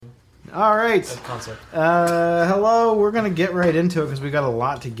All right. That concept. Hello. We're going to get right into it because we got a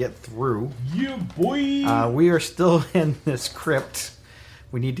lot to get through. Yeah, boy. We are still in this crypt.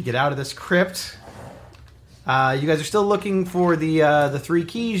 We need to get out of this crypt. You guys are still looking for the 3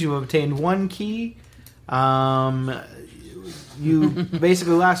 keys. You obtained 1 key. You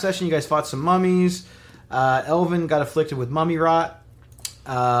basically last session you guys fought some mummies. Elvin got afflicted with mummy rot,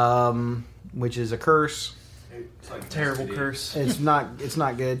 which is a curse. It's like Terrible curse. It's not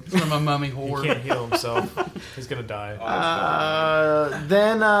good. From a mummy He whore. can't heal himself. He's gonna die.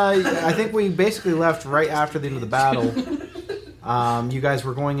 Then I think we basically left right after the end of the battle. You guys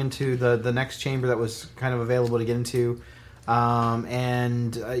were going into the next chamber that was kind of available to get into,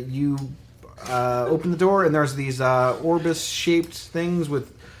 and you open the door, and there's these Orbis-shaped things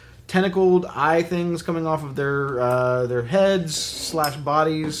with tentacled eye things coming off of their heads /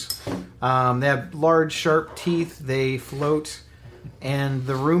 bodies. They have large, sharp teeth. They float, and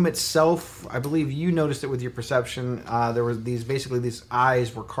the room itself, I believe you noticed it with your perception. There were these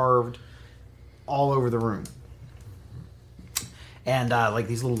eyes were carved all over the room. And like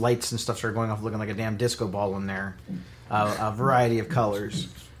these little lights and stuff started going off, looking like a damn disco ball in there. A variety of colors.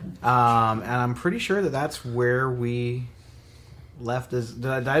 And I'm pretty sure that's where we left. Did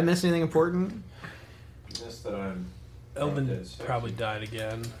I miss anything important? Just that I'm. Elvin probably died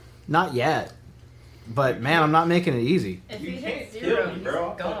again. Not yet. But man, I'm not making it easy. If he hits kill 0, me, he's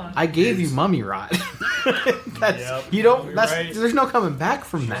bro. gone. I gave you mummy rot. Yep, you don't. you're That's right. there's no coming back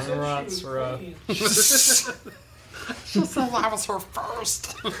from that. Mummy rot's rough. She said I was her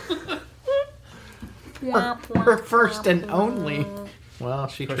first. Her first and only. Well,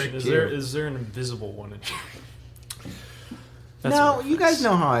 she Question, tricked is you. there an invisible one in here? No, you guys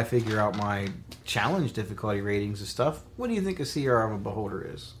know how I figure out my challenge difficulty ratings and stuff. What do you think a CR of a beholder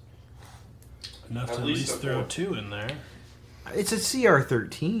is? Enough At to at least least a throw 4. 2 in there. It's a CR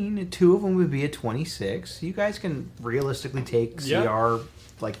 13. 2 of them would be a 26. You guys can realistically take Yeah. CR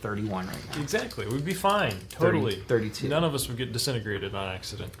like 31 right now. Exactly. We'd be fine. Totally. 32. None of us would get disintegrated on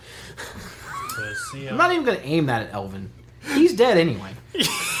accident. So, see, I'm not even going to aim that at Elvin. He's dead anyway.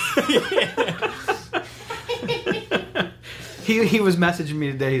 He was messaging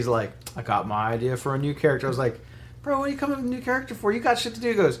me today. He's like, I got my idea for a new character. I was like, bro, what are you coming up with a new character for? You got shit to do.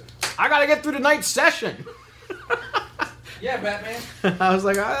 He goes, I got to get through tonight's session. Yeah, Batman. I was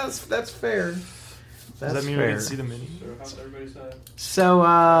like, that's fair. Does That's that mean fair. we can see the mini? So how's everybody's So,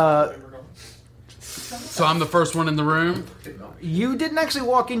 So I'm the first one in the room. you didn't actually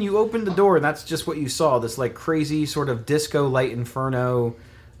walk in. You opened the door, and that's just what you saw. This like crazy sort of disco light inferno.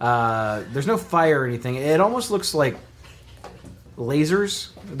 There's no fire or anything. It almost looks like lasers.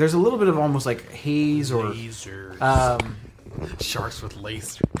 There's a little bit of almost like haze or Lasers. Sharks with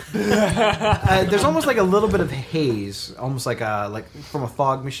lasers. there's almost like a little bit of haze, almost like from a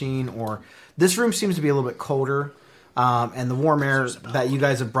fog machine. Or this room seems to be a little bit colder, and the warm air that you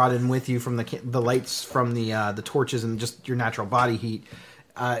guys have brought in with you from the lights from the torches and just your natural body heat.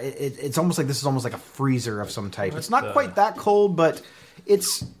 It's almost like this is almost like a freezer of some type. It's not quite that cold, but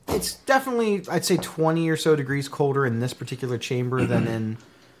it's definitely, I'd say, 20 or so degrees colder in this particular chamber than in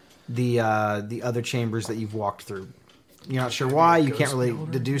the other chambers that you've walked through. You're not sure why. You can't really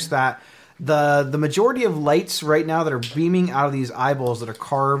deduce that. The majority of lights right now that are beaming out of these eyeballs that are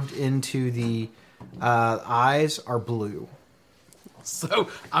carved into the eyes are blue. So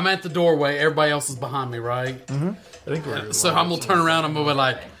I'm at the doorway. Everybody else is behind me, right? Mm-hmm. I think we're. So I'm gonna turn around and be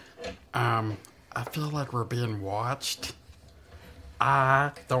like, I feel like we're being watched.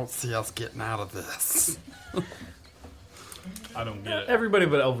 I don't see us getting out of this. I don't get it. Everybody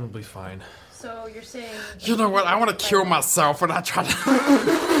but Elvin will be fine. So you're saying... You know what? I want to kill myself when I try to.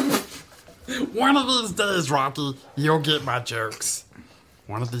 One of these days, Rocky, you'll get my jokes.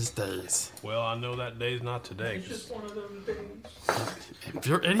 One of these days. Well, I know that day's not today. It's just one of those days. If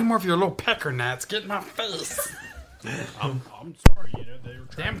you're any more of your little pecker gnats, get in my face. I'm sorry, you know, they were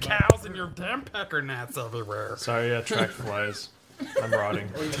Damn cows and your damn pecker gnats everywhere. Sorry, yeah, track flies. I'm rotting.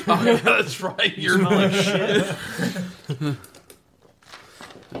 Oh, yeah, that's right. You're not shit.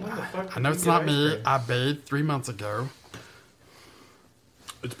 I know it's not me. I bathed 3 months ago.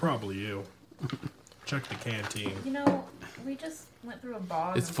 It's probably you. Check the canteen. You know, we just went through a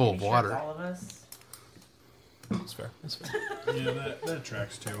bog. It's I'm full of pretty sure water. it's all of us. That's fair. That's fair. Yeah, that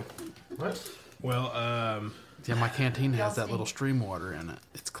tracks too. What? Well, Yeah, my canteen has that little stream water in it.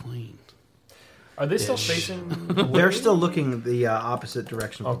 It's clean. are they still facing? They're still looking the opposite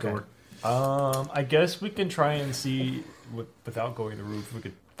direction of the Okay. door. I guess we can try and see without going to the roof. We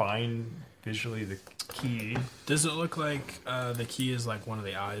could find visually the key. Does it look like the key is like one of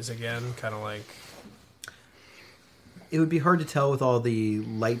the eyes again? Kind of like... It would be hard to tell with all the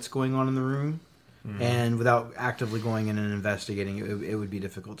lights going on in the room, and without actively going in and investigating, it would be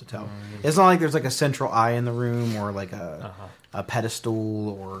difficult to tell. It's not like there's like a central eye in the room or like a pedestal,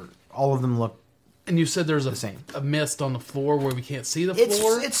 or all of them look. And you said there's the same. a mist on the floor where we can't see the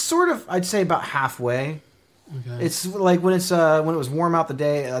floor? It's sort of, I'd say, about halfway. Okay. It's like when it was warm out the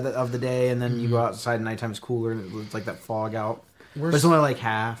day of the day, and then you go outside at nighttime, it's cooler, and it's like that fog out. But it's only like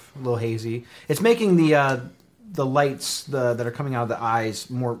half, a little hazy. It's making the lights that are coming out of the eyes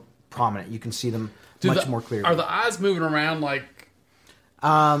more prominent. You can see them much more clearly. Are the eyes moving around like?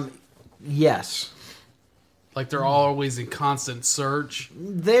 Yes. Like they're always in constant search.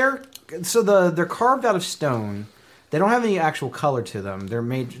 They're carved out of stone. They don't have any actual color to them. They're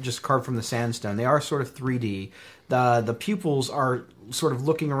made just carved from the sandstone. They are sort of 3D. The pupils are sort of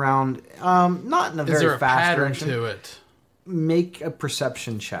looking around, not in a very fast direction. Is there a pattern to it? Make a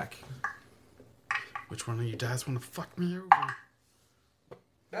perception check. Which one of you guys want to fuck me over?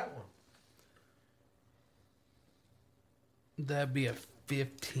 That one. That'd be a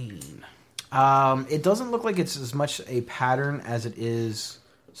 15. It doesn't look like it's as much a pattern as it is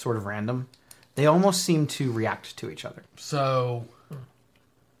sort of random. They almost seem to react to each other. So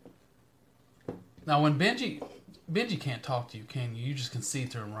now, when Benji can't talk to you, can you? You just can see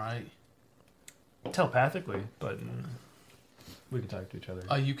through him, right? Telepathically, but we can talk to each other.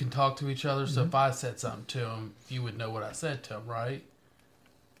 Oh, you can talk to each other. So if I said something to him, you would know what I said to him, right?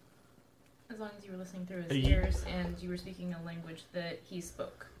 As long as you were listening through his ears and you were speaking a language that he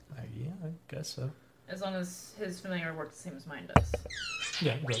spoke. Yeah, I guess so. As long as his familiar worked the same as mine does.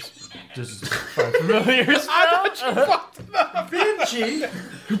 Yeah, it does. Just 5 familiars. Benji!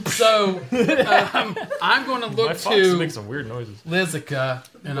 So I'm going to My look fox to makes some weird noises. Lizica,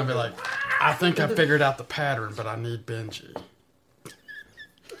 and I'll be like, I think I figured out the pattern, but I need Benji.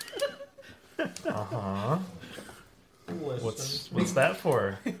 What's that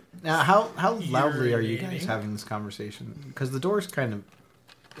for? Now, how loudly are you guys having this conversation? Because the door's kind of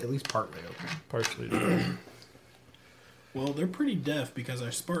at least partly open. Partially. Well, they're pretty deaf because I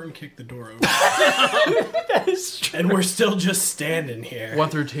Spartan kicked the door open. That is true. And we're still just standing here. 1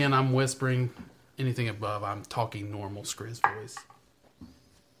 through 10, I'm whispering. Anything above, I'm talking normal Skriz voice.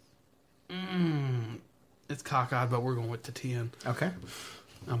 It's cockeyed, but we're going with the 10. Okay.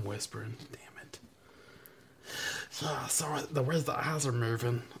 I'm whispering. Damn it. So the way the eyes are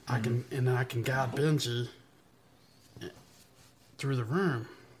moving, I can guide Benji through the room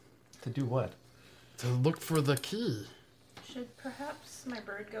To do what? to look for the key. Should perhaps my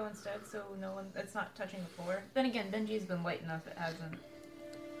bird go instead so it's not touching the floor? Then again, Benji's been light enough it hasn't.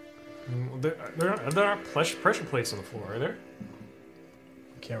 There aren't pressure plates on the floor, are there?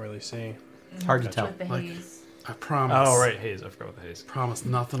 Can't really see. It's hard to tell. With the Like- haze. I promise. Oh, right, haze. I forgot about the haze. Promise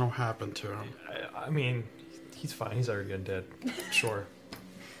nothing will happen to him. I mean, he's fine. He's already undead. Sure.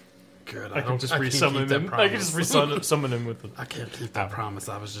 Good. I can just can't resummon keep that him. I can just promise. resummon him with the... I can't keep that promise.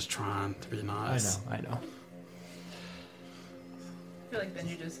 I was just trying to be nice. I know. I feel like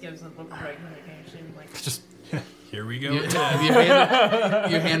Benji just gives a look right when they finish him, like, Just... Here we go. You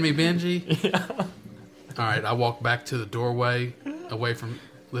hand me Benji? Yeah. All right, I walk back to the doorway, away from...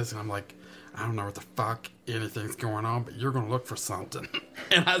 Listen, I'm like, I don't know what the fuck anything's going on, but you're going to look for something.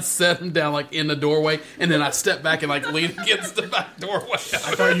 And I set him down, like, in the doorway, and then I step back and, like, lean against the back doorway.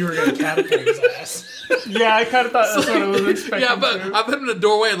 I thought you were going to catapult his ass. Yeah, I kind of thought that's what I was expecting. Yeah, but I put him in the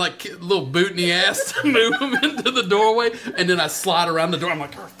doorway and, like, a little boot in the ass to move him into the doorway, and then I slide around the door. I'm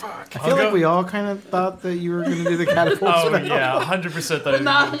like, oh, fuck. I feel like we all kind of thought that you were going to do the catapult. Oh, yeah, 100% thought But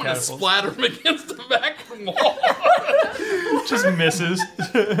now I he was want to catapult. splatter him against the back wall. Just misses.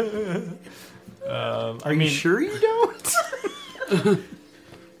 Are you sure you don't?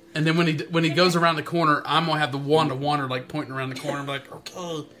 And then when he goes around the corner, I'm gonna have the wand to wander, like pointing around the corner. I'm like,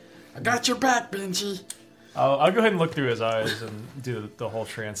 okay, I got your back, Benji. I'll go ahead and look through his eyes and do the whole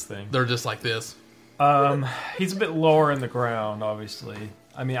trance thing. They're just like this. He's a bit lower in the ground, obviously.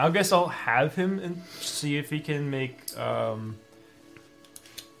 I mean, I guess I'll have him and see if he can make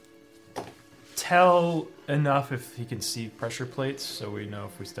tell enough if he can see pressure plates, so we know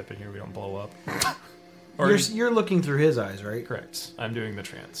if we step in here we don't blow up. Or You're looking through his eyes, right? correct. I'm doing the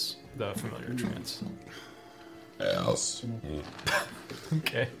trance, the familiar trance. Yes.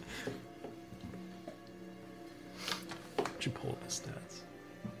 Okay. Did you pull up his stats?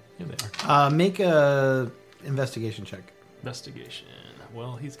 Here they are. Make a investigation check. Investigation.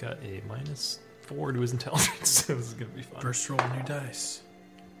 Well, he's got a -4 to his intelligence, so this is gonna be fun. First roll new dice.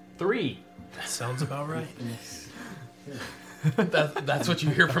 3. Sounds about right. That's what you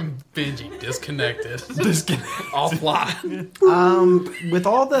hear from Benji. Disconnected. Offline. With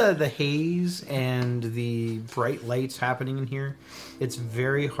all the haze and the bright lights happening in here, it's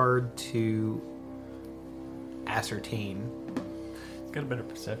very hard to ascertain. Got a better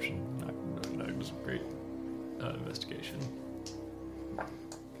perception. Not it was a great investigation.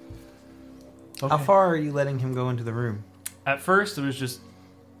 How far are you letting him go into the room? At first, it was just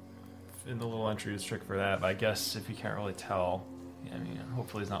in the little entry was trick for that. But I guess if you can't really tell, I mean,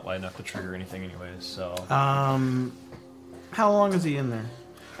 hopefully he's not light enough to trigger anything, anyways. So, How long is he in there?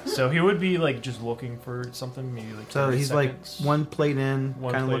 so he would be like just looking for something, maybe like. So 30 he's seconds. like one plate in,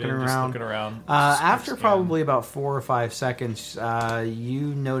 One kind of plate looking in, just around. looking around. After Scan. probably about 4 or 5 seconds, you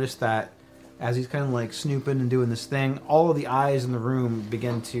notice that as he's kind of like snooping and doing this thing, all of the eyes in the room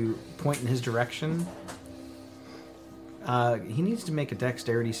begin to point in his direction. He needs to make a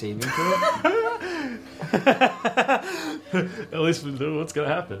dexterity saving throw. At least we know what's gonna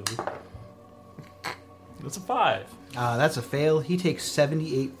happen. That's a 5. That's a fail. He takes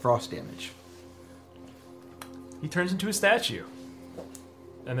 78 frost damage. He turns into a statue,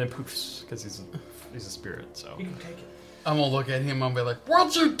 and then poofs because he's a spirit. So You can take it. I'm gonna look at him and be like,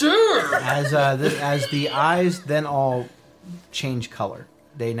 "What'd you do?" As the eyes then all change color,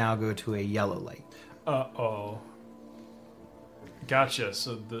 they now go to a yellow light. oh, gotcha.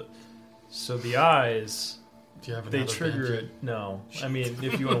 So the eyes. Do you have They another trigger Benji? it. No, I mean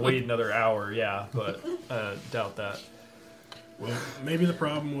if you want to wait another hour, yeah, but doubt that. Well, maybe the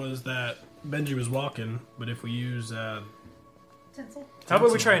problem was that Benji was walking, but if we use Tinsel. How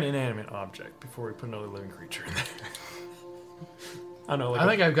about we try an inanimate object before we put another living creature in there? I don't know. Like I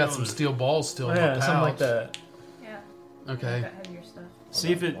think I've got some steel balls still in my pouch. something like that. Yeah. Okay. Got heavier stuff.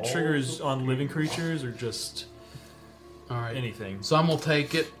 See if it triggers on living creatures or just All right. anything. So I'm gonna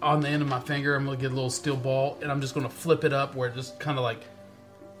take it on the end of my finger. I'm gonna get a little steel ball, and I'm just gonna flip it up where it just kind of like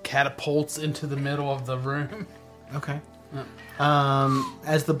catapults into the middle of the room. Okay.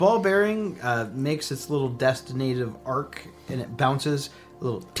 As the ball bearing makes its little destinative arc and it bounces, a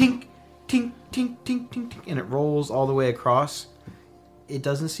little tink, tink, tink, tink, tink, tink, and it rolls all the way across. It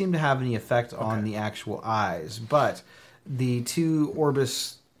doesn't seem to have any effect on the actual eyes, but the two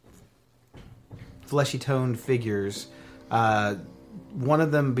Orbis fleshy-toned figures, one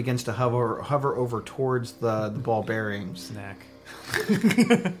of them begins to hover over towards the ball bearing, Snack.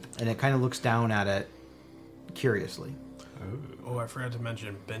 and it kind of looks down at it curiously. Oh, I forgot to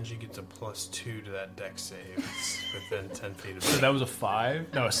mention, Benji gets a +2 to that dex save. It's within 10 feet of So me. that was a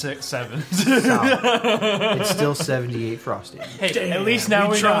 5? No, 6, 7. It's still 78 frost damage. Hey, Damn, at least now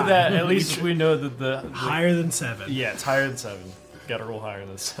we we know tried. that. At least we know that the Higher than 7. yeah, it's higher than 7. Got to roll higher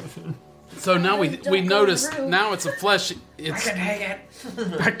than 7. So now we Don't go notice through. now it's a flesh. I It's can take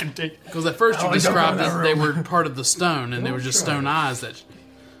it. I can take. because at first you Oh, don't described go in that that they room. were part of the stone, and they were just stone eyes. That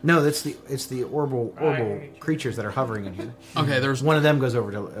No, it's the orbital creatures that are hovering in here. okay. There's One of them goes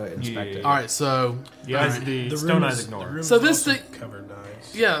over to inspect it. all right. So The eyes, all right. the The stone room eyes is, ignore. the room So is this also thing- covered in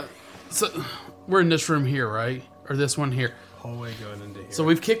ice. yeah. So we're in this room here, right? Or this one here. Hallway going into here. So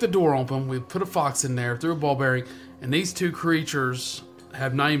we've kicked the door open. We've put a fox in there, threw a ball bearing, and these two creatures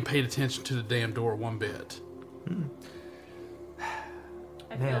have not even paid attention to the damn door one bit.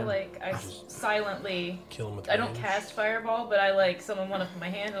 I feel like I silently. kill him with I don't range. cast fireball, but I like summon one up in my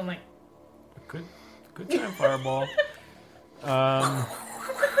hand. And I'm like, Good time, fireball. I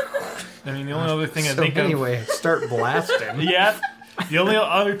mean, the only other thing I So think anyway, start blasting. of. Yeah. The only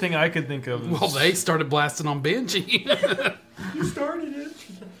other thing I could think of is Well, they started blasting on Benji. You started it.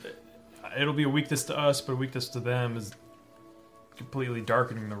 it'll be a weakness to us, but a weakness to them is completely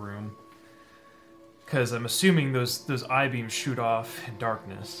darkening the room. Because I'm assuming those eye beams shoot off in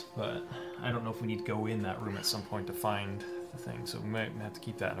darkness, but I don't know if we need to go in that room at some point to find the thing, so we might have to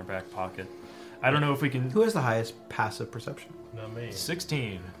keep that in our back pocket. I don't know if we can. Who has the highest passive perception? Not me.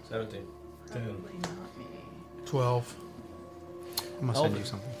 16. 17. probably not me. 12. I'm gonna send you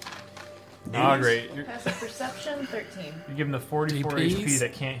something. Ah, great. You're Passive perception, 13. giving the 44 DPs? HP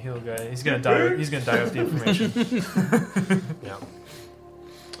that can't heal guy. He's gonna die. He's gonna die with the information. Yeah.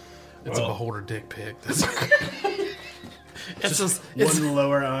 It's a Well- beholder dick pic. That's it's just One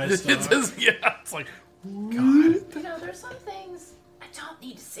lower eye it's stalk. just yeah. It's like You know, there's some things I don't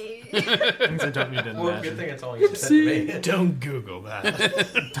need to see. Things I don't need to Well, good imagine. thing it's all you said to me. Don't Google that.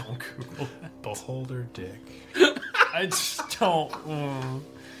 Don't Google. Beholder dick. I just don't. Oh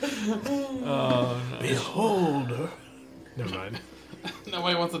no. Beholder. Never mind.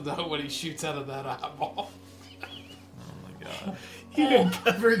 nobody wants to know what he shoots out of that eyeball. Oh my god. You're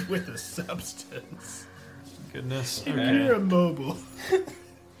covered with a substance. Goodness. You're Okay. immobile.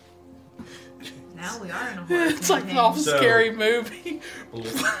 Now we are in a horror It's like campaign. an awful So- scary movie.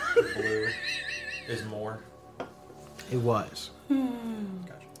 Blue is more. It was. Gotcha.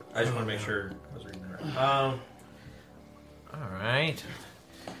 I just want to make sure I was reading that right. All right.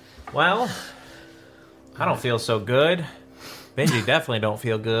 Well, I don't feel so good. Benji definitely don't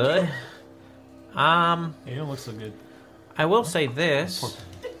feel good. Yeah, you don't look so good. I will say this.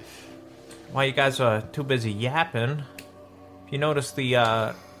 While you guys are too busy yapping, if you notice the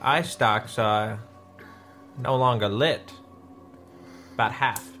eye stalks are no longer lit. About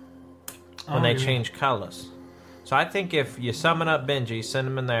half. When they change colors. So I think if you summon up Benji, send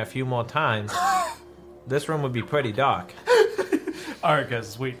him in there a few more times, this room would be pretty dark. Alright, guys,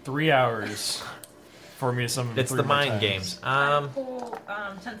 let's wait 3 hours for me to summon It's 3 the more mind times. games. I pull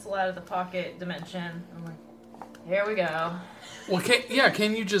Tinsel out of the pocket dimension. I'm like, here we go. Well,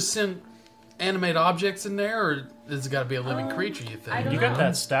 can you just send animate objects in there, or has it got to be a living creature, you think? I don't You know. got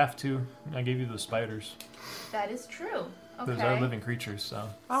that staff too. I gave you the spiders. That is true. Okay. Those are living creatures, so.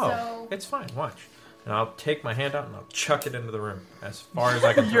 Oh, So- it's fine. Watch. And I'll take my hand out and I'll chuck it into the room as far as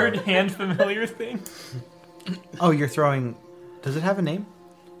I can throw Your it. hand familiar thing? Oh, you're throwing. Does it have a name?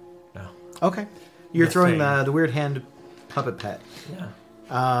 No. Okay. You're The throwing thing. the weird hand puppet pet. Yeah.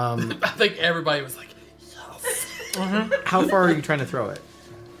 I think everybody was like, How far are you trying to throw it?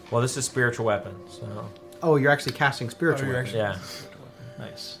 Well, this is spiritual weapon, so Oh, you're actually casting spiritual. you're weapon. actually- yeah.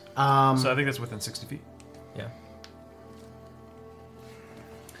 Nice. Um, So I think that's within 60 feet. Yeah.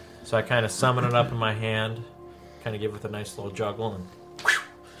 So I kind of summon it up in my hand, kind of give it a nice little juggle, and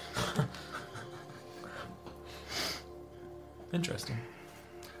Interesting.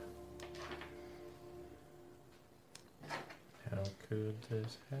 how could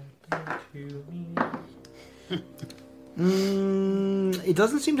this happen to me? It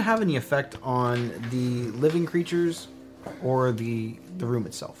doesn't seem to have any effect on the living creatures or the room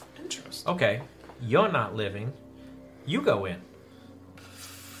itself. Interesting. Okay, you're not living. You go in.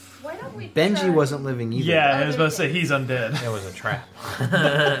 Why don't we Benji try- wasn't living either. Yeah, I was about to say he's undead. It was a trap.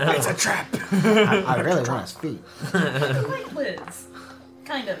 It's a trap. I really want his feet. like Liz.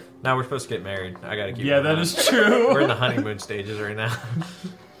 Kind of. Now we're supposed to get married. I gotta keep. Yeah, an that eye. is true. We're in the honeymoon stages right now.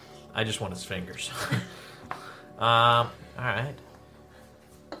 I just want his fingers. All right.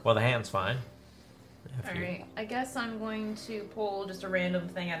 Well, the hand's fine. If you- Alright, I guess I'm going to pull just a random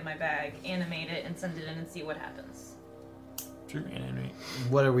thing out of my bag, animate it, and send it in and see what happens. True, animate.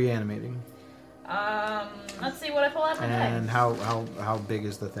 What are we animating? Let's see what I pull out of my And bag. how big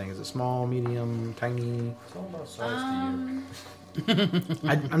is the thing? Is it small, medium, tiny? It's all about size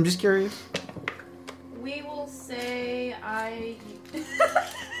I'm just curious. We will say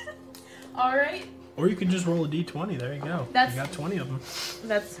Alright, Or you can just roll a d20. There you go. That's- You got 20 of them.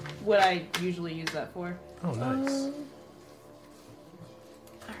 that's what I usually use that for. Oh, nice.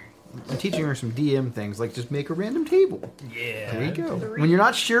 I'm teaching her some DM things, like just make a random table. Yeah. There you go. Three. When you're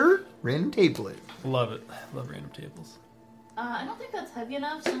not sure, random table it. Love it. Love random tables. I don't think that's heavy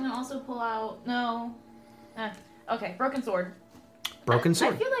enough, so I'm gonna also pull out. No. Okay, broken sword. Broken I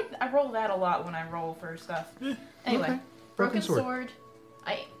sword. feel like I roll that a lot when I roll for stuff. Anyway, okay. broken Broken sword. sword.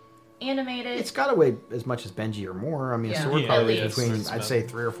 I animate it. It's got to weigh as much as Benji or more. I mean, Yeah. a sword Yeah, probably at weighs between, least. I'd say,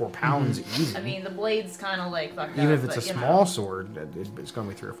 3 or 4 pounds easy. I mean, the blade's kind of like fucked even up, if it's a but, you small know. sword, it's going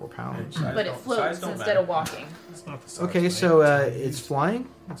to be 3 or 4 pounds. But it floats instead of walking. It's not the size Okay, thing. so it's flying.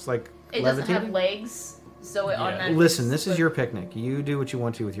 It's like It doesn't have levitating. legs, so it automatically. Listen, this is floats. your picnic. You do what you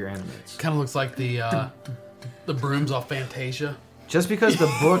want to with your animates. kind of looks like the brooms off Fantasia. Just because the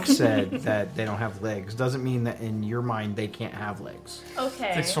book said that they don't have legs doesn't mean that in your mind they can't have legs.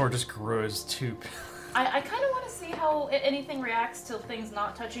 Okay. Its sword just grows too. I kind of want to see how anything reacts to things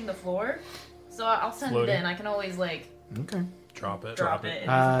not touching the floor. So I'll send Floating. it in. I can always like Okay. Drop it. drop it.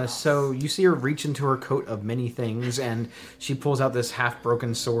 and So you see her reach into her coat of many things, and she pulls out this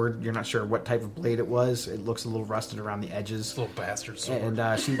half-broken sword. You're not sure what type of blade it was. It looks a little rusted around the edges. Little bastard sword.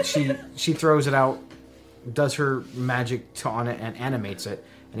 And she throws it out, does her magic on it, and animates it,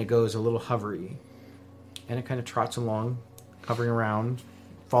 and it goes a little hovery, and it kind of trots along, hovering around,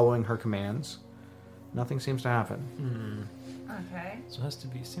 following her commands. Nothing seems to happen. Okay. So it has to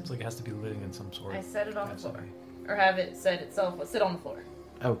be. Seems like it has to be living in some sort. I set it on the That's floor, okay. or have it set itself sit on the floor.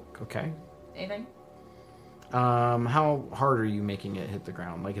 Oh, okay. Anything? How hard are you making it hit the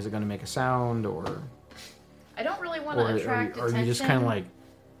ground? Like, is it going to make a sound, or I don't really want or to attract are attention. you just kind of like?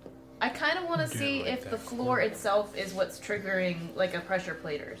 I kind of want to Do see it like if that the floor itself is what's triggering like a pressure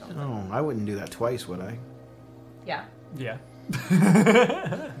plate or something. Oh, I wouldn't do that twice, would I? Yeah. Yeah.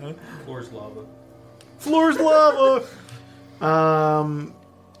 Floor's lava. Floor's lava.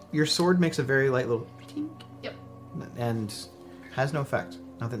 Your sword makes a very light little tink, Yep. and has no effect.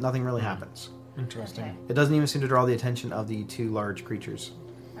 Nothing really happens. Interesting. Okay. It doesn't even seem to draw the attention of the two large creatures.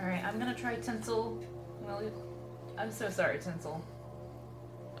 Alright, I'm gonna try Tinsel. Well, I'm so sorry, Tinsel.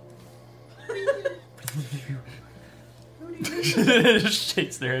 Just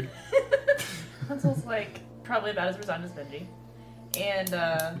shakes their head. Tinsel's like probably about as resigned as Benji. And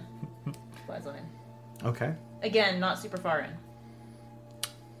flies on in. Okay. Again, not super far in.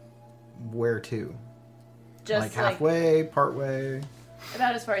 Where to? Just Like halfway, part way?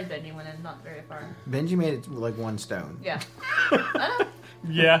 about as far as Benji went in, not very far. Benji made it like 1 stone. Yeah. I know.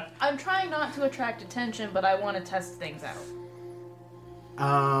 Yeah. I'm trying not to attract attention, but I want to test things out.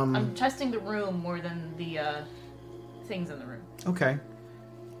 Um. I'm testing the room more than the things in the room. Okay.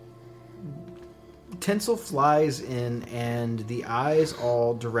 Tinsel flies in, and the eyes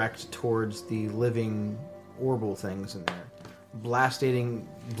all direct towards the living orbital things in there, blasting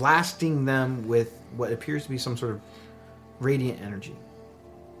them with what appears to be some sort of radiant energy.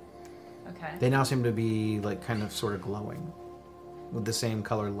 Okay. They now seem to be like kind of sort of glowing with the same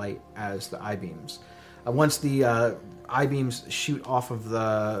color light as the I-beams. Once the I-beams shoot off of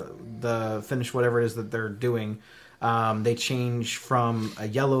the finish whatever it is that they're doing, they change from a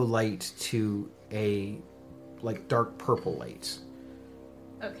yellow light to a like dark purple light.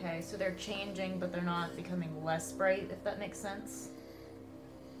 Okay, so they're changing, but they're not becoming less bright, if that makes sense.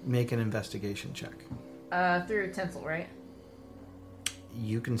 Make an investigation check. Through Tinsel, right?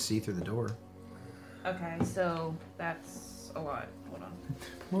 You can see through the door. Okay, so that's a lot. Hold on.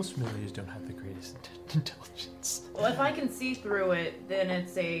 Most familiars don't have the greatest intelligence. Well, if I can see through it, then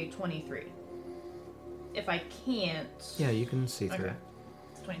it's a 23. If I can't... Yeah, you can see through. Okay.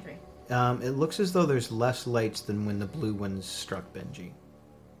 It's 23. It looks as though there's less lights than when the blue ones struck Benji.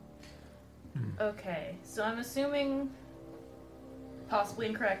 Okay, so I'm assuming, possibly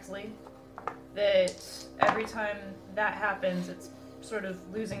incorrectly, that every time that happens, it's sort of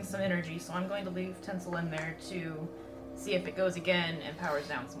losing some energy, so I'm going to leave Tinsel in there to see if it goes again and powers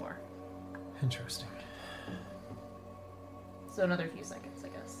down some more. Interesting. So another few seconds, I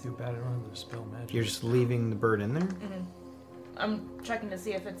guess. Too bad I don't have the spell magic. You're just leaving the bird in there? Mm-hmm. I'm checking to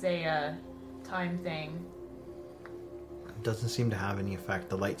see if it's a time thing. It doesn't seem to have any effect.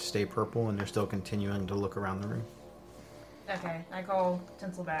 The lights stay purple and they're still continuing to look around the room. Okay, I call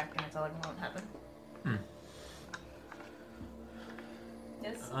Tinsel back and I tell everyone what happened.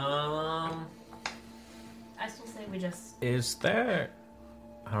 Yes? I still say we just... Is there...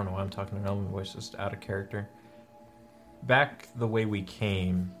 I don't know why I'm talking in Elven voice, just out of character. Back the way we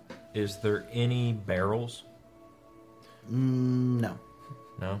came, is there any barrels? No.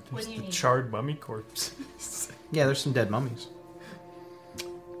 No? What do you The need? charred mummy corpse. Yeah, there's some dead mummies.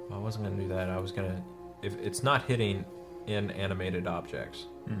 I wasn't going to do that. I was going to... If it's not hitting inanimated objects,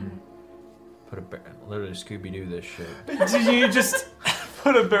 put a literally Scooby-Doo this shit. Did you just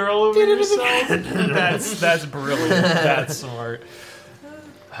put a barrel over yourself? That's brilliant. That's smart.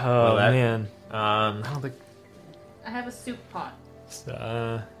 Oh, man. I I don't think... I have a soup pot. That's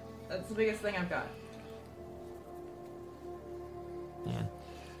the biggest thing I've got. Yeah.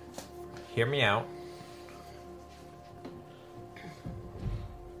 Hear me out.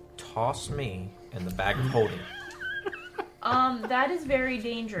 Toss me in the bag of holding. That is very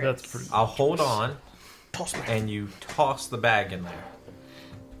dangerous. That's pretty... I'll hold on, and you toss the bag in there.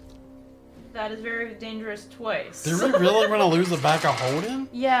 That is very dangerous twice. Do we really want to lose the back of holding?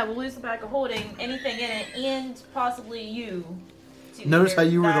 Yeah, we'll lose the bag of holding, anything in it, and possibly you. To Notice how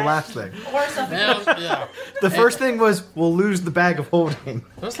either you were the die last thing. Or suffocate. Yeah. The first thing was, we'll lose the bag of holding.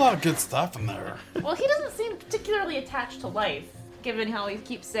 There's a lot of good stuff in there. Well, he doesn't seem particularly attached to life, given how he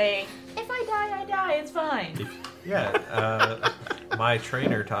keeps saying, if I die, I die, it's fine. Yeah, my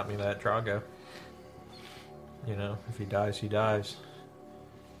trainer taught me that, Drago. You know, if he dies, he dies.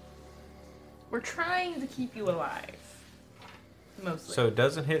 We're trying to keep you alive. Mostly. So it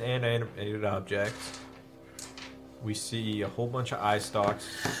doesn't hit inanimated objects. We see a whole bunch of eye stalks.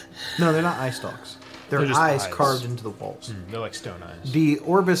 No, they're not eye stalks. They're They're just eyes eyes. carved into the walls. They're like stone eyes. The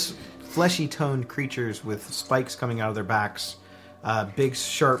Orbis, fleshy-toned creatures with spikes coming out of their backs, big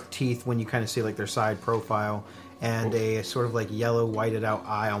sharp teeth when you kind of see like their side profile, and a sort of like yellow whited-out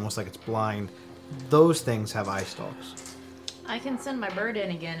eye, almost like it's blind. Those things have eye stalks. I can send my bird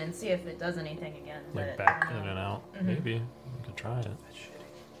in again and see if it does anything again. Like but back I don't in know. and out. Mhm. Maybe. We could try it.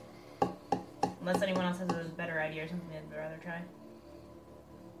 Unless anyone else has a better idea or something they'd rather try.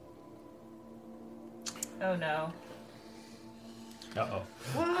 Oh no. Uh-oh.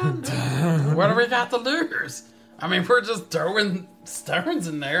 What do we got to lose? I mean, we're just throwing stones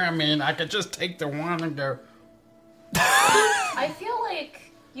in there. I mean, I could just take the wand and go. I feel like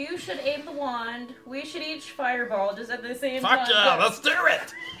you should aim the wand, we should each fireball just at the same time. Fuck yeah, let's do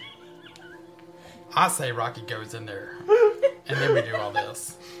it! I say Rocky goes in there, and then we do all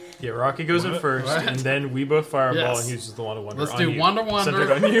this. Yeah, Rocky goes in first, What? and then we both fireball Yes. and uses the Wonder Wonder. Let's on do you. Wonder Wonder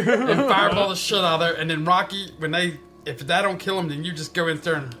Centered on you. and fireball the shit out of there, and then Rocky, if that don't kill him, then you just go in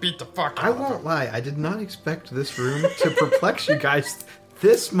there and beat the fuck out I of him. won't lie. I did not expect this room to perplex you guys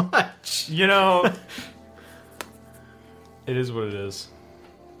this much. You know, it is what it is.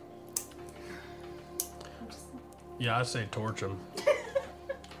 Yeah, I say torch him.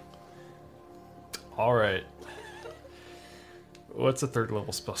 All right. What's a third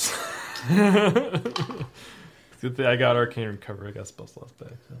level spell? Good thing I got arcane recovery. I got spell slots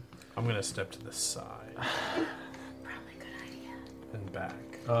back. So. I'm gonna step to the side Probably a good idea. and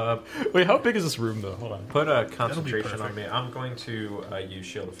back. Wait, how big is this room though? Hold on. Put a concentration perfect. on me. I'm going to use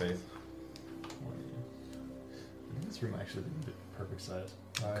Shield of Faith. This room actually is a perfect size.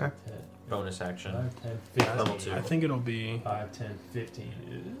 Okay. 10, Bonus action. 10, 15. Level 2. I think it'll be. 5, 10,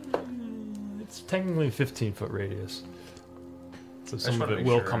 15. It's technically a 15-foot radius. So just some of wanna it make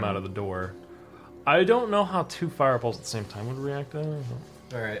will sure. come out of the door. I don't know how 2 fireballs at the same time would react though.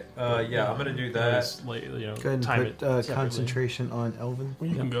 Alright, yeah, I'm going to do that. Just, like, you know, Go ahead time and put it separately. concentration on Elvin.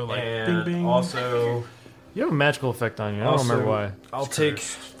 You can go like And bing bing. also, You have a magical effect on you. I don't Also- remember why. I'll It's take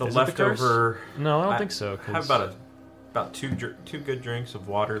cursed. the Is it the curse? leftover. No, I don't I think so. Have about two good drinks of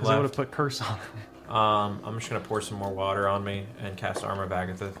water I would have left. put curse on. I'm just going to pour some more water on me and cast Armor of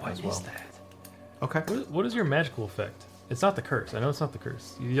Agatha as well. Okay. What is your magical effect? It's not the curse. I know it's not the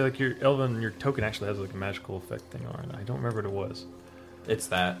curse. You like your Elven, your token actually has like a magical effect thing on it. I don't remember what it was. It's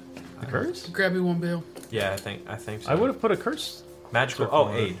that. The curse? Grab me one, Bill. Yeah, I think so. I would have put a curse. Magical. So Oh,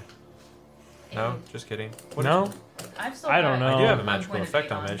 far. aid. No, just kidding. What No, is it? I've still I don't got know. I do have a one magical point of effect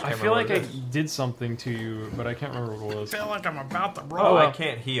fate on me. I just I can't feel like remember I what it is. did something to you, but I can't remember what it was. I feel like I'm about to Oh, roll. well. I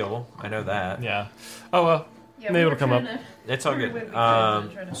can't heal. I know that. Yeah. Oh well. Yeah, Maybe we it'll come were up. trying to- It's all we were good. trying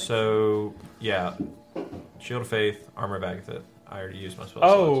to fix So yeah, Shield of Faith, Armor of Agatha. I already used my spell.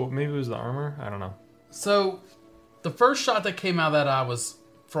 Oh, maybe it was the armor. I don't know. So, the first shot that came out of that eye was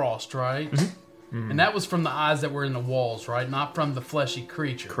frost, right? And that was from the eyes that were in the walls, right? Not from the fleshy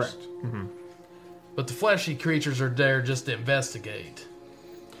creatures. Correct. But the fleshy creatures are there just to investigate.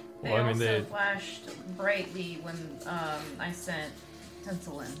 They Well, I mean, also they- flashed brightly when I sent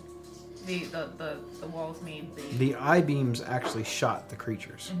Tinsel in. The walls made the. The eye beams actually shot the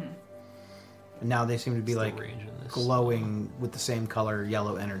creatures. And now they seem to be like range in this. glowing with the same color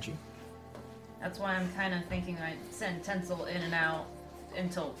yellow energy. That's why I'm kind of thinking I send Tinsel in and out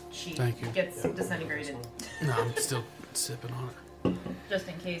until she Thank you. gets disintegrated, No, I'm still sipping on it. just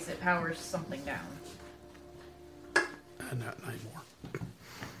in case it powers something down. Not anymore.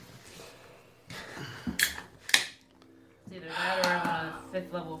 It's either that or a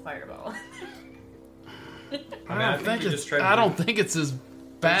 5th level fireball. I think you just tried to I do- don't think it's as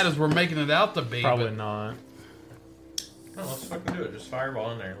bad as we're making it out to be. Probably but not. No, let's fucking do it. Just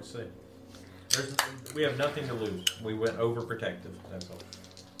fireball in there. Let's see. We have nothing to lose. We went overprotective. That's all.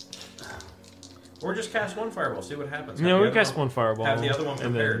 Or just cast one fireball. See what happens. Have No, the we other cast one fireball. Have the other one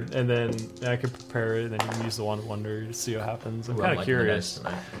prepared. and then I could prepare it. Then you can use the Wand of Wonder to see what happens. I'm Ooh, kind of liking the curious. dice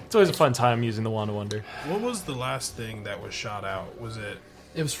tonight. It's always a fun time using the Wand of Wonder. What was the last thing that was shot out? Was it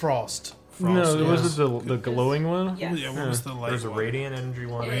it was frost. frost? No, it Yes. wasn't the glowing one. Yes. Yeah, what was the light There's a one? radiant energy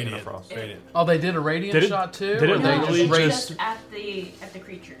one and a Radiant. frost. Radiant. Oh, they did a radiant Did it- shot too? did it Or they literally just raised? just at the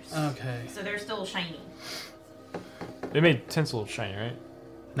creatures. Okay. So they're still shiny. It made Tinsel shiny, right?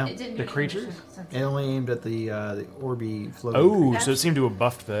 No, It didn't The do any creatures? sense. it only aimed at the Orby floating. Oh, That's- so it seemed to have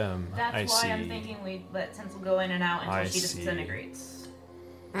buffed them. That's I why see. I'm thinking we let Tinsel go in and out until I she see. disintegrates.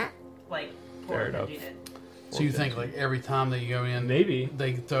 Like poor Fair enough. Benji did. So you think like every time that you go in, Maybe.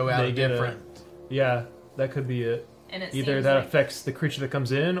 they throw out They a get different. Yeah, that could be it. And it Either seems that like, affects the creature that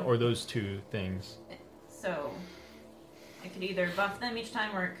comes in, or those two things. so it could either buff them each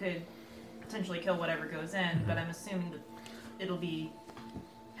time or it could potentially kill whatever goes in, Mm-hmm. but I'm assuming that it'll be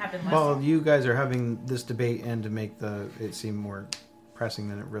happen less. Well, you guys are having this debate, and to make it seem more pressing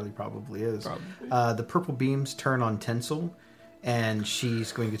than it really probably is. The purple beams turn on Tinsel, and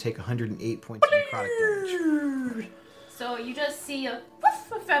she's going to take 108 points of necrotic damage. So you just see a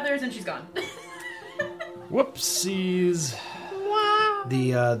woof of feathers and she's gone. Whoopsies.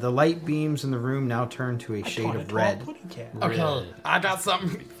 The light beams in the room now turn to a shade of red. Okay, I got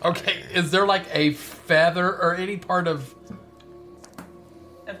something. Okay, is there like a feather or any part of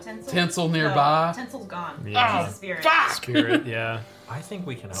Of Tinsel? Tinsel nearby? No, Tinsel's gone. Yeah. She's a spirit. fuck? Spirit, yeah. I think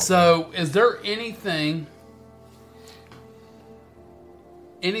we can help. So, is there anything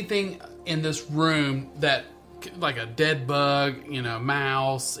in this room that, like a dead bug,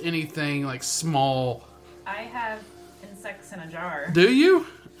 mouse, anything like small? I have insects in a jar. Do you?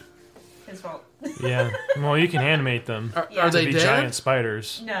 His fault. Yeah. Well, you can animate them Yeah. Are to they be dead? giant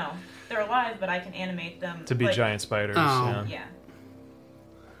spiders. No, they're alive, but I can animate them To be like, giant spiders. Oh. Yeah. Yeah.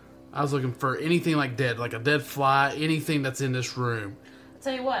 I was looking for anything like dead, like a dead fly, anything that's in this room. I'll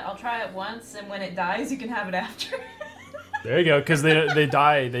tell you what, I'll try it once, and when it dies, you can have it after. There you go. Because they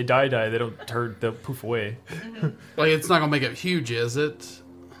die. They die. They don't turn. They'll poof away. Like, it's not gonna make it huge, is it?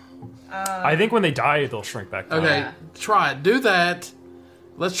 I think when they die, they'll shrink back down. Okay, Yeah. try it. Do that.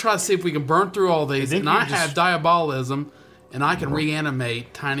 Let's try to see if we can burn through all these. think And you I can just- have diabolism, and I can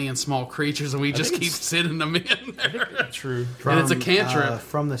reanimate tiny and small creatures, and we just think keep it's- sending them in there. True. And it's a cantrip.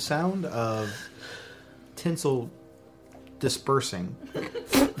 From the sound of tinsel dispersing,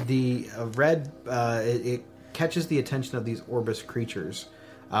 the red it catches the attention of these Orbis creatures.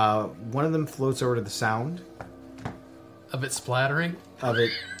 One of them floats over to the sound Of it splattering. of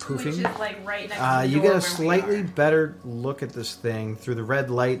it Which is poofing. like right next to the You door get where a we slightly are. better look at this thing through the red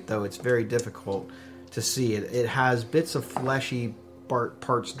light, though it's very difficult to see it. It has bits of fleshy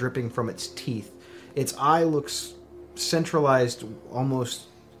parts dripping from its teeth. Its eye looks centralized, almost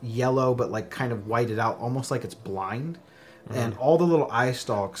yellow, but like kind of whited out, almost like it's blind. And all the little eye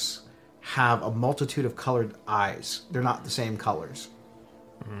stalks have a multitude of colored eyes. They're not the same colors.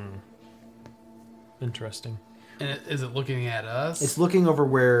 Interesting. And is it looking at us? It's looking over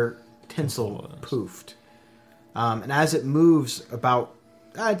where Tinsel poofed. And as it moves about,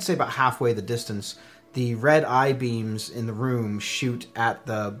 I'd say about halfway the distance, the red eye beams in the room shoot at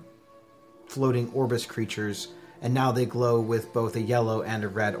the floating Orbis creatures, and now they glow with both a yellow and a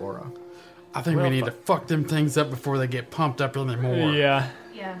red aura. I think we need to fuck them things up before they get pumped up anymore. Yeah.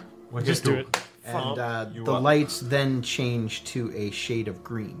 Yeah. Just do it. And you the up. lights then change to a shade of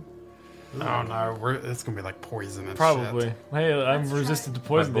green. Oh no, it's gonna be like poison and Probably. shit. Hey, I'm Let's resistant to My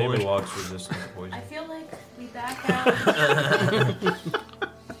poison bully damage. walks resistant to poison. I feel like we back out.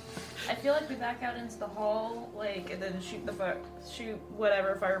 I feel like we back out into the hall, like, and then shoot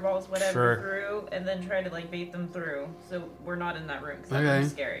whatever fireballs, whatever Sure. through, and then try to like bait them through. So we're not in that room because that Okay.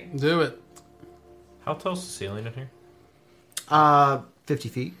 room's scary. Do it. How tall's the ceiling in here? 50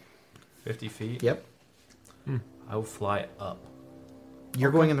 feet. 50 feet? Yep. I will fly up. You're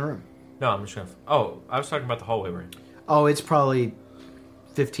going in the room. No, I'm just gonna. Oh, I was talking about the hallway we're in. Oh, it's probably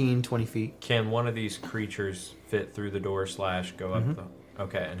 15, 20 feet. Can one of these creatures fit through the door / go up the.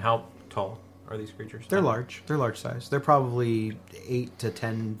 Okay, and how tall are these creatures? They're large. They're large size. They're probably 8 to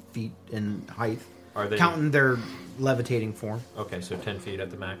 10 feet in height. Are they. Counting their levitating form. Okay, so 10 feet at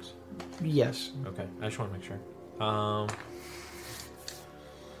the max. Yes. Okay, I just want to make sure.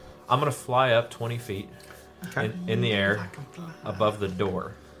 I'm gonna fly up 20 feet Okay. in the air above the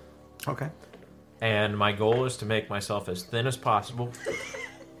door. Okay. And my goal is to make myself as thin as possible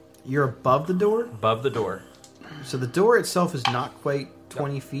You're above the door, above the door. so the door itself is not quite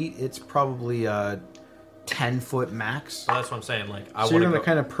 20 feet. It's probably 10-foot max. So that's what I'm saying. Like, I So you're want going to to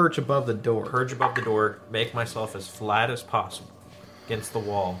kind of perch above the door. perch above the door, make myself as flat as possible against the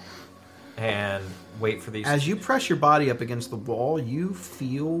wall, and wait for these. As you press your body up against the wall, you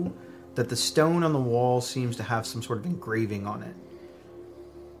feel that the stone on the wall seems to have some sort of engraving on it.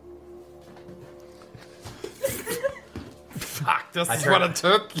 Fuck, this I is turn- what it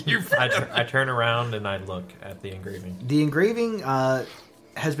took. You. I turn around and I look at the engraving. The engraving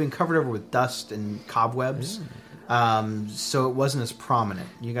has been covered over with dust and cobwebs, so it wasn't as prominent.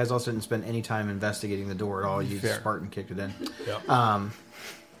 You guys also didn't spend any time investigating the door at all. You Fair. Spartan kicked it in. Yep.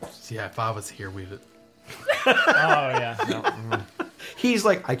 Yeah, if I was here, we'd. Oh, yeah. No. He's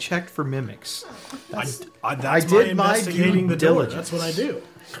like, I checked for mimics. That's I did my investigating due the door. diligence. That's what I do.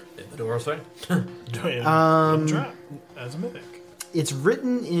 Did the door say? Trap as a mimic. It's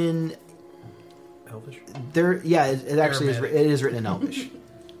written in Elvish. there. Yeah, it actually is. Aramaic. It is written in Elvish.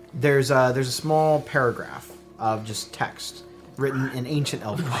 There's a small paragraph of just text written in ancient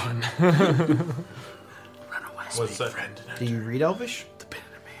Elvish. What's that? Do you read Elvish?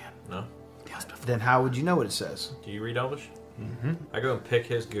 No. Then how would you know what it says? Do you read Elvish? Mm-hmm. I go and pick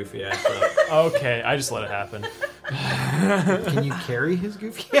his goofy ass up. Okay, I just let it happen. Can you carry his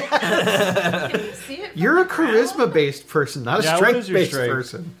goofy ass? Can you see it? You're a from the ground? charisma-based person, not a Yeah, what is your strength-based strength?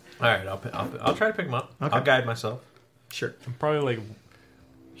 person. All right, I'll try to pick him up. Okay. I'll guide myself. Sure. I'm probably like,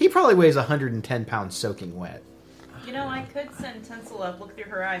 He probably weighs 110 pounds soaking wet. You know, I could send Tinsel up, look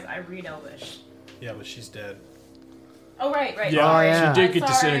through her eyes. I read Elvish. Yeah, but she's dead. Oh, right. yeah, Oh, yeah. she did get I'm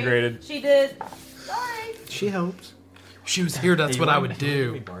sorry. disintegrated. She did. Sorry. She helped. She was here. That's Hey, what you I wanna would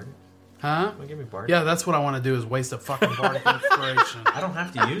give me do. Bard? Huh? Want to give me Bard? Yeah, that's what I want to do is waste a fucking bardic inspiration. I don't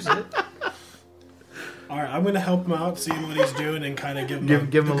have to use it. All right, I'm gonna help him out, seeing what he's doing, and kind of give him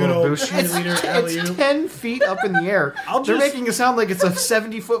Give him a good little old boost. cheerleader alley It's oop. 10 feet up in the air. They're just- making it sound like it's a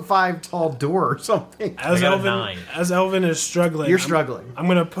 70'5" tall door or something. I got a 9. As Elvin is struggling, You're struggling. I'm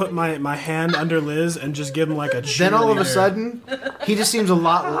gonna put my hand under Liz and just give him like a cheerleader. Then all of a sudden, he just seems a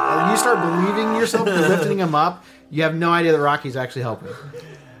lot. You start believing yourself and lifting him up. You have no idea that Rocky's actually helping.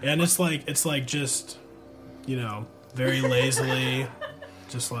 and it's like just, very lazily,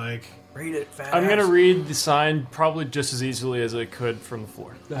 just like. Read it fast. I'm gonna read the sign probably just as easily as I could from the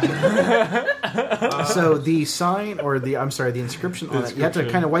floor. So the sign, or the inscription on it, you have to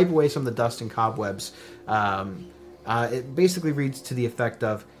kind of wipe away some of the dust and cobwebs. It basically reads to the effect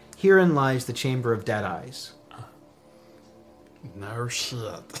of, "Herein lies the chamber of dead eyes." No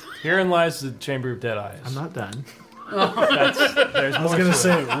shit. Herein lies the Chamber of Dead Eyes. I'm not done. There's I was more gonna to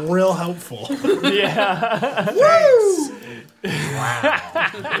say, real helpful. it. Yeah.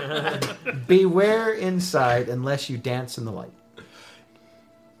 Beware inside unless you dance in the light.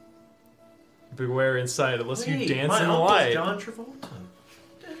 Beware inside unless you Wait, dance my in the uncle's light. John Travolta.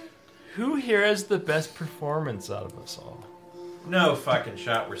 Who here has the best performance out of us all? No fucking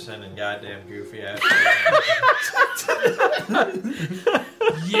shot. We're sending goddamn goofy ass.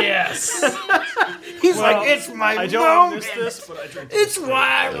 Yes. He's like, "It's my I don't moment. miss this, but I drink. It's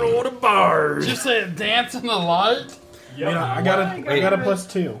why I roll the bars." Did you say dance in the light? Yep. I got a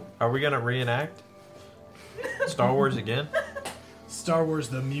 +2. Are we gonna reenact Star Wars again? Star Wars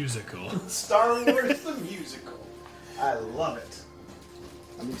the musical. Star Wars the musical. I love it.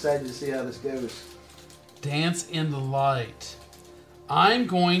 I'm excited to see how this goes. Dance in the light. I'm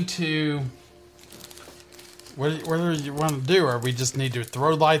going to. What do you want to do? Or we just need to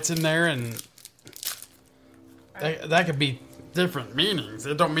throw lights in there, and that could be different meanings.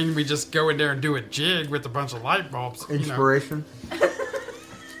 It don't mean we just go in there and do a jig with a bunch of light bulbs. Inspiration.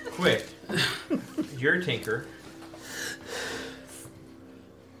 Quick, you're a tinker.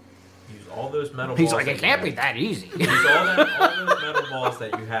 Use all those metal balls. He's like, that "It you can't have. be that easy." Use all those metal balls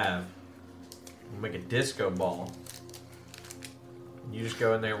that you have. We'll make a disco ball. You just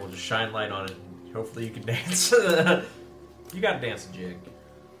go in there. We'll just shine light on it. And hopefully, you can dance. You got to dance a jig,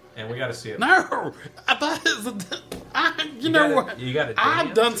 and we got to see it. No, that isn't. You know what? You got to.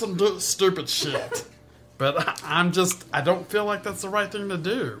 I've done some stupid shit, but I don't feel like that's the right thing to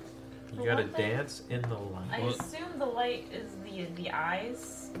do. You got to dance in the light. I assume the light is the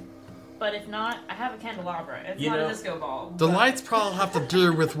eyes, but if not, I have a candelabra. It's not a disco ball. The but- lights probably have to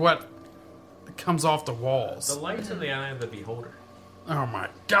do with what comes off the walls. The light's in the eye of the beholder. Oh my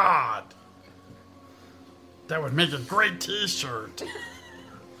god! That would make a great T-shirt.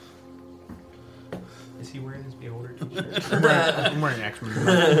 Is he wearing his beholder t-shirt? I'm wearing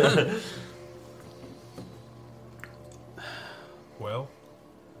X-Men. Well,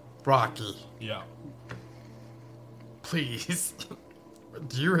 Rocky, yeah. please.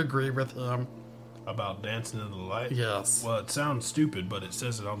 Do you agree with him? About dancing in the light? Yes. Well, it sounds stupid, but it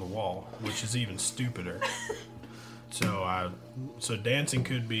says it on the wall, which is even stupider. So dancing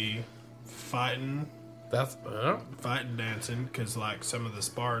could be fighting, dancing, because like some of the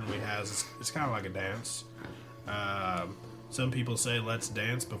sparring we has, it's kind of like a dance. Some people say let's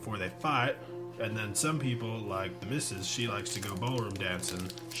dance before they fight, and then some people, like the missus, she likes to go ballroom dancing.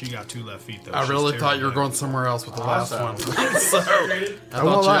 She got 2 left feet though. I She's really thought you were terrible. going somewhere else with the last one. So, I I thought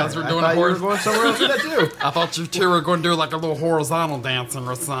won't you lie. guys were I doing thought a you were horse. going somewhere else with that too. I thought you two were going to do like a little horizontal dancing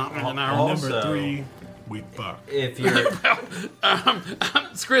or something. You know. Also- Number 3, we fuck. If you're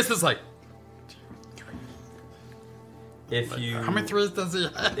Chris is like, if you how many threes does he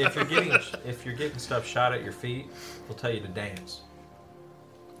have? if you're getting stuff shot at your feet, we'll tell you to dance.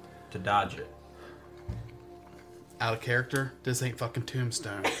 To dodge it. Out of character, this ain't fucking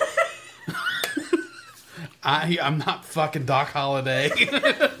Tombstone. I'm not fucking Doc Holliday.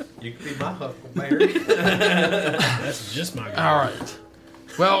 You can be my Huckleberry. That's just my guy. All right.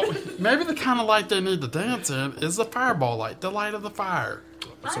 Well, maybe the kind of light they need to dance in is the fireball light, the light of the fire.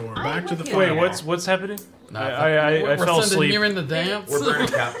 So we're back to the Wait, fire. Wait, what's happening? No, I we're fell sending asleep. you in the dance.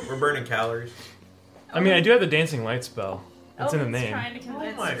 We're burning calories. I mean, I do have the dancing light spell. It's in the Elvin's name. trying to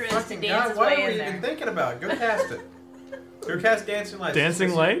convince Oh my Chris to fucking dance god! his What way are we in there. even thinking about? Go cast it. Go cast dancing lights.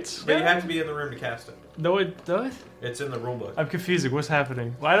 Dancing lights? But you have to be in the room to cast it. No, it does. It's in the rule book. I'm confused. What's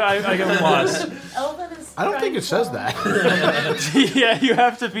happening? Why do I get lost? Elvin is. I don't trying think it to says follow- that. Yeah, you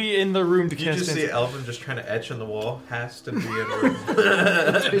have to be in the room to You cast just see dancing. Elvin just trying to etch in the wall. Has to be in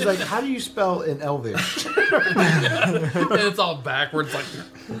the room. He's like, "How do you spell in Elvish?" And it's all backwards, like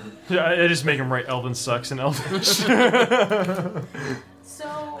Yeah, I just make him write Elvin sucks in Elvish.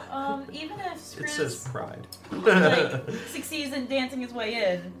 So, even if It says Chris pride. like succeeds in dancing his way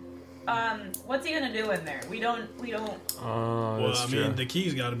in, What's he gonna do in there? We don't. Oh, Well, that's I true. mean, the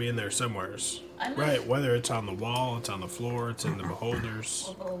key's got to be in there somewheres. Right, whether it's on the wall, it's on the floor, it's in the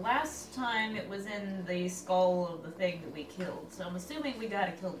beholders. Well, the last time it was in the skull of the thing that we killed, so I'm assuming we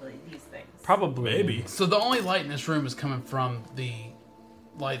gotta kill these things. Probably. Maybe. So the only light in this room is coming from the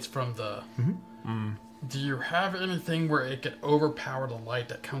lights from the... Do you have anything where it could overpower the light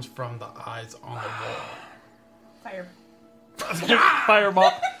that comes from the eyes on the wall? Fire.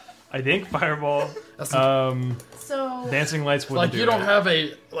 Fireball. I think fireball. So Dancing lights wouldn't Like do you don't it. have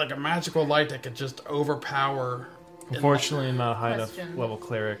a magical light that could just overpower. Unfortunately, I'm not a high enough Question. level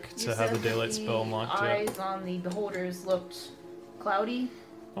cleric you to have the said daylight spell unlocked yet. eyes on the beholders looked cloudy.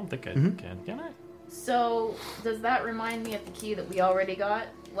 I don't think I can. Can I? So does that remind me of the key that we already got?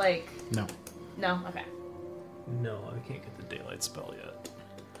 Like, No. no, okay. No, I can't get the daylight spell yet.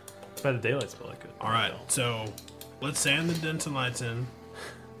 By the daylight spell, I could. All right, so let's sand the Denton lights in.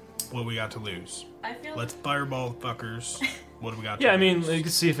 What we got to lose? I feel Let's fireball the fuckers. What do we got to Yeah, I lose? mean, you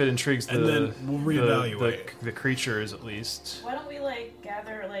can see if it intrigues the And then we'll reevaluate. the creatures at least. Why don't we like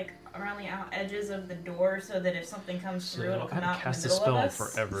gather like around the edges of the door so that if something comes through, So, it'll I come haven't out in cast the a middle spell of in us.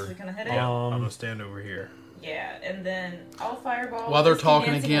 forever. So we kind of hit it. I'm gonna stand over here. Yeah, and then I'll fireball. While they're with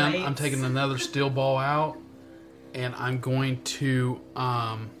talking dancing again, lights. I'm taking another steel ball out, and I'm going to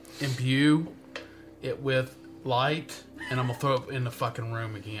imbue it with light, and I'm gonna throw it in the fucking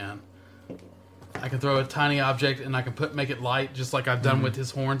room again. I can throw a tiny object, and I can make it light, just like I've done with his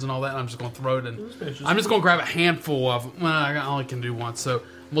horns and all that. And I'm just gonna throw it in. I'm just gonna grab a handful of them. Well, I only can do one, so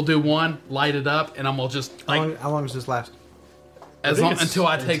we'll do one, light it up, and I'm gonna just How long does this last? until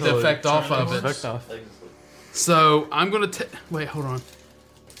I take the effect off of it. Effect off. So I'm gonna wait. Hold on.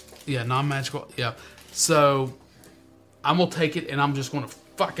 Yeah, non-magical. Yeah. So I'm gonna take it and I'm just gonna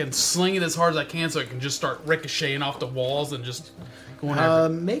fucking sling it as hard as I can so it can just start ricocheting off the walls and just going everywhere.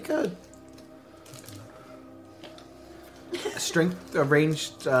 Make a strength,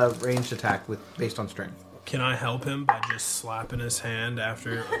 ranged attack based on strength. Can I help him by just slapping his hand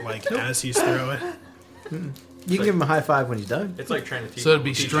after, like, as he's throwing? You can give him a high five when he's done. It's like trying to teach. So it'd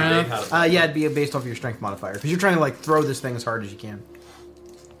be teach your Dave strength? how to- Yeah, it'd be based off your strength modifier because you're trying to like throw this thing as hard as you can.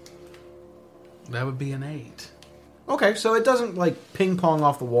 That would be an 8. Okay, so it doesn't like ping pong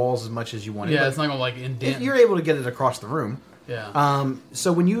off the walls as much as you want. Yeah, but it's not gonna like indent. you're able to get it across the room. Yeah.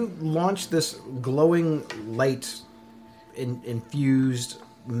 So when you launch this glowing light infused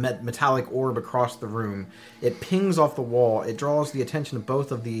metallic orb across the room, it pings off the wall. It draws the attention of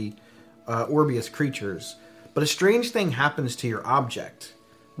both of the Orbeus creatures. But a strange thing happens to your object.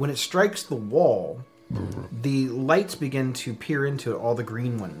 When it strikes the wall, the lights begin to peer into it, all the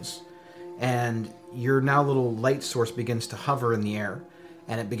green ones. And your now little light source begins to hover in the air.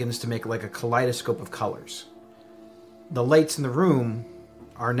 And it begins to make like a kaleidoscope of colors. The lights in the room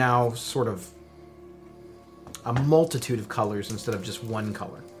are now sort of a multitude of colors instead of just one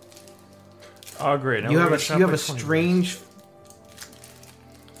color. Oh, great. Now You we're have gonna a shop you have like a 20 strange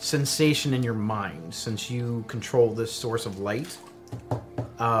sensation in your mind since you control this source of light.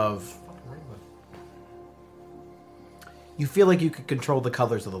 You feel like you could control the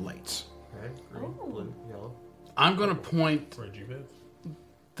colors of the lights. Red, green, blue, yellow. I'm gonna point Where'd you live?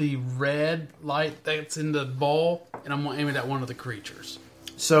 the red light that's in the ball, and I'm gonna aim it at one of the creatures.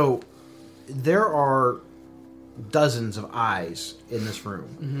 So there are dozens of eyes in this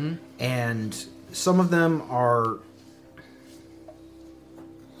room, and some of them are.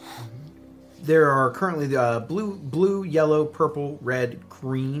 There are currently blue, yellow, purple, red,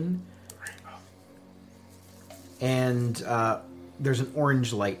 green, and there's an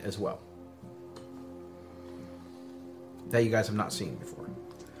orange light as well that you guys have not seen before.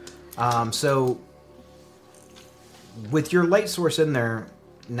 So with your light source in there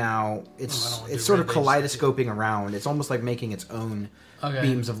now, it's wanna do sort of red laser. kaleidoscoping around. It's almost like making its own Okay.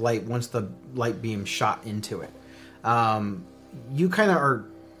 beams of light once the light beam shot into it. You kind of are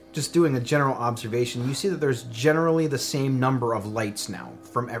just doing a general observation. You see that there's generally the same number of lights now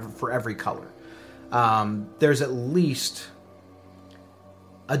for every color. There's at least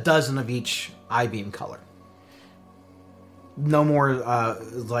a dozen of each I-beam color. No more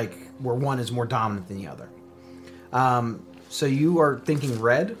like where one is more dominant than the other. So you are thinking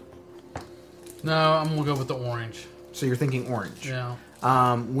red. No, I'm gonna go with the orange. So you're thinking orange. Yeah.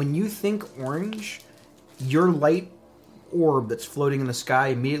 When you think orange, your light orb that's floating in the sky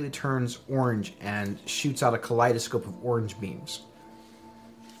immediately turns orange and shoots out a kaleidoscope of orange beams.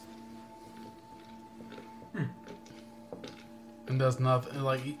 And does nothing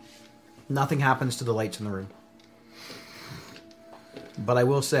like. Nothing happens to the lights in the room. But I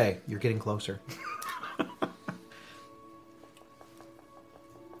will say, you're getting closer.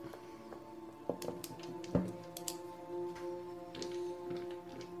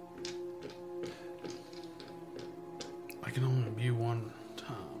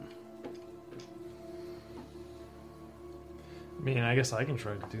 I mean, I guess I can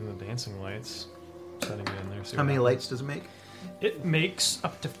try to do the dancing lights. Setting it in there. See How what many happens. lights does it make? It makes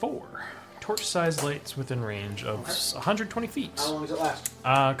up to 4 torch-sized lights within range of 120 feet. How long does it last?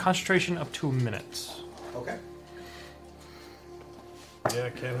 Concentration up to a minute. Okay. Yeah,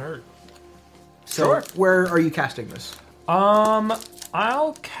 it can't hurt. So, Sure. where are you casting this?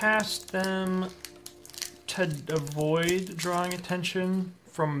 I'll cast them to avoid drawing attention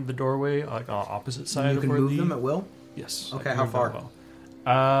from the doorway, like on opposite side You of can where move the... them at will? Yes. Okay, I can how move them far?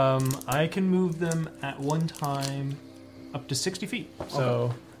 at will. I can move them at one time up to 60 feet,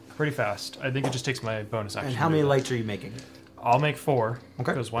 so pretty fast. I think it just takes my bonus action. And how to do many that. lights are you making? I'll make 4.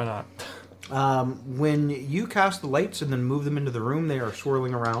 Okay. Because why not? When you cast the lights and then move them into the room, they are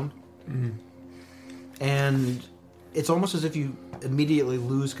swirling around. And it's almost as if you immediately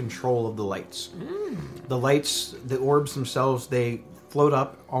lose control of the lights. The lights, the orbs themselves, they float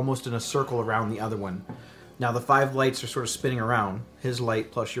up almost in a circle around the other one. Now the 5 lights are sort of spinning around, his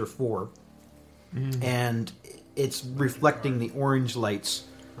light plus your 4. And it's reflecting the orange lights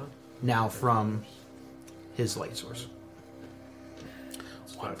now from his light source.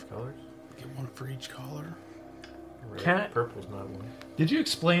 It's 5 colors. Get one for each color. Red, Can I- purple's not one. Did you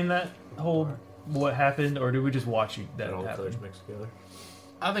explain that whole what happened, or did we just watch you that And all the happen? colors mixed together.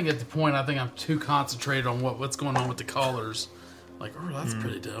 I think at the point, I think I'm too concentrated on what's going on with the colors. Like, oh, that's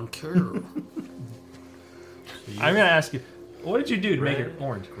pretty damn cool. I'm gonna ask you, what did you do to make Red, it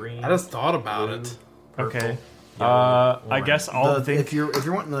orange? green. I just thought about it. purple, Okay. yellow, I orange. guess I'll think. If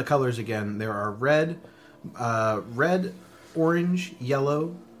you're wanting the colors again, there are red, orange,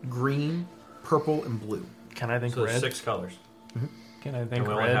 yellow, green, purple, and blue. Can I think So there's red? 6 colors. Can I think And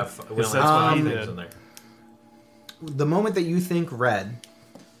we only red? have, we Because only that's have what 5 he things did. in there. The moment that you think red,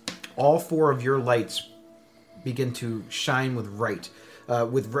 all 4 of your lights begin to shine with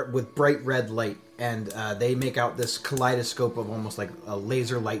with bright red light, and they make out this kaleidoscope of almost like a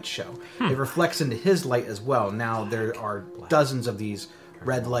laser light show. It reflects into his light as well. Now there are dozens of these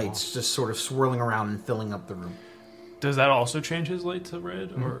red lights just sort of swirling around and filling up the room. Does that also change his light to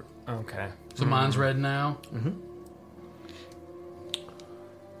red? Or okay. So mine's red now.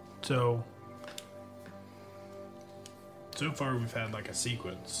 So far we've had like a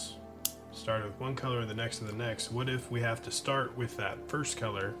sequence. Start with one color, the next to the next. What if we have to start with that first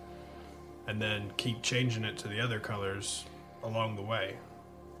color and then keep changing it to the other colors along the way?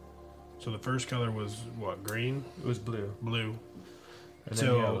 So the first color was what? Green? It was blue. Blue. And then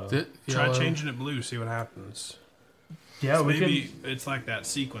So yellow. try Yellow. changing it blue, see what happens. Yeah, So we maybe can. it's like that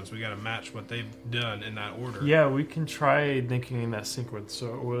sequence. We got to match what they've done in that order. Yeah, we can try thinking in that sequence.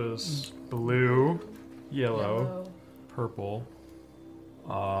 So it was blue, yellow, purple,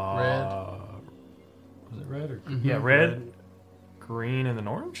 Red. Was it red or Mhm. yeah, red, green, and then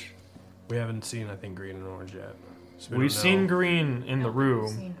orange. We haven't seen, I think, green and orange yet. So we We've don't seen know. green in the room,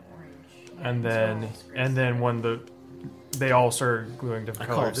 Seen orange. and then when they all started gluing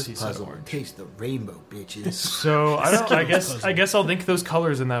different colors, he said orange. Taste the rainbow, bitches. So I don't. I guess puzzle. I guess I'll think those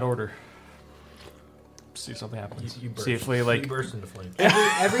colors in that order. See if something happens. You burst, See if we you like. burst into flames.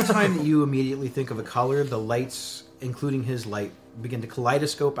 every time that you immediately think of a color, the lights, including his light, begin to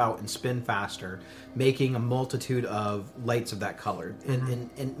kaleidoscope out and spin faster, making a multitude of lights of that color.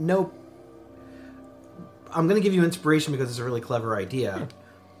 And no, I'm going to give you inspiration because it's a really clever idea,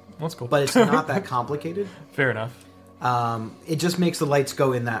 That's cool. but it's not that complicated. Fair enough. It just makes the lights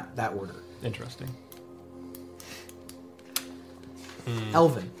go in that order. Interesting.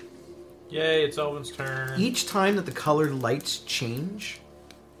 Elvin, Yay, it's Elvin's turn. each time that the colored lights change,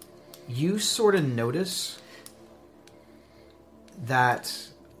 you sort of notice that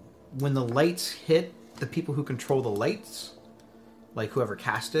when the lights hit the people who control the lights, like whoever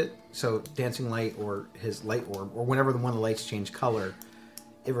cast it, so dancing light or his light orb, or whenever one of the lights change color,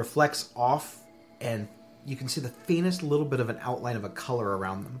 it reflects off and you can see the faintest little bit of an outline of a color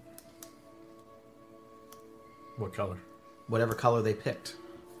around them. What color? Whatever color they picked.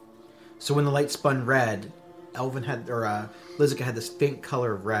 So when the light spun red, Elvin had, or Lizica had this faint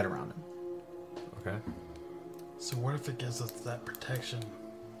color of red around him. Okay. So what if it gives us that protection?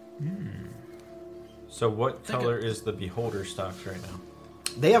 So what color is the beholder stocks right now?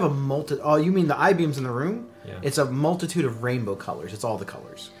 They have a oh, you mean the I-beams in the room? Yeah. It's a multitude of rainbow colors. It's all the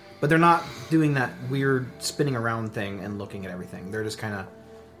colors. But they're not doing that weird spinning around thing and looking at everything. They're just kind of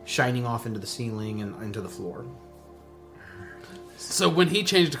shining off into the ceiling and into the floor. So when he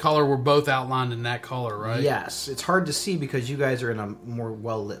changed the color, we're both outlined in that color, right? Yes. It's hard to see because you guys are in a more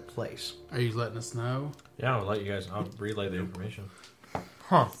well-lit place. Are you letting us know? Yeah, I'll let you guys. I'll relay the information.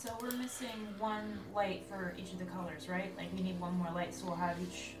 Huh. So we're missing one light for each of the colors, right? Like we need one more light, so we'll have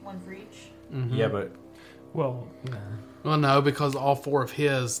one for each. Mm-hmm. Yeah, but Well, Well, no, because all 4 of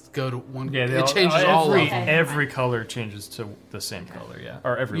his go to one. yeah, it changes all of them. Every color changes to the same color, yeah.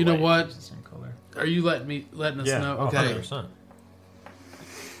 Or every You know light what? changes the same color. Are you letting us know? Oh, Okay. 100%.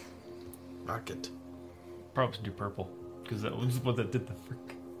 Fuck it. Probably should do purple because that was what that did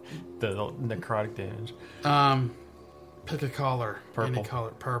the necrotic damage. Pick a color. Purple. Any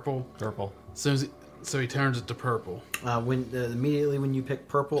color. Purple. Purple. So he turns it to purple. Immediately when you pick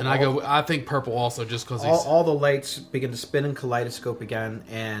purple, And I think purple also just because all the lights begin to spin in kaleidoscope again,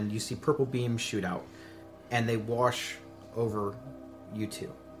 and you see purple beams shoot out, and they wash over you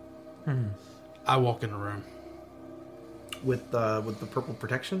two I walk in the room. with the purple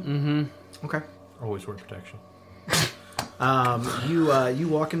protection. Mm-hmm. Okay. Always wear protection. You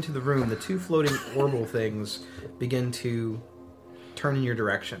walk into the room. The 2 floating orbital things begin to turn in your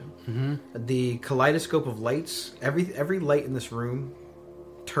direction. Mm-hmm. The kaleidoscope of lights, every light in this room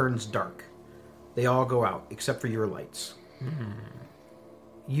turns dark. They all go out except for your lights.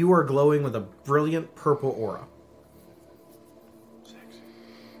 You are glowing with a brilliant purple aura.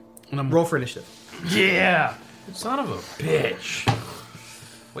 And Roll for initiative. Yeah. Son of a bitch.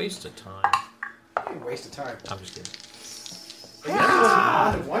 Waste of time. Waste of time. I'm just kidding.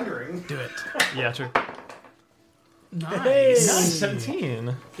 I'm wondering. do it. Yeah, true. Nice.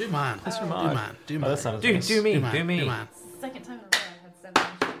 17. Do mine. That's your Do mod. mine. Do Oh, mine. that's not as Dude, nice. do me. Do mine. Do me. Do mine. Second time in a row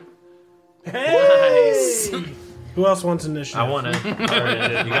I had 17. Nice. Who else wants initiative? I want to. You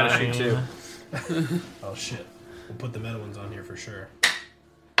gotta shoot too. Oh shit. We'll put the metal ones on here for sure.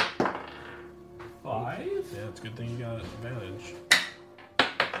 5. Yeah, it's a good thing you got advantage.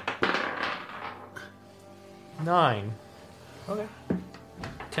 9. Okay.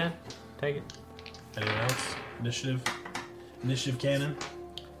 10. Take it. Anyone else? Initiative? Initiative cannon?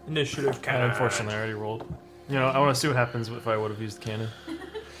 Initiative Unfortunately, I already rolled. You know, I want to see what happens if I would have used cannon.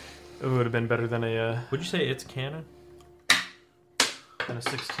 It would have been better than a Would you say it's cannon?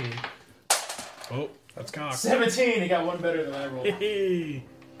 16. Oh, that's cocked. 17. He got one better than I rolled. Hey.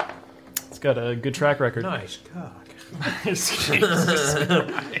 It's got a good track record. Nice cock.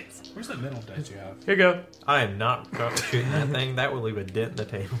 Where's that metal dice you have? Here you go. I am not shooting that thing. That will leave a dent in the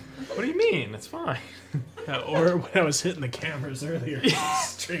table. What do you mean? It's fine. Or when I was hitting the cameras earlier,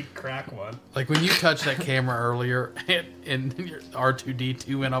 straight crack one. Like when you touched that camera earlier and your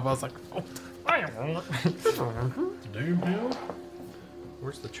R2D2 went off, I was like, oh. Damn bill.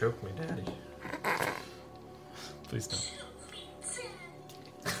 Where's the choke me daddy? Please don't.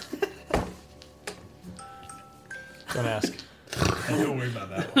 Don't ask. Don't worry about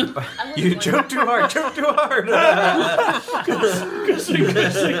that one. You choke too hard. Choke too hard.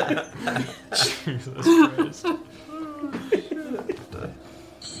 Jesus Christ.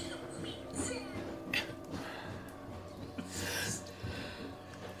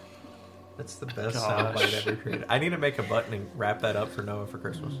 That's the best Gosh. soundbite ever created. I need to make a button and wrap that up for Noah for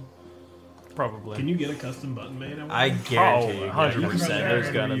Christmas. Probably. Can you get a custom button made? I guarantee you. 100%. There's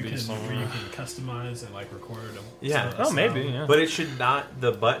Where gotta you be can, some. where you can customize and like record them. Yeah. Oh, maybe. Yeah. But it should not.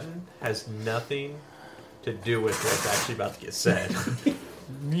 The button has nothing to do with what's actually about to get said.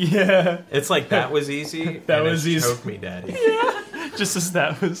 Yeah. It's like that was easy. That and was it's easy. Choke me, daddy. Just as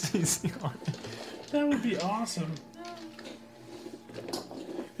that was easy on it. That would be awesome.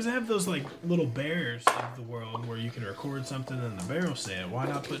 Because I have those like little bears of the world where you can record something and the bear will say it. Why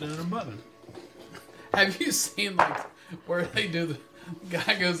not put it in a button? Have you seen like where they do the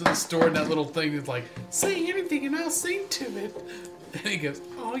guy goes to the store and that little thing is like, say anything and I'll sing to it. And he goes,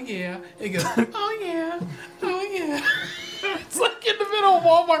 oh yeah. And he goes, oh yeah, oh yeah. It's like in the middle of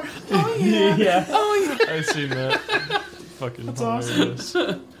Walmart. Oh yeah, Yeah. oh yeah. I've seen that. Fucking That's hilarious.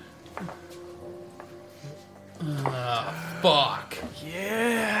 Fuck.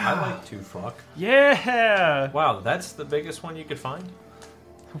 Yeah. I like to fuck. Yeah. Wow, that's the biggest one you could find?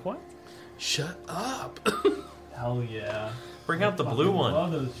 What? Shut up. Hell yeah. Bring out the blue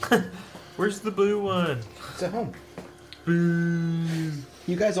one. Where's the blue one? It's at home.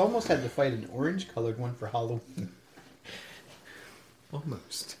 You guys almost had to fight an orange-colored one for Halloween.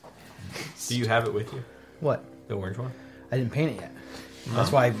 Almost. Do you have it with you? What? The orange one? I didn't paint it yet.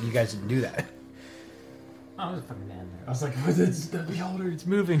 That's why you guys didn't do that. Oh, there's a fucking man there. I was like, what is the beholder? It's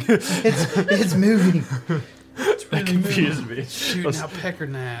moving. It's moving. That confused me. Shooting out pecker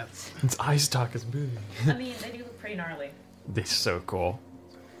gnats. Its eye stalk is moving. I mean, they do look pretty gnarly. They're so cool.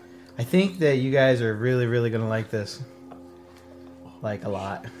 I think that you guys are really, really gonna like this. Like a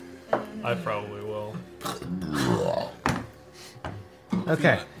lot. I probably will.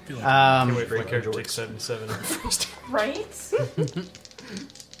 Okay. Can't wait for my character to take 77 first. Right?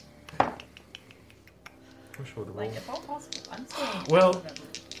 Wish I would've Like, rolled. if all possible, I'm staying. Well,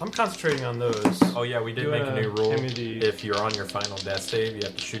 I'm concentrating on those. Oh yeah, we did You make a wanna new rule. hand me the- If you're on your final death save, you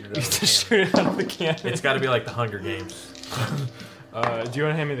have to shoot it out You of have the to cannon. shoot it out of the cannon. It's got to be like the Hunger Games. Do you want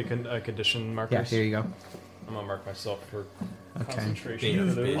to hand me the condition markers? Yeah, here you go. I'm gonna mark myself for Okay. concentration. Being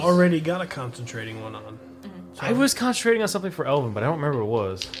of those. busy. Already got a concentrating one on. I was concentrating on something for Elvin, but I don't remember what it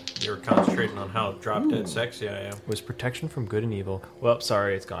was. You were concentrating on how drop dead sexy I am. It was protection from good and evil. Well,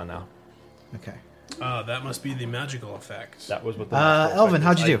 sorry, it's gone now. Okay. That must be the magical effect. That was what the Elvin,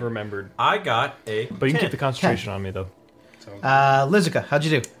 how'd you do? I remembered. I got a. But you can 10. keep the concentration on me though. Lizica, how'd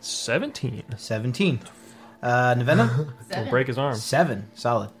you do? 17. 17. Nevena? Don't break his arm. 7.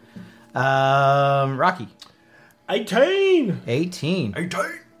 Solid. Rocky? 18. 18.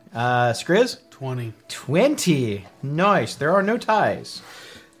 18. Skriz? 20. 20. Nice. There are no ties.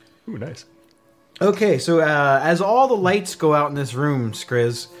 Ooh, nice. Okay, so as all the lights go out in this room,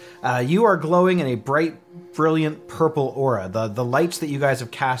 Skriz, you are glowing in a bright, brilliant purple aura. The lights that you guys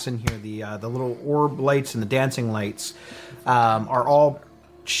have cast in here, the little orb lights and the dancing lights, are all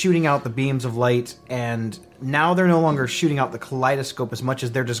shooting out the beams of light, and now they're no longer shooting out the kaleidoscope as much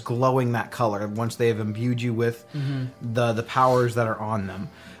as they're just glowing that color once they have imbued you with the powers that are on them.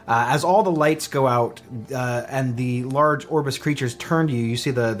 As all the lights go out and the large Orbis creatures turn to you, you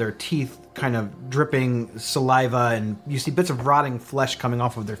see their teeth kind of dripping saliva, and you see bits of rotting flesh coming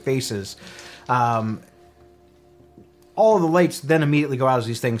off of their faces. All of the lights then immediately go out as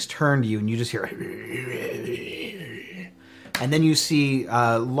these things turn to you, and you just hear... And then you see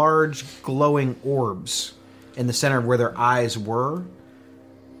large glowing orbs in the center where their eyes were,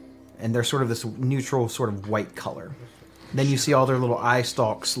 and they're sort of this neutral sort of white color. Then you see all their little eye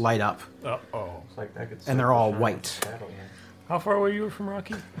stalks light up, Uh-oh. It's like I could and they're all white. How far away you were from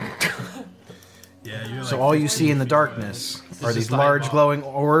Rocky? Yeah, you're So like all you 15 see in the feet darkness are just these the large eyeball. glowing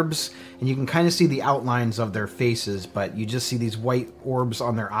orbs, and you can kind of see the outlines of their faces, but you just see these white orbs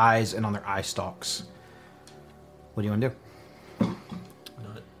on their eyes and on their eye stalks. What do you want to do?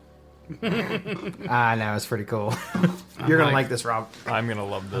 No, it's pretty cool. You're gonna like this, Rob. I'm gonna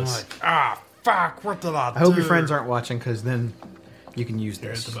love I'm this. like, fuck, what did I do? I hope your friends aren't watching, because then you can use There,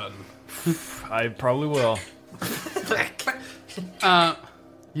 hit this. the button. I probably will.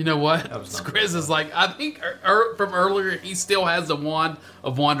 You know what? was not Skriz is like, I think from earlier, he still has the Wand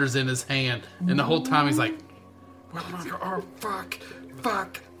of Wonders in his hand. And the whole time he's like, where am I going? Oh,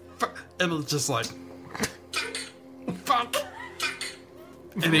 fuck. And it's just like, fuck.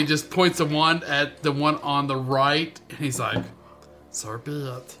 And he just points the wand at the one on the right. And he's like, so be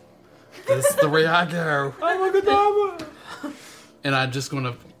it. This is the way I go. I'm a Godama! And I'm just going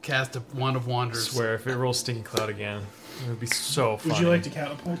to cast a Wand of I Wonders. swear, if it rolls Stinking Cloud again, it would be so funny. Would you like to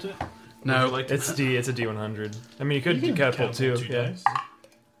catapult it? No, It's a D100. I mean, you could do catapult too. two Yeah. dice.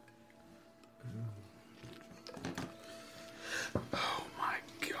 oh my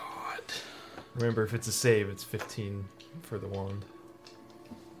god. Remember, if it's a save, it's 15 for the wand.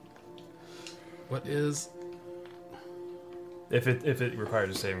 What is... If it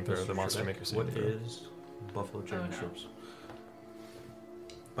requires a saving throw, the monster maker saving What throw. is buffalo chicken strips?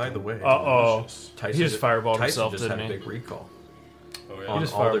 By the way, Uh-oh. Tyson He just fireballed Tyson himself, just didn't had a he? big recall Oh, He yeah. on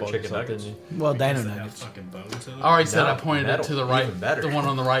just all their fireballed chicken himself, nuggets. didn't Well, Dino Does it have Nuggets. fucking bones in it? I already said No, I pointed metal, it to the right. even better. The one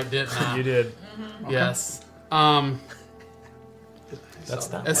on the right didn't he? I? You did. Yes.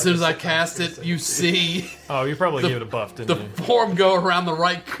 That's not. As soon as I cast it, you see Oh, you probably The- gave it a buff, the didn't you? form go around the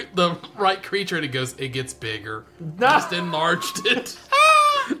right creature, and it gets bigger. I just enlarged it.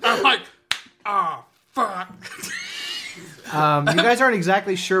 I'm like, fuck. You guys aren't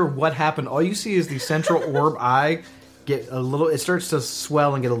exactly sure what happened. All you see is the central orb eye get a little. It starts to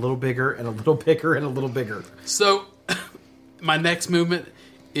swell and get a little bigger and a little bigger and a little bigger. So, my next movement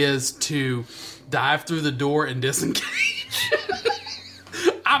is to dive through the door and disengage.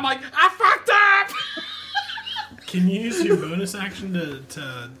 I'm like, I fucked up. Can you use your bonus action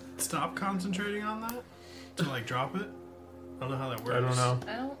to stop concentrating on that? To like drop it? I don't know how that works. I don't know.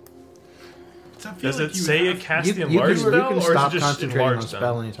 I don't. I feel Does like it you say have- it casts You, the you enlarged can, spell, you can or is stop it just concentrating on a enlarged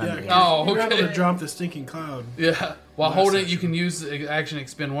spell them? anytime. Yeah, you 'cause want. Oh, you're able okay. to drop the stinking cloud. Yeah. While Last holding it, section. you can use the action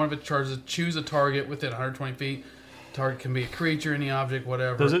expend one of its charges. Choose a target within 120 feet. Target can be a creature, any object,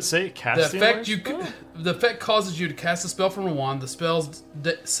 whatever. Does it say The cast the effect enlarged spell? the effect causes you to cast a spell from a wand. The spell's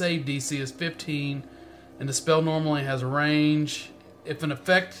save DC is 15, and the spell normally has a range. If an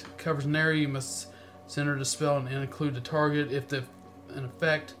effect covers an area, you must center the spell and include the target. If an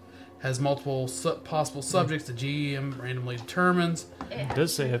effect has multiple possible subjects, the GM randomly determines. It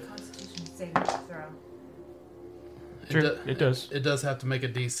does say it. Constitution saving throw. Sure, it does. It does have to make a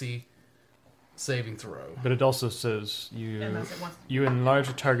DC saving throw. But it also says Unless it wants to. you enlarge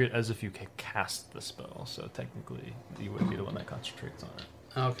a target as if you can cast the spell. So technically, you would be the one that concentrates on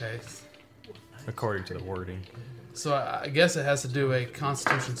it, Okay. according to the wording. So I guess it has to do a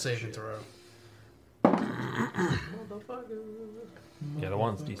Constitution saving throw. Yeah, the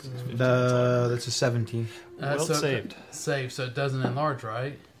one's DC. That's a 17. Well so saved. Save, so it doesn't enlarge,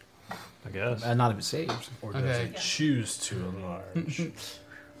 right? I guess. Not if it saves. Or does Okay. it choose to enlarge?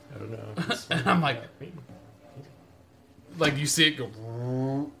 I don't know. And I'm like you see it go,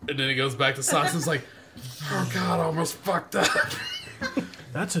 and then it goes back to silence. It's like, oh god, I almost fucked up.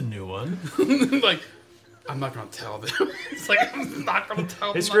 That's a new one. Like, I'm not gonna tell them. It's like I'm not gonna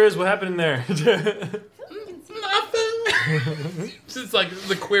tell Hey, them. Skriz, what happened in there? Nothing. Just like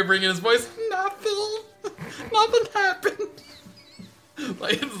the quivering in his voice. Nothing happened.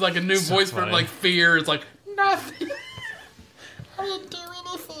 Like it's like a new So voice for funny. like fear. It's like nothing. I didn't do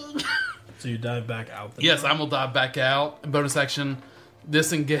anything. So you dive back out the Yes, door? I'm gonna dive back out. Bonus action,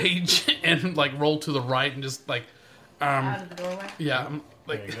 disengage and like roll to the right and just like, Out of the doorway. yeah, I'm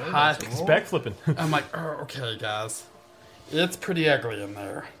like There you go, hide. that's It's backflipping. I'm like, oh, okay, guys, it's pretty ugly in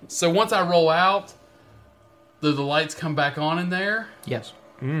there. So once I roll out, do the lights come back on in there? Yes.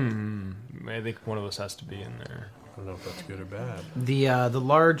 I think one of us has to be in there. I don't know if that's good or bad. The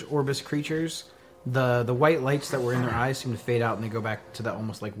large Orbis creatures, the white lights that were in their eyes seem to fade out, and they go back to that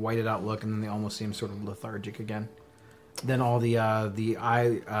almost like whited out look, and then they almost seem sort of lethargic again. Then all the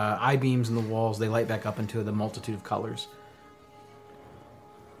eye beams in the walls, they light back up into the multitude of colors.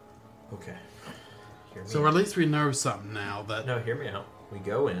 Okay. Hear me So out. at least we know something now that. No, hear me out. We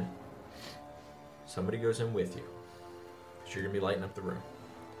go in. Somebody goes in with you. 'Cause you're going to be lighting up the room.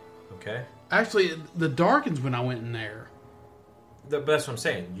 Okay? Actually, the darkens when I went in there. But that's what I'm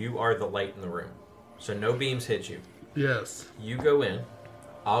saying. You are the light in the room. So no beams hit you. Yes. You go in.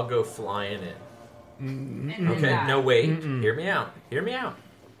 I'll go flying in. And Okay, then no, wait. Hear me out. Hear me out.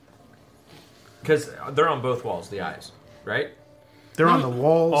 Because they're on both walls, the eyes, right? They're on the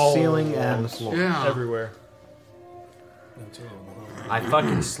walls, All ceiling, and the walls. floor. Yeah. Everywhere. I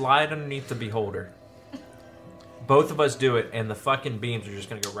fucking slide underneath the beholder. Both of us do it, and the fucking beams are just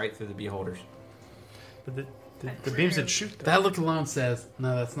going to go right through the beholders. But the beams didn't shoot. Though. That look alone says,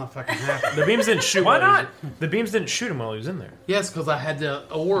 no, that's not fucking happening. The beams didn't shoot. Why while he was- not? The beams didn't shoot him while he was in there. Yes, because I had the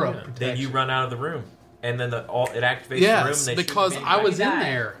aura protection. Then you run out of the room, and then it activates the room. Yes, And they shoot because the beam I back was in. in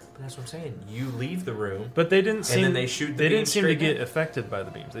there. That's what I'm saying. You leave the room. But they didn't seem. then they shoot the They didn't beams seem to straight get in. affected by the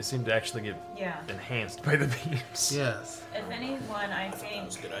beams. They seemed to actually get Yeah. enhanced by the beams. Yes. If anyone, I think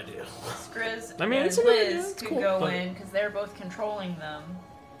That's a good idea. Skriz I mean, and it's a good idea, Liz it's could cool, go but- in because they're both controlling them,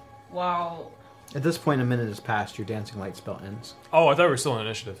 while At this point, a minute has passed. Your dancing light spell ends. Oh, I thought we were still in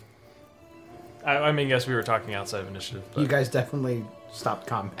initiative. I mean, yes, we were talking outside of initiative. But You guys definitely stopped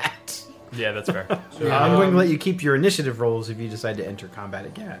combat. yeah, that's fair. I'm going to let you keep your initiative rolls if you decide to enter combat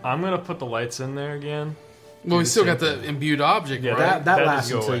again. I'm gonna put the lights in there again. Well, we the still same got the thing. imbued object, Yeah, right? That that lasts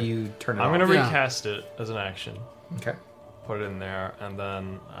does go until away. you turn it I'm off. gonna Yeah. recast it as an action. Okay. Put it in there, and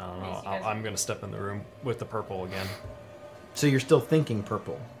then I don't know. Yes, you guys- I'm gonna step in the room with the purple again. So you're still thinking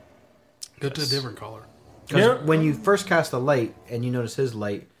purple. Go to a Yes. different color. Because Yeah. when you first cast the light and you notice his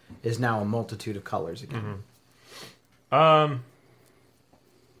light is now a multitude of colors again.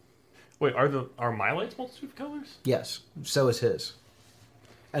 Wait, are my lights multitude of colors? Yes, so is his.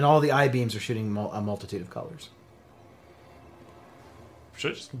 And all the eye beams are shooting a multitude of colors.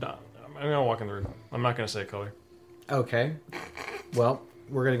 Should I just not? I'm gonna walk in the room. I'm not gonna say color. Okay. Well,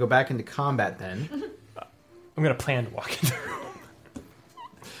 we're going to go back into combat then. I'm gonna plan to walk in the room.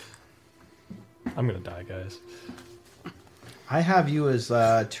 I'm gonna die, guys. I have you as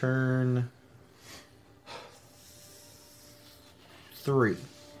turn 3.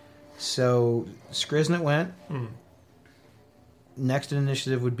 So Skriznet went. Next in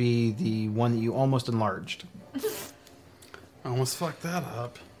initiative would be the one that you almost enlarged. I almost fucked that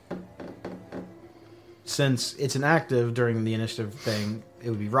up. Since it's an active during the initiative thing, it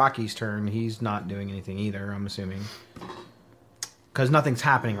would be Rocky's turn. He's not doing anything either, I'm assuming. Because nothing's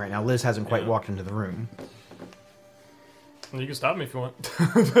happening right now. Liz hasn't quite Yeah. walked into the room. You can stop me if you want.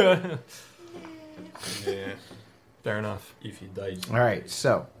 Yeah. Fair enough. If he dies. All right,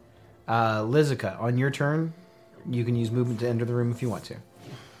 so Lizica, on your turn, you can use movement to enter the room if you want to.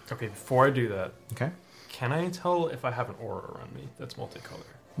 Okay, before I do that, Okay? can I tell if I have an aura around me that's multicolored?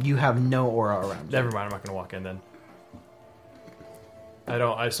 You have no aura around you. Never mind, I'm not gonna walk in then.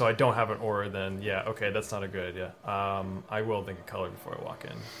 So I don't have an aura then. Yeah, okay, that's not a good idea. I will think of color before I walk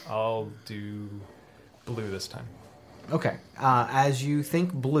in. I'll do blue this time. Okay. As you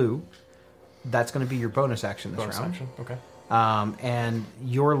think blue, that's going to be your bonus action this Bonus round. action. Okay. and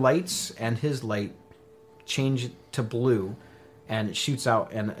your lights and his light change to blue, and it shoots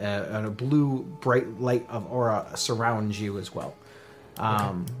out, and a blue bright light of aura surrounds you as well.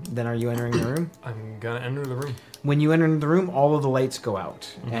 Then are you entering the room? I'm gonna enter the room. When you enter the room, all of the lights go out,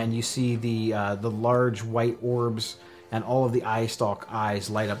 and you see the large white orbs and all of the eye stalk eyes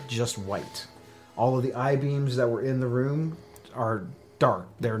light up just white. All of the eye beams that were in the room are dark;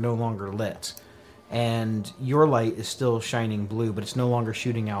 they're no longer lit, and your light is still shining blue, but it's no longer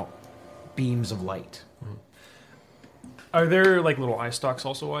shooting out beams of light. Are there like little eye stalks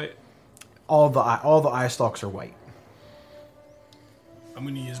also white? All the eye stalks are white. I'm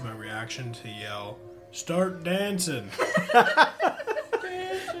going to use my reaction to yell, "Start dancing!" I'm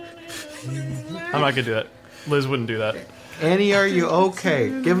not gonna do that. Liz wouldn't do that. Annie, are you okay?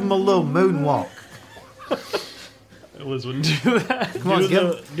 Give him a little moonwalk. Liz wouldn't do that. Come on,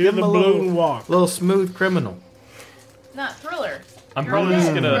 give him a balloon walk. little smooth criminal. Not thriller. I'm You're probably just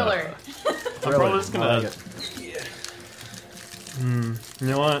okay. gonna. Thriller. I'm probably just I gonna. like it. You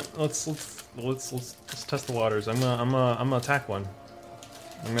know what? Let's test the waters. I'm gonna attack one.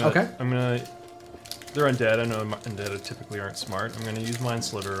 Okay. They're undead. I know undead typically aren't smart. I'm gonna use Mind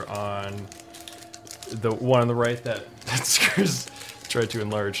Sliver on the one on the right that Screw's tried to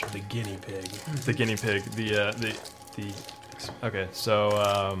enlarge. The guinea pig. The guinea pig. Okay, so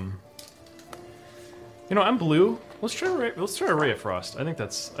I'm blue. Let's try a ray of frost. I think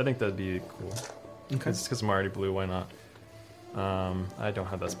that'd be cool. Okay. Because I'm already blue. Why not? I don't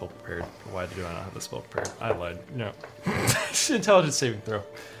have that spell prepared. Why do I not have that spell prepared? I lied. No. Intelligence saving throw.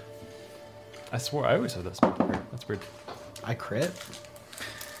 I swore I always have that spell prepared. That's weird. I crit.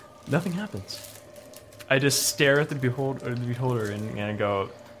 Nothing happens. I just stare at the beholder and I go,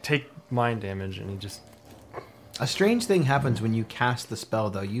 take mind damage, and he just... A strange thing happens when you cast the spell,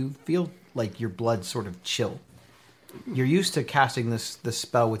 though. You feel like your blood sort of chill. You're used to casting this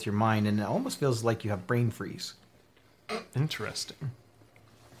spell with your mind, and it almost feels like you have brain freeze. Interesting.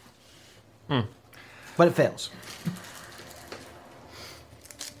 But it fails.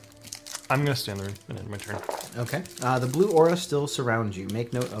 I'm going to stay in the room and end my turn. Okay. The blue aura still surrounds you.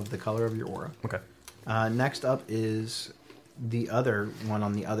 Make note of the color of your aura. Okay. Next up is the other one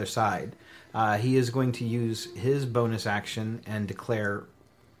on the other side. He is going to use his bonus action and declare...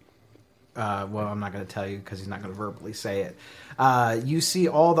 well, I'm not going to tell you because he's not going to verbally say it. You see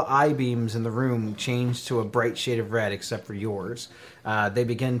all the eye beams in the room change to a bright shade of red except for yours. They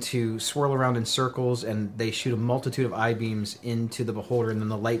begin to swirl around in circles, and they shoot a multitude of eye beams into the beholder, and then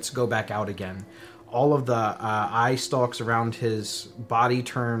the lights go back out again. All of the eye stalks around his body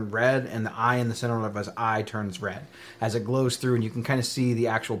turn red, and the eye in the center of his eye turns red as it glows through, and you can kind of see the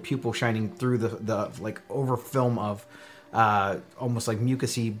actual pupil shining through the like over film of almost like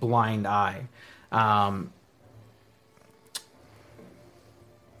mucousy blind eye.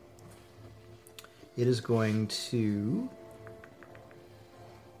 It is going to...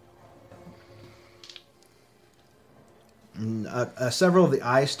 several of the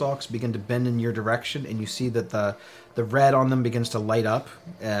eye stalks begin to bend in your direction, and you see that the red on them begins to light up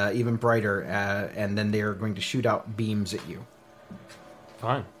even brighter, and then they are going to shoot out beams at you.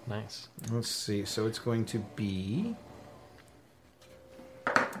 Fine. Nice. Let's see. So it's going to be...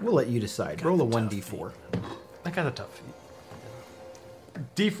 We'll let you decide. Roll a 1d4. I got a tough feat.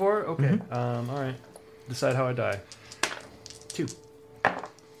 D4? Okay. All right. Decide how I die. 2.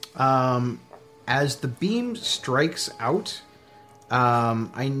 As the beam strikes out,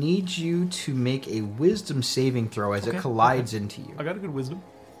 I need you to make a wisdom saving throw as it collides into you. I got a good wisdom.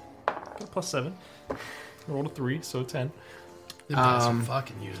 Got a +7. I rolled a 3, so 10. Them guys are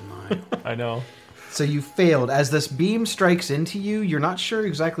fucking using mine. I know. So you failed. As this beam strikes into you, you're not sure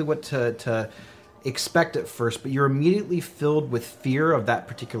exactly what to expect at first, but you're immediately filled with fear of that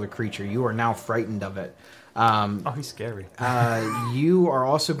particular creature. You are now frightened of it. Oh, he's scary. You are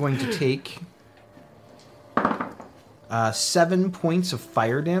also going to take 7 points of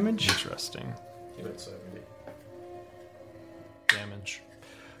fire damage. Interesting. Give it 70. Damage.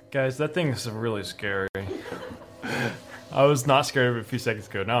 Guys, that thing is really scary. I was not scared of it a few seconds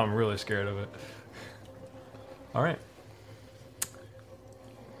ago. Now I'm really scared of it. All right.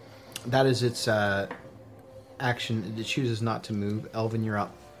 That is its action. It chooses not to move. Elvin, you're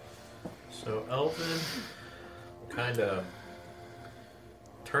up. So Elvin will kind of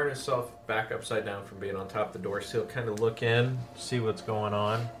turn himself back upside down from being on top of the door. So he'll kind of look in, see what's going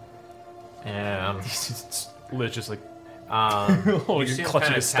on. And Liz just like you see him clutching kind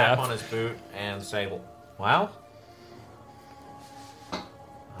of his staff tap on his boot and say, well,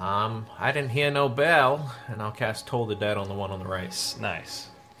 I didn't hear no bell. And I'll cast Toll the Dead on the one on the right. nice.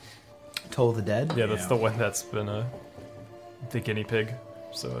 Toll the Dead. Yeah, that's the one that's been The guinea pig.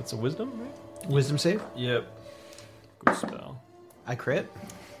 So it's a wisdom, right? Wisdom save. Yep. Good spell. I crit.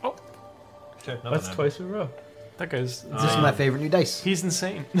 That's twice in a row. That guy's... This is my favorite new dice. He's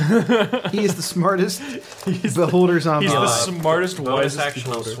insane. He is the smartest beholder zombie. He's the alive. smartest, Bonus wisest action.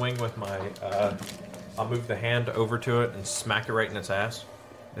 I'll beholder. swing with my. I'll move the hand over to it and smack it right in its ass,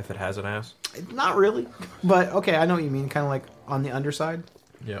 if it has an ass. Not really, but okay, I know what you mean. Kind of like on the underside.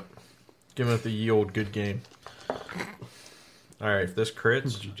 Yep. Giving it the old good game. All right, if this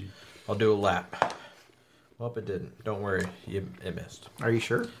crits, I'll do a lap. Well, it didn't. Don't worry, it missed. Are you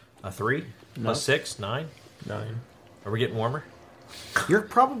sure? A 3 plus 6, 9. 9. Are we getting warmer? You're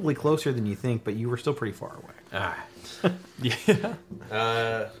probably closer than you think, but you were still pretty far away. Ah. Yeah.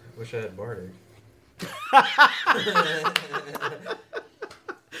 Wish I had Bardic.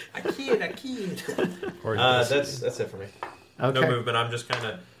 I kid. That's it for me. Okay. No movement. I'm just kind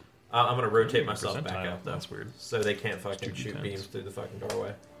of. I'm gonna rotate myself back Percentile. up though. That's weird. So they can't fucking Two shoot D10s. beams through the fucking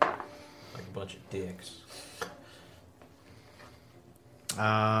doorway like a bunch of dicks.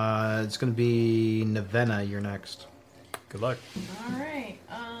 It's gonna be Navenna. You're next. Good luck. Alright,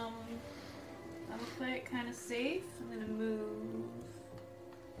 I'm gonna play it kind of safe. I'm gonna move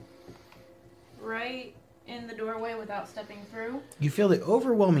right in the doorway without stepping through. You feel the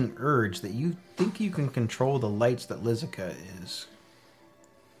overwhelming urge that you think you can control the lights that Lizica is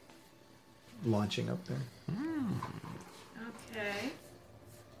launching up there. Okay.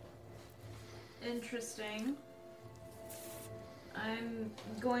 Interesting. I'm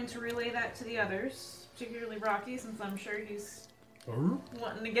going to relay that to the others, particularly Rocky, since I'm sure he's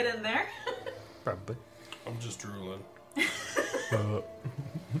wanting to get in there. Probably. I'm just drooling.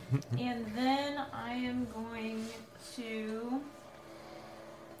 And then I am going to...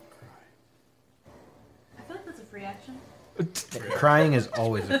 I feel like that's a free action. Crying is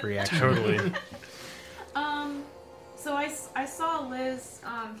always a free action. Totally. So I saw Liz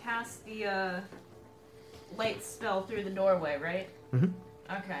cast the light spell through the doorway, right? Mhm.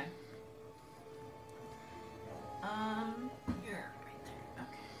 Okay. Here, right there.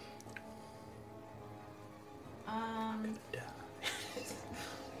 Okay.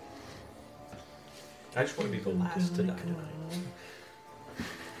 I just want to be the last to die tonight.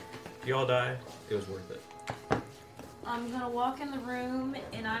 If you all die, it was worth it. I'm gonna walk in the room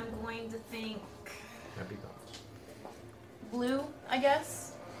and I'm going to think Happy thoughts. blue, I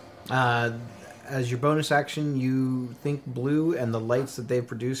guess. As your bonus action, you think blue, and the lights that they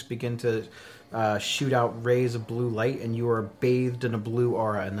produce begin to shoot out rays of blue light, and you are bathed in a blue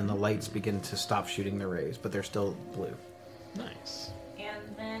aura, and then the lights begin to stop shooting the rays, but they're still blue. Nice.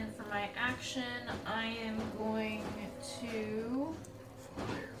 And then for my action, I am going to...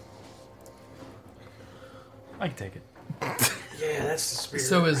 I can take it. Yeah, that's the spirit.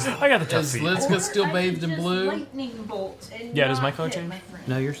 So is I got the tough is feet. Liska still Or I bathed could in just blue? lightning bolt and Yeah, does not my color hit change? my friend.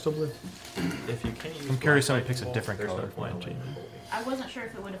 No, you're still blue. If you can't use I'm curious black how he picks a lightning different bolt, color there's no for point my in change. lightning bolting. I wasn't sure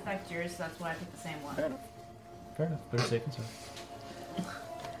if it would affect yours, so that's why I picked the same one. Fair enough. Better safe than sorry.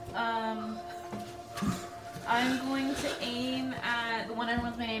 I'm going to aim at the one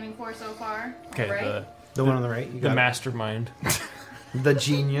everyone's been aiming for so far. Okay, right? The one on the right. You the got it. mastermind. The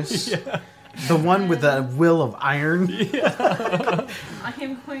genius. The one with the will of iron. I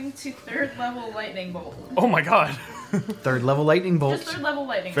am going to third level lightning bolt. Oh my god. Third level lightning bolt. Just third level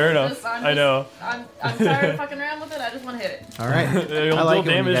lightning Fair bolt. enough. I'm I know. I'm tired of fucking around with it. I just want to hit it. All right. It'll I like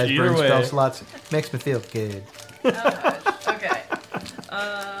deal it when you damage guys either burn way. spell slots. Makes me feel good. Oh gosh. Okay.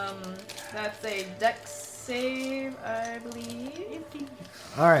 That's a dex save, I believe.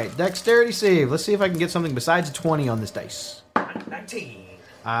 All right, dexterity save. Let's see if I can get something besides a 20 on this dice. 19.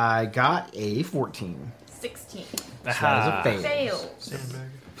 I got a 14. 16. So that is a fail. Fails.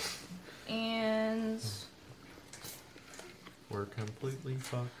 And We're completely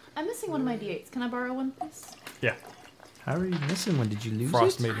fucked. I'm missing one of my d8s. Can I borrow one, please? Yeah. How are you missing one? Did you lose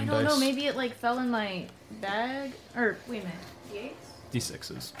Frost it? maiden I don't dice. know. Maybe it like fell in my bag. Or wait a minute. D8s?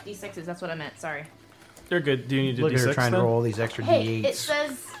 D6s. D6s. That's what I meant. Sorry. They're good. Do you need a Look at D6 her trying then? to roll all these extra Hey, d8s. it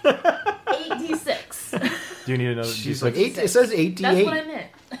says 8d6. Do you need another She's D6? like, it says 8d8. That's what I meant.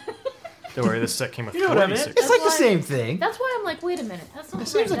 Don't worry, this set came with You know what I meant? 46. It's like the That's why- same thing. That's why I'm like, wait a minute. That's not It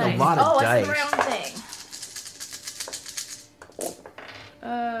the seems right like a dice. lot of oh, dice. it's the round thing.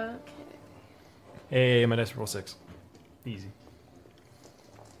 Okay. Hey, my dice roll 6. Easy.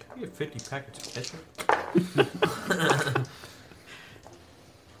 Can we get 50 packets of ketchup?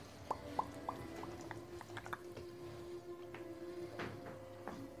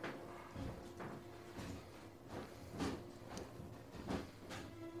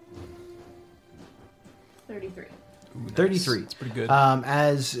 $33. 33. It's pretty good.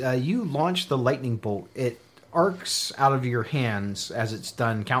 As you launch the lightning bolt, it arcs out of your hands as it's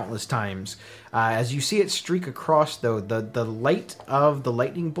done countless times. As you see it streak across, though, the light of the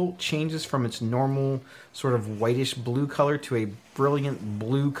lightning bolt changes from its normal sort of whitish blue color to a brilliant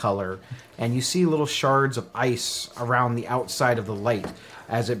blue color, and you see little shards of ice around the outside of the light.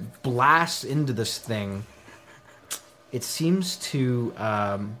 As it blasts into this thing, it seems to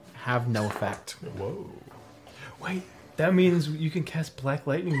have no effect. Whoa. Wait, that means you can cast Black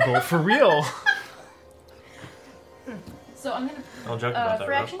Lightning Bolt for real. So I'm gonna. Don't joke about that,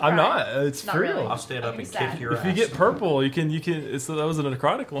 for Rob. action I'm cry- not. It's Not for really. real. I'll stand up I'm and sad. kick your If ass. you get purple, you can. It's, that was an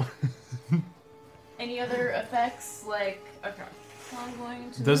necrotic one. Any other effects like? Okay. So I'm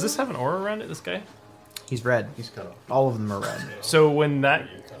going to. Does this have an aura around it? This guy. He's red. He's cut off. All of them are red. So when that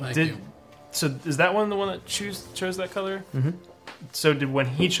Thank did, you. so is that one the one that chose that color? Mhm. So did when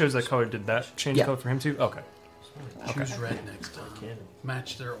he chose that color, did that change Yeah. color for him too? Okay. Choose red next time.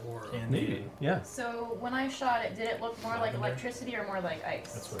 Match their aura. Maybe. Yeah. So when I shot it, did it look more like electricity or more like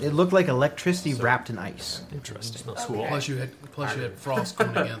ice? It looked like electricity wrapped in ice. Interesting. Okay. Plus you had frost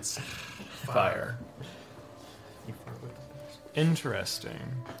going against Fire. Interesting.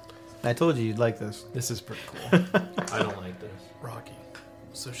 I told you you'd like this. This is pretty cool. I don't like this. Rocky.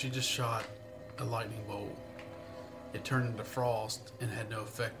 So she just shot a lightning bolt. It turned into frost and had no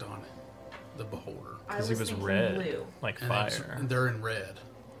effect on the beholder. I Because he was thinking red, blue, like And fire. they're in red.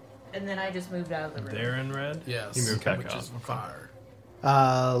 and then I just moved out of the room. They're in red. Yes. You moved back which up. is fire.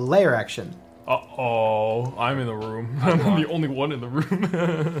 Layer action. Uh-oh, I'm in the room. I'm the only one in the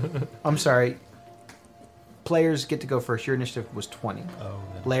room. I'm sorry. Players get to go first. Your initiative was 20.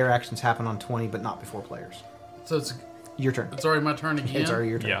 Layer actions happen on 20, but not before players. So it's Your turn. already my turn again. It's already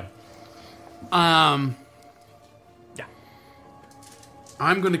your turn. yeah. Yeah.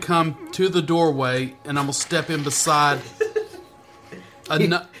 I'm going to come to the doorway and I'm going to step in beside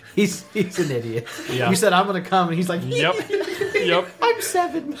He's an idiot. Yeah. You said I'm gonna come, and he's like, Yep. Yep. I'm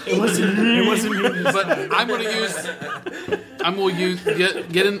 7. It wasn't you. but I'm going to use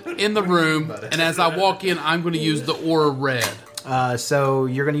get in the room, and as I walk in, I'm going to use the aura red. So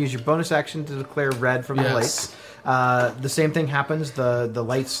you're going to use your bonus action to declare red from the Yes. lights. The same thing happens. The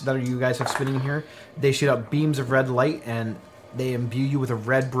lights that you guys have spinning here, they shoot up beams of red light, and they imbue you with a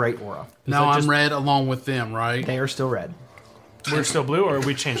red bright aura. Now that I'm just- red along with them, right? They are still red. We're still blue, or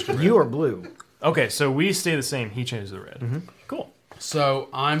we changed to red? You are blue. Okay, so we stay the same. He changes the red. Cool. So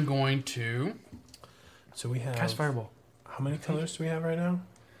I'm going to. So we have. Cast fireball. How many colors do we have right now?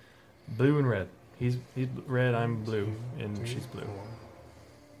 Blue and red. He's red. I'm blue, and she's blue.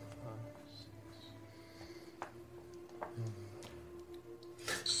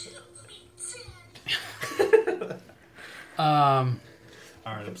 All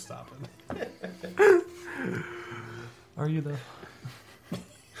right, I'm stopping. Are you though?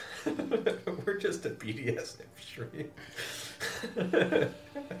 We're just a BDSM stream.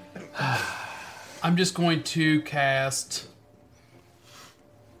 I'm just going to cast.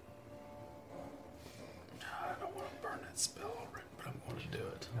 I don't want to burn that spell already, but I'm going to do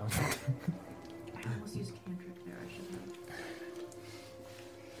it. I almost used cantrip there. I should have.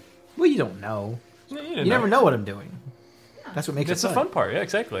 Well, you don't know. No, You never know what I'm doing. That's what makes That's it the fun part. Yeah,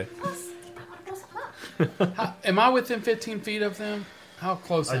 exactly. Am I within 15 feet of them? How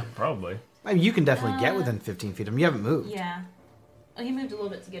close am I? Probably. I mean, you can definitely get within 15 feet of them. You haven't moved. Yeah. Oh, he moved a little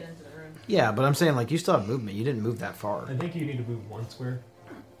bit to get into the room. Yeah, but I'm saying, like, you still have movement. You didn't move that far. I think you need to move one square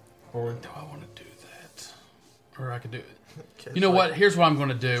forward. Do I want to do that? Or I could do it. You know what? Here's what I'm going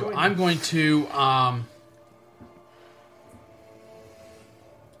to do. I'm going to,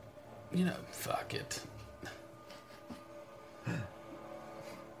 fuck it.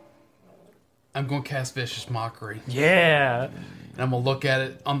 I'm going to cast Vicious Mockery. Yeah. And I'm going to look at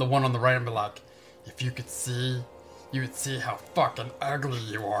it on the one on the right and be like, if you could see, you would see how fucking ugly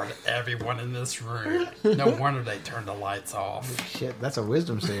you are to everyone in this room. No wonder they turned the lights off. Shit, that's a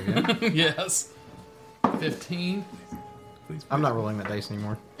wisdom save, yeah? Yes. 15. I'm not rolling that dice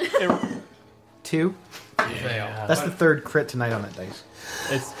anymore. 2. Fail. That's the third crit tonight on that dice.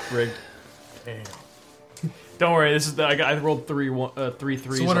 It's rigged. Damn. Don't worry. This is I rolled three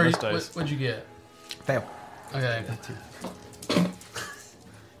threes So what on are you? this dice. What'd you get? Fail. Okay.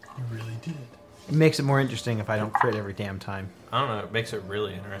 You really did. It makes it more interesting if I don't crit every damn time. I don't know. It makes it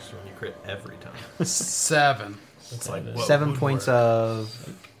really interesting when you crit every time. 7 It's like what 7 would points work?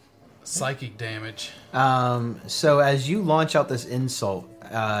 of... psychic damage. So as you launch out this insult,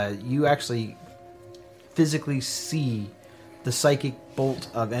 you actually physically see the psychic bolt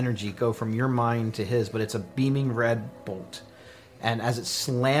of energy go from your mind to his, but it's a beaming red bolt. And as it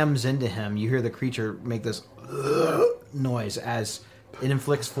slams into him, you hear the creature make this noise as it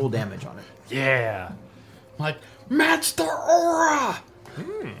inflicts full damage on it. Yeah. Like, match the aura!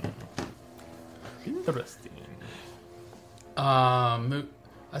 Interesting.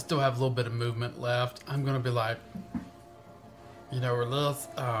 I still have a little bit of movement left. I'm gonna be like, let's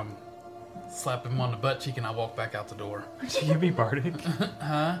slap him on the butt cheek and I walk back out the door. Did you give me Bardic?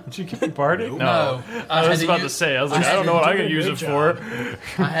 Huh? Did you give me Bardic? No. I was about to say, I was like, I don't know what I can use it for.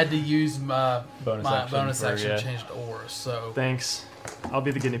 I had to use my Bonus action action yeah. to change the aura, so... Thanks. I'll be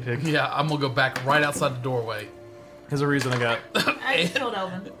the guinea pig. Yeah, I'm gonna go back right outside the doorway. There's a reason I got... I just killed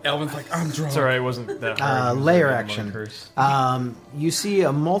Elvin. Elvin's like, I'm drunk. Sorry, it wasn't that hard. Layer It was action. curse. You see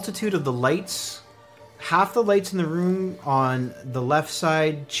a multitude of the lights. Half the lights in the room on the left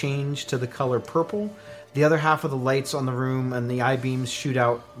side change to the color purple. The other half of the lights on the room and the I-beams shoot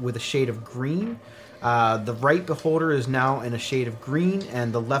out with a shade of green. The right beholder is now in a shade of green,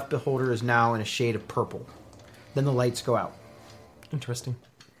 and the left beholder is now in a shade of purple. Then the lights go out. Interesting.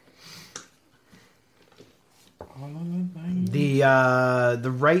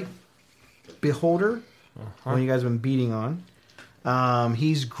 The right beholder, one you guys have been beating on,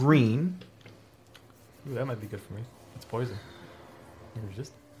 he's green. Ooh, that might be good for me. It's poison. You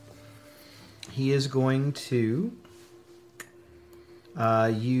resist. He is going to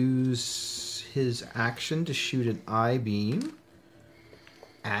use his action to shoot an I-beam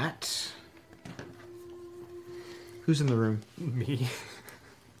at... Who's in the room? Me.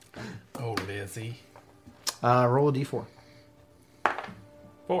 Oh, Lizzie. Roll a d4.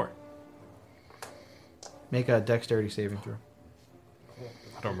 4. Make a dexterity saving throw.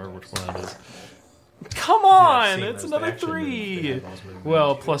 I don't remember which one that is. Come on! seen It's those another action moves. They 3! have those moves.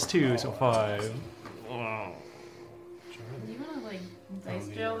 Well, plus 2, so 5. Wow. Do you want to, like, dice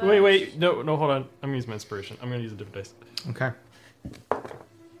jail that? Wait. No, hold on. I'm going to use my inspiration. I'm going to use a different dice. Okay.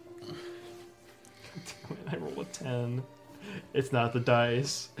 I roll a 10. It's not the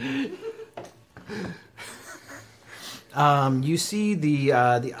dice. You see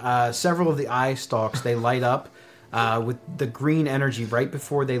the several of the eye stalks. They light up with the green energy right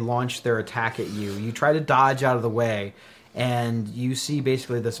before they launch their attack at you. You try to dodge out of the way, and you see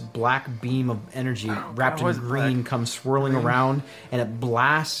basically this black beam of energy wrapped in was green black. come swirling around, and it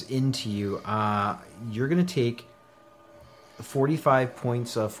blasts into you. You're going to take 45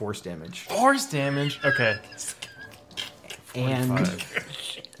 points of force damage. Force damage? Okay. And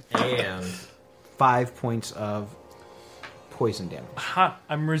 5 points of poison damage. Ha!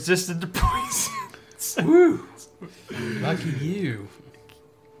 I'm resistant to poison. Woo! Lucky you.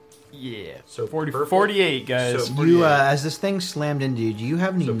 Yeah. So 48, guys. So- You, as this thing slammed into you, do you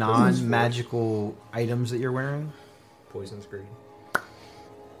have any So non-magical items that you're wearing? Poison's green.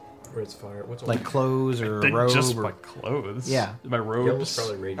 Or it's fire. What's Like clothes or a Think robe? just or... my clothes. Yeah. My Yellow's robes.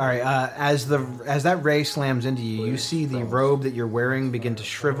 probably radiant. All right. As that ray slams into you, you see the robe that you're wearing begin to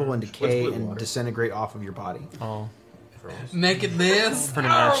shrivel and decay blue and water? disintegrate off of your body. Oh, Nakedness. pretty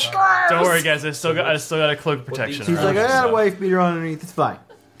much. Don't worry, guys. I still got a cloak of protection. He's like, I got a wife beater underneath. It's fine.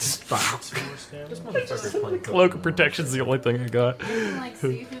 This motherfucker's playing Cloak of protection's the only thing I got. I can, like,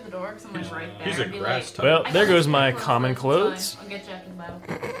 see you through the door because I'm, like, right there. He's a and be grass like, type. Well, I there got goes you my for common a long clothes. time. I'll get you after the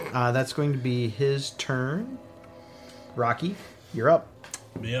battle. That's going to be his turn. Rocky, you're up.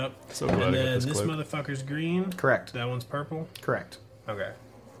 Yep. So glad And I got then this this cloak. motherfucker's green. Correct. That one's purple. Correct. Okay.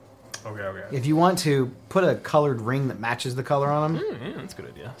 If you want to put a colored ring that matches the color on him, Yeah, that's a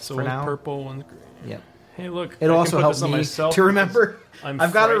good idea. So For one's now? purple, one's green. Yep. Hey, look. It'll I also can put help this on me myself to remember. I'm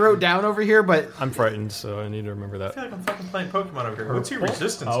I've got it wrote frightened. down over here, but I'm frightened, so I need to remember that. I feel like I'm fucking playing Pokemon over here. What's your Purple?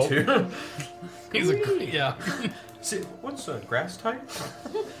 resistance Oh. to? He's a yeah. See, what's a grass type?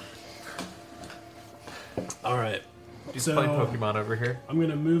 All right. He's So- playing Pokemon over here. I'm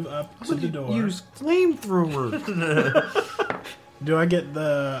gonna move up to the door. use flamethrower. Do I get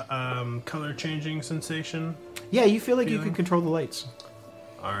the color changing sensation? Yeah, you feel like you Feeling? can control the lights.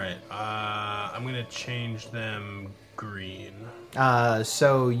 All right. I'm gonna change them green.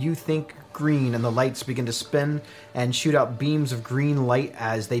 So you think green, and the lights begin to spin and shoot out beams of green light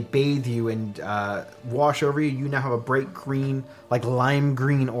as they bathe you and wash over you. You now have a bright green, like lime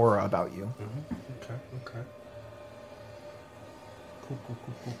green aura about you. Okay. Cool.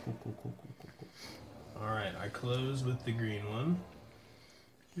 All right. I close with the green one.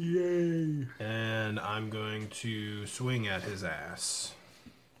 Yay! And I'm going to swing at his ass.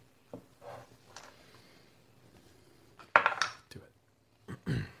 Do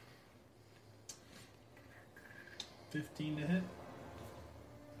it. 15 to hit.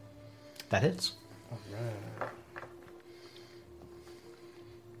 That hits. All right.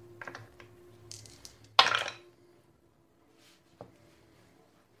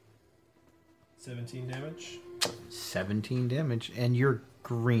 $17 damage. 17 damage, and you're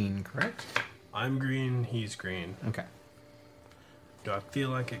green, correct? I'm green, he's green. Okay. Do I feel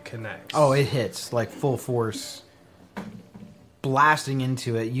like it connects? Oh, it hits like full force, blasting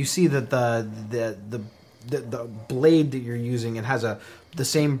into it. You see that the blade that you're using, it has the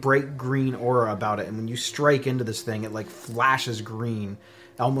same bright green aura about it, and when you strike into this thing, it like flashes green,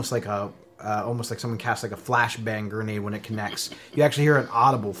 almost like someone casts like a flashbang grenade when it connects. You actually hear an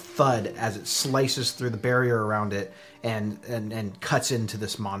audible thud as it slices through the barrier around it and cuts into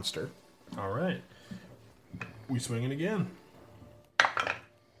this monster. All right. We swing it again.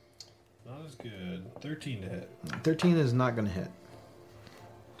 Not as good. 13 to hit. 13 is not going to hit.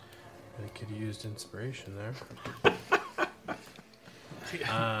 I could have used inspiration there.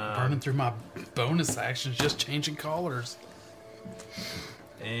 Burning through my bonus actions, just changing colors.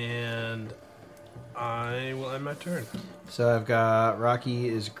 And I will end my turn. So I've got Rocky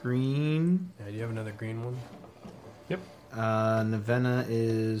is green. Yeah, do you have another green one? Yep. Nevena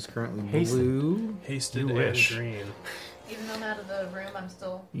is currently Hastened. blue. Hasted You and wish. green. Even though I'm out of the room, I'm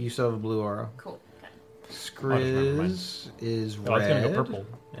still You still have a blue aura. cool. Okay. Skriz is Oh, it's red. gonna go purple,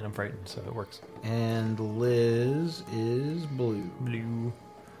 and I'm frightened, so it works. And Liz is blue. Blue.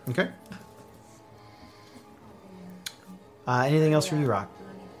 Okay. Anything else from you, Rock?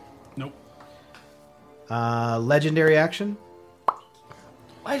 Nope. Legendary action.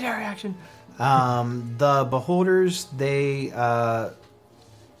 Legendary action. The beholders, they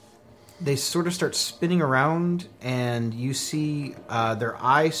sort of start spinning around, and you see their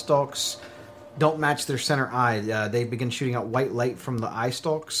eye stalks don't match their center eye. They begin shooting out white light from the eye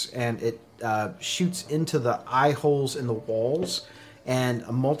stalks, and it shoots into the eye holes in the walls, and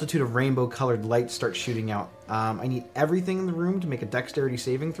a multitude of rainbow-colored lights start shooting out. I need everything in the room to make a dexterity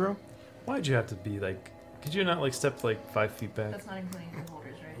saving throw. Why'd you have to be like? Could you not like step like 5 feet back? That's not including the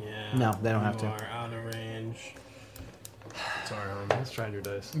holders, right? Yeah. No, they don't have you to. are out of range. Sorry, Let's try your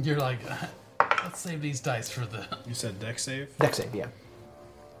dice. You're like, let's save these dice for the. You said deck save? Dex save, yeah.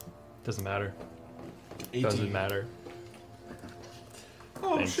 Doesn't matter. 18. Doesn't matter.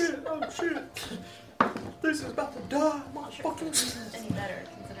 Oh Thanks. shit! Oh shit! This is about to die. Not sure if this isn't any better,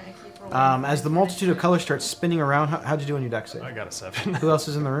 considering I keep rolling. As the multitude of colors starts spinning around, how'd you do on your dex save? I got a 7. Who else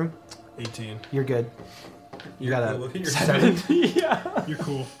is in the room? 18. You're good. You got cool. a You're 7. Yeah. You're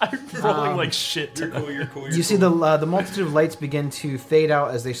cool. I'm rolling like shit. You're tonight. cool. You're cool. You see the multitude of lights begin to fade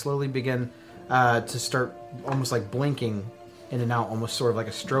out as they slowly begin to start almost like blinking in and out, almost sort of like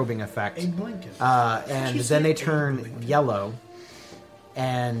a strobing effect. blanket. And then they turn yellow,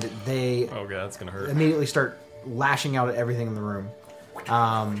 and they Oh god, that's gonna hurt. immediately start lashing out at everything in the room.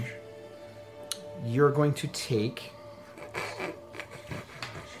 You're going to take.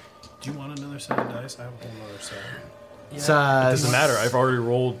 Do you want another set of dice? I have a whole other set. It's, It doesn't matter. I've already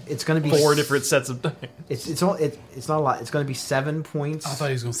rolled It's going to be 4 different sets of dice. It's not a lot. It's going to be 7 points. I thought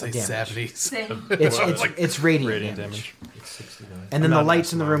he was going to say Damage. 70s. Same. It's radiant, Radiant damage. damage. It's 69. And then I'm the not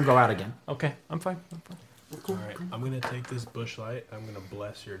lights in the smart. room go out again. Okay, I'm fine. All right, I'm gonna take this bush light. I'm gonna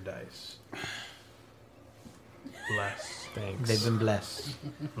bless your dice. Bless, Thanks. They've been blessed.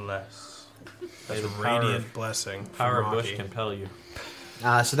 bless. May That's a the power radiant of- blessing. from Power of Rocky. Bush compel you.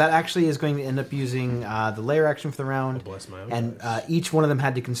 So that actually is going to end up using the layer action for the I'll round, bless my own and dice. each one of them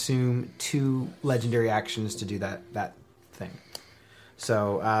had to consume 2 legendary actions to do that thing.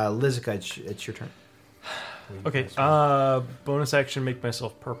 So Lizica, it's your turn. Okay, bonus action, make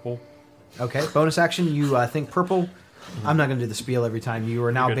myself purple. Okay, bonus action. You think purple. I'm not going to do the spiel every time. You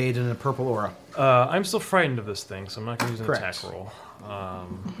are now You're good. bathed in a purple aura. I'm still frightened of this thing, so I'm not going to use an Correct. attack roll.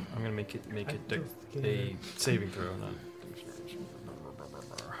 I'm going to make it a saving throw.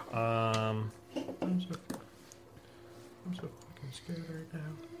 I'm so fucking scared right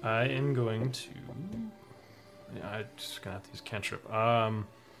now. I am going to. Yeah, I'm just gonna have to use cantrip. I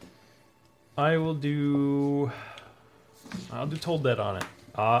will do. I'll do Toll Dead on it.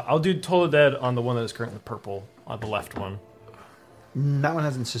 I'll do Toll Dead on the one that is currently purple, on the left one. That one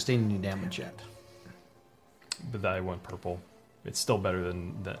hasn't sustained any damage yet. But that I went purple. It's still better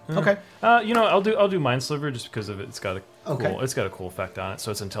than that. Okay. I'll do Mind Sliver just because of it. It's got a Okay. it's got a cool effect on it.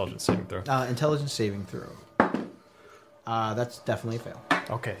 So it's intelligence saving throw. Intelligence saving throw. That's definitely a fail.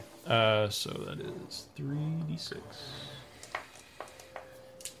 Okay. So that is 3d6.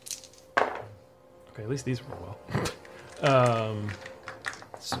 Okay, at least these roll well.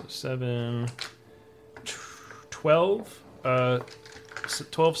 So 7, 12,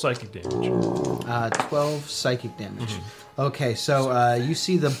 12 psychic damage. 12 psychic damage. Okay, so you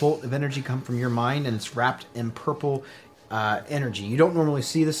see the bolt of energy come from your mind, and it's wrapped in purple energy. You don't normally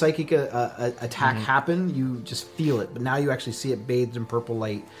see the psychic attack happen. You just feel it, but now you actually see it bathed in purple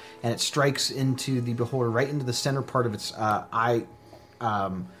light, and it strikes into the beholder right into the center part of its eye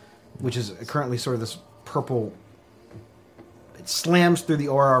which is currently sort of this purple. It slams through the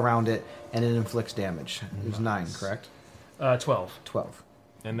aura around it, and it inflicts damage. It was 9, correct? 12. 12.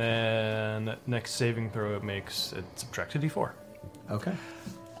 And then next saving throw it makes it subtract to d4. Okay.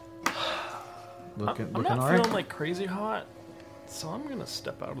 I'm Looking not all feeling right. like crazy hot, so I'm gonna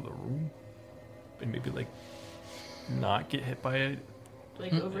step out of the room and maybe like not get hit by it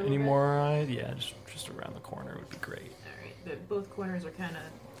Like over a little anymore. Yeah, just around the corner would be great. bit? Alright, but both corners are kind of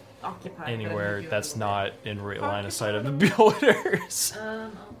occupied. but I'm Anywhere gonna do a that's little not in right line of sight of the beholders.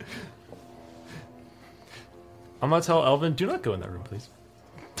 bit. I'm gonna tell Elvin, do not go in that room, please.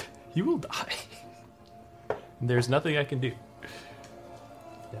 You will die. There's nothing I can do.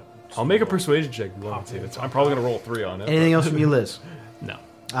 I'll make a persuasion check if you want me to. I'm probably gonna roll 3 on it. Anything else from you, Liz? No.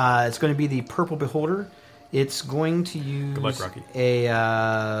 It's going to be the purple beholder. It's going to use Good luck, Rocky.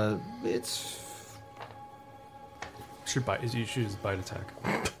 It's Should bite. You choose bite attack.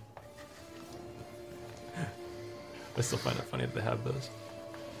 I still find it funny that they have those.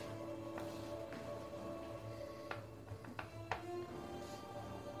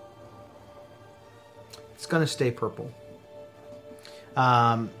 going to stay purple.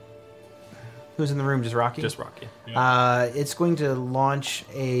 Who's in the room? Just Rocky? Just Rocky. It's going to launch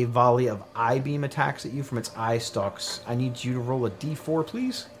a volley of eye beam attacks at you from its eye stalks. I need you to roll a d4,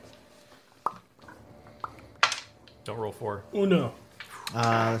 please. Don't roll 4. Oh no.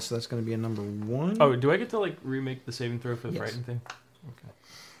 So that's going to be a number 1. Oh, do I get to like remake the saving throw for the Yes. frightened thing?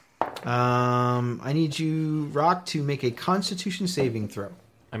 Okay. I need you, Rock, to make a Constitution saving throw.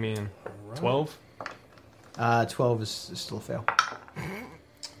 I mean, 12. 12 is still a fail.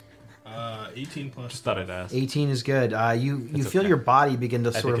 18 plus. Just thought I'd ask. 18 is good. You It's feel okay. your body begin to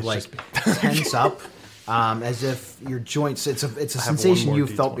I sort think of it's like just tense up, as if your joints. It's a I have sensation one more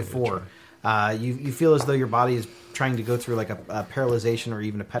you've felt D20 to before. You feel as though your body is trying to go through like a paralyzation or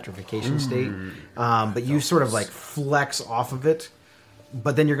even a petrification state, but you sort of like flex off of it.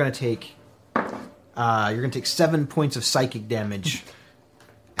 But then you're going to take 7 points of psychic damage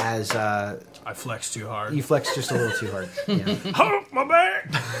as I flexed too hard. you flex just a little too hard. Yeah. Oh, my back!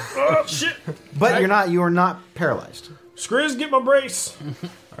 Oh, shit! But you are not paralyzed. Skriz, get my brace! All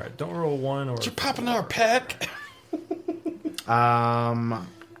right, don't roll 1 or. Did you pop another pack?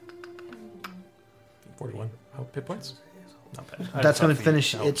 41. How hit points? Not bad. I That's have going to feet.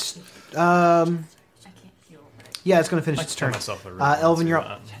 finish No. its. I can't heal. Yeah, it's going to finish I its tell turn. myself a Elvin, you're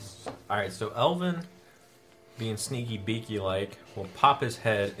up. Alright, so Elvin, being sneaky beaky like, will pop his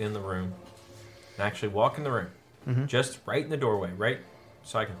head in the room and actually walk in the room. Just right in the doorway, right?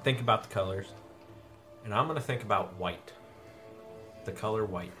 So I can think about the colors. And I'm going to think about white. The color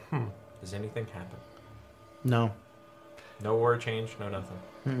white. Does anything happen? No. No word change, no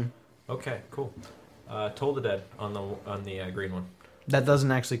nothing. Okay, cool. Toll the Dead on the green one. That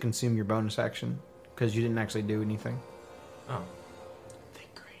doesn't actually consume your bonus action because you didn't actually do anything. Oh. Think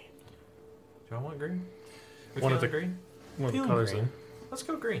green. Do I want green? We One of feeling the- green? One of the Feeling colors green. in. Let's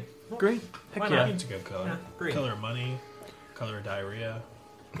go green. Green. Why Heck not? yeah. Green's a good color. Yeah, green. Color of money, color of diarrhea.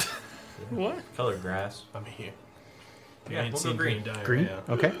 What? Color grass. I mean, you Yeah, ain't we'll go seen green. diarrhea. Green?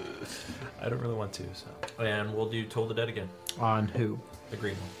 Okay. I don't really want to, so. And we'll do Toll the Dead again. On who? The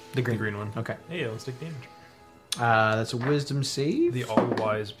green one. The The green. green one. Okay. Hey, let's take damage. That's a wisdom save. The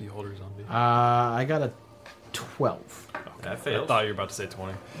all-wise beholder zombie. I got a 12. That I fails. thought you were about to say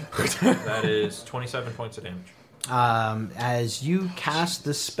 20. That is 27 points of damage. As you cast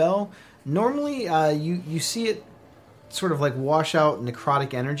this spell, normally you see it sort of like wash out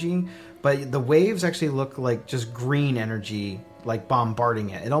necrotic energy, but the waves actually look like just green energy, like bombarding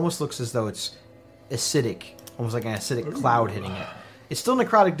it. It almost looks as though it's acidic, almost like an acidic cloud hitting it. It's still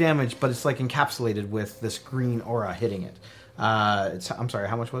necrotic damage, but it's like encapsulated with this green aura hitting it. I'm sorry,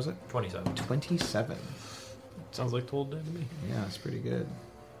 how much was it? 27. 27. Sounds like told dead to me. Yeah, that's pretty good.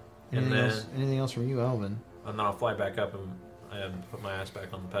 And Anything else from you, Elvin? And then I'll fly back up and put my ass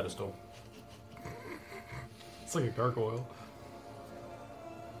back on the pedestal. It's like a gargoyle.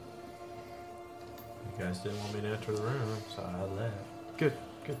 You guys didn't want me to enter the room, so I left. Good,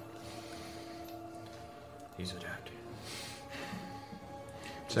 good. He's adapting.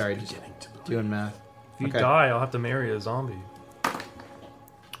 Sorry, just doing math. If you Okay. die, I'll have to marry a zombie.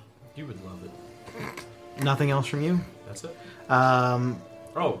 You would love it. Nothing else from you? That's it. Um,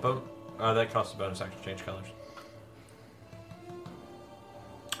 That costs a bonus action to change colors.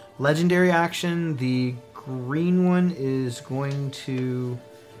 Legendary action. The green one is going to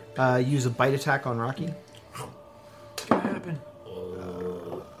use a bite attack on Rocky. What's gonna happen?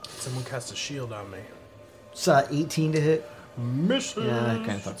 Someone cast a shield on me. It's 18 to hit. Mission. Yeah, I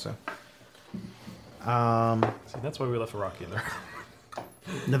kind of thought so. See, that's why we left Rocky in there.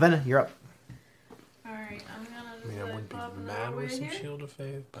 Nevena, you're up. Alright, I'm gonna I just mean, I wouldn't be pop mad over with some here. Shield of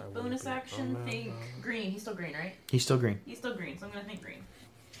Faith, but I wouldn't Bonus be, action, oh, no, think no. green. He's still green, right? He's still green. He's still green, so I'm gonna think green.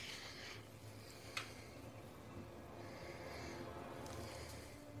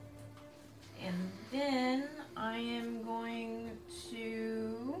 And then I am going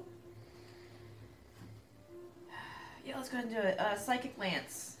to. Yeah, let's go ahead and do it. Psychic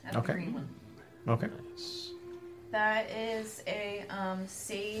Lance. That's Okay. the green one. Okay. That is a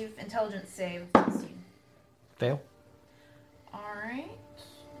save, intelligence save. Fail. Alright.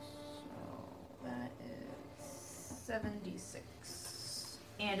 So that is 76.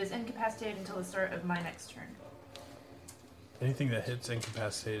 And is incapacitated until the start of my next turn. Anything that hits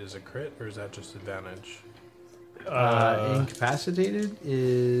incapacitated is a crit, or is that just advantage? Incapacitated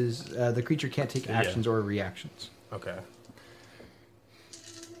is the creature can't take Yeah. actions or reactions. Okay.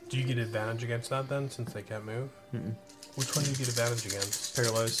 Do you get advantage against that then, since they can't move? Mm-mm. Which one do you get advantage against?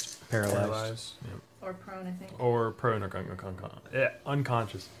 Paralyzed. Paralyzed. Or prone, I think. Or prone or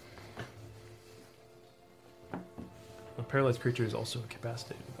unconscious. A paralyzed creature is also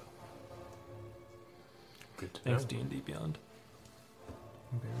incapacitated, though. Good to Thanks, know. D&D Beyond.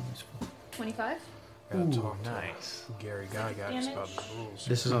 Very useful. 25? Gotta Ooh, talk to nice. Gary Gygax about the rules.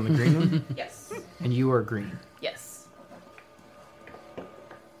 This is on the green one, Yes. and you are green. Yes.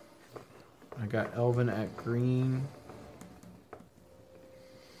 I got Elvin at green.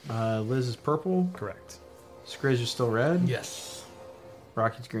 Liz is purple. Correct. Skriz is still red. Yes.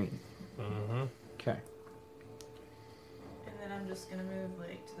 Rocky's green. Mm-hmm. Okay. And then I'm just gonna move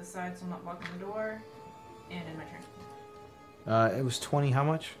like to the side so I'm not blocking the door. And in my turn. It was 20. How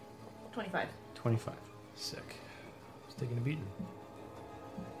much? 25. 25. Sick. It's taking a beating.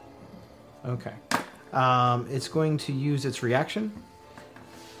 Okay. It's going to use its reaction.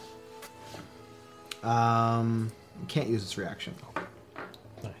 Can't use its reaction.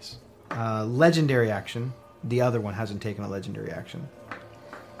 Nice. Legendary action. The other one hasn't taken a legendary action.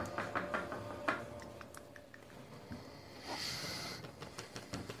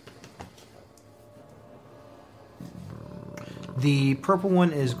 The purple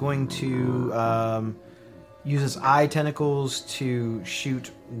one is going to use its eye tentacles to shoot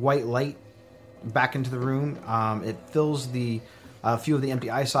white light back into the room. It fills a few of the empty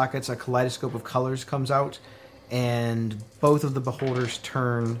eye sockets. A kaleidoscope of colors comes out, and both of the beholders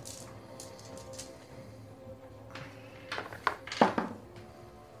turn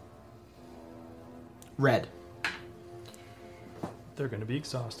red. They're going to be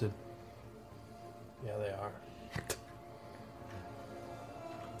exhausted. Yeah, they are.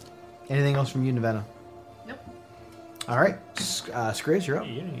 Anything else from you, Nevada? Nope. All right, Skriz, you're up.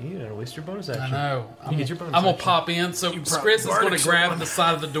 You didn't waste your bonus I action. know. You get your bonus I'm gonna action. pop in. So Skriz is going to grab the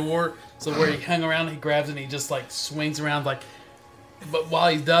side of the door. So where he hung around, he grabs it and he just like swings around like. But while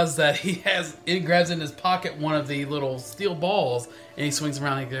he does that, he grabs in his pocket one of the little steel balls and he swings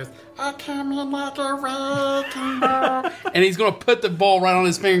around and he goes, "I come in like a wrecking ball," and he's going to put the ball right on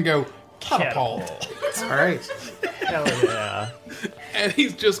his finger and go catapult. All right. Hell yeah. And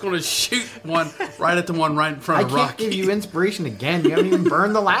he's just going to shoot one right at the one right in I front of can't Rocky. give you inspiration again. You haven't even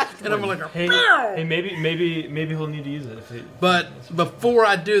burned the last And I'm one. like, Hey, maybe he'll need to use it. But before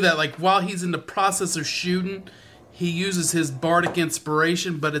I do that, like while he's in the process of shooting, he uses his bardic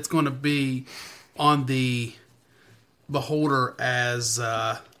inspiration, but it's going to be on the beholder as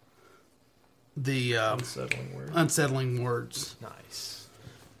the Unsettling word. unsettling words. Nice.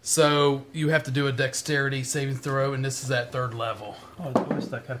 So you have to do a dexterity saving throw, and this is at 3rd level. Oh, I wish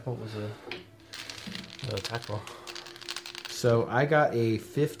that catapult was a attack roll. So I got a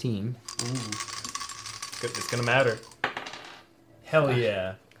 15. It's gonna matter. Hell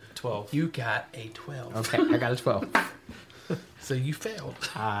yeah. 12. You got a 12. Okay, I got a 12. So you failed.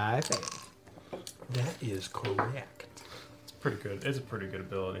 I failed. That is correct. It's pretty good. It's a pretty good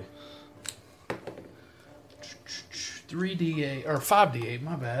ability. 3d8 or 5d8.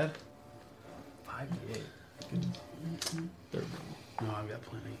 My bad. 5d8. No, I've got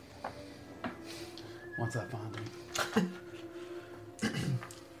plenty. Once I find them.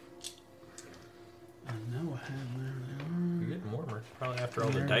 I know I have them. You're getting warmer. Probably after all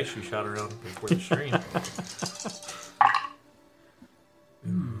the dice you shot around before the stream.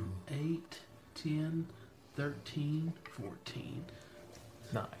 8, 10, 13, 14.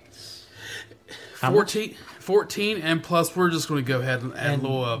 Nice. 14, and plus we're just going to go ahead and add And a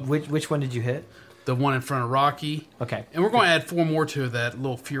little which one did you hit? the one in front of Rocky. Okay. And we're going to add 4 more to that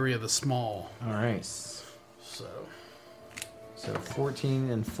little Fury of the Small. All right. So, So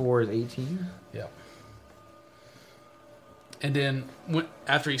 14 and 4 is 18. yeah. And then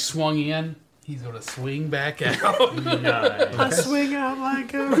after he swung in, He's gonna swing back out. Nice. I swing out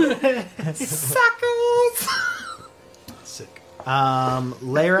like a Suckers! sick.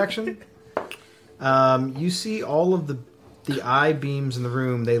 Layer action. You see all of the eye beams in the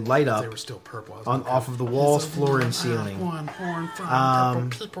room. They light They up were still purple. I was on like, off of the walls, "It's a floor, and one-eyed, ceiling. One horn from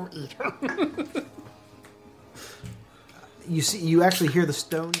purple people eater. You actually hear the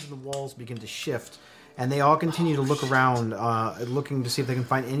stones in the walls begin to shift, and they all continue to look around, looking to see if they can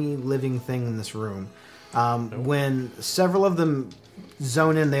find any living thing in this room. When several of them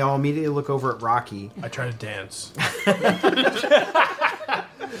zone in, they all immediately look over at Rocky. I try to dance.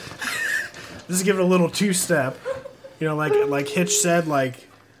 This is giving a little two-step. You know, like Hitch said, like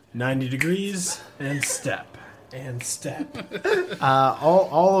 90 degrees and step. And step.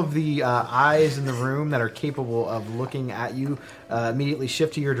 All of the eyes in the room that are capable of looking at you immediately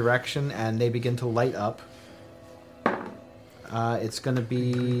shift to your direction, and they begin to light up. It's going to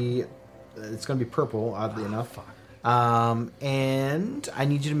be purple, oddly enough. And I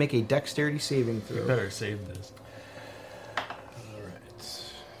need you to make a dexterity saving You throw. better save this.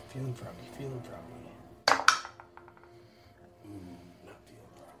 Alright. Feeling froggy. Not feeling froggy.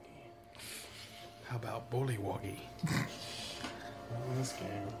 How about bullywoggy? In this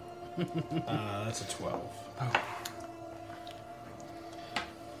game. That's a 12. Oh.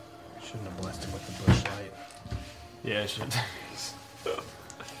 Shouldn't have blessed him with the bush light. Yeah, I should.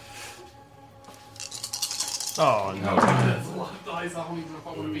 Oh no. That's a lot of dice. I don't even know if I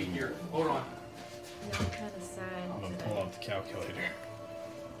want to be here. Hold on. Yeah, I'm kind of sad. I'm gonna that pull up the calculator.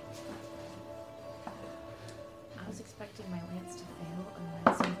 I was expecting my lance to fail and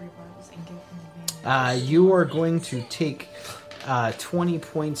my silvery barbs and give him advantage. You are going to take 20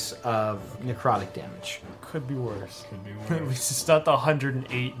 points of necrotic damage. Could be worse. Could be worse. It's not the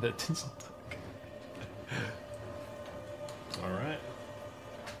 108 that. Alright.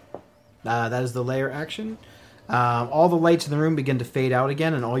 That is the layer action. All the lights in the room begin to fade out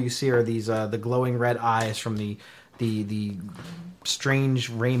again, and all you see are these the glowing red eyes from the strange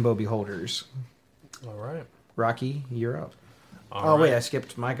rainbow beholders. Alright. Rocky, you're up. All Wait, right. I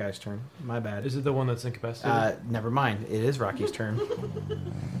skipped my guy's turn. My bad. Is it the one that's incapacitated? Never mind. It is Rocky's turn.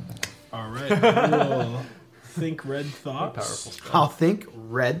 Alright. We'll think red thoughts. Powerful spell. I'll think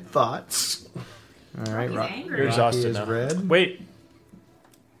red thoughts. All right, Rocky's angry. You're Rocky exhausted is now. red. Wait.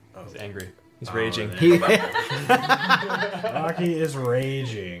 He's angry. He's raging. there. Rocky is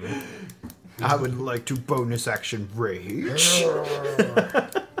raging. I would like to bonus action rage.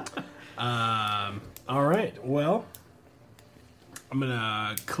 Alright, well, I'm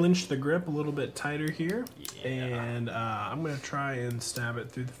gonna clinch the grip a little bit tighter here, and I'm gonna try and stab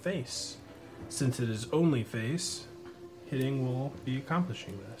it through the face. Since it is only face, hitting will be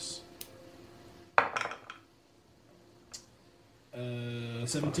accomplishing this.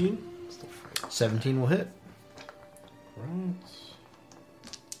 17. 17 will hit. Right.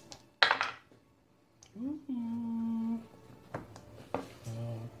 Ooh.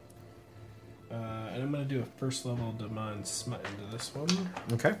 And I'm gonna do a first level divine smite into this one.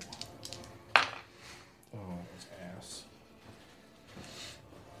 Okay. Oh, it's ass.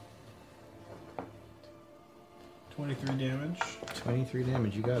 23 damage. 23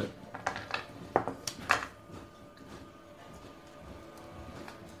 damage. You got it.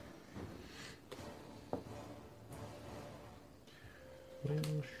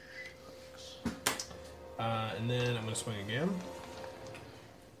 And then I'm gonna swing again.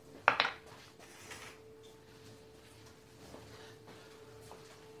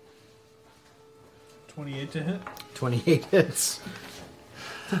 $28 to hit. 28 hits.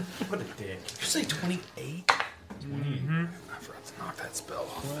 What a dick. Did you say 28? I forgot to knock that spell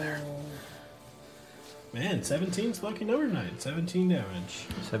off there. Man, 17's lucky number night. 17 damage.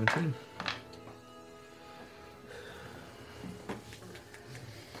 17.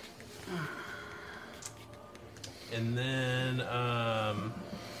 And then I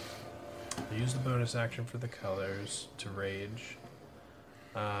use the bonus action for the colors to rage.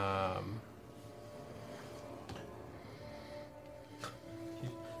 To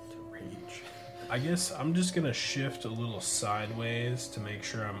rage. I guess I'm just gonna shift a little sideways to make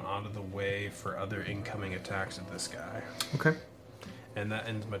sure I'm out of the way for other incoming attacks at this guy. Okay. And that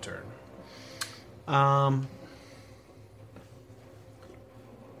ends my turn.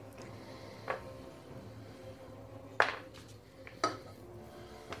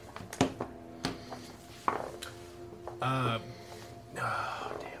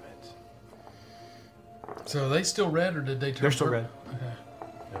 Oh, damn it. So are they still red, or did they turn? They're still red. Okay.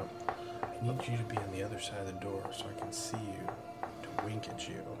 No. I need you to be on the other side of the door so I can see you, to wink at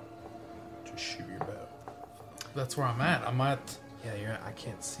you, to shoot your bow. That's where I'm at. I'm at. Yeah, I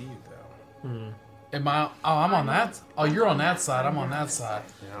can't see you though. Am I? Oh, I'm on that. Oh, you're on that side. I'm on that side.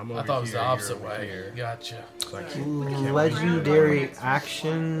 Yeah, I'm I over thought it was here, the you're opposite over way. here. Gotcha. So I Legendary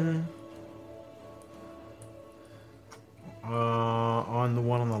action. On the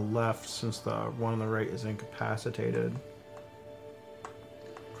one on the left, since the one on the right is incapacitated.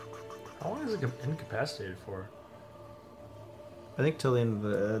 How long is it incapacitated for? I think till the end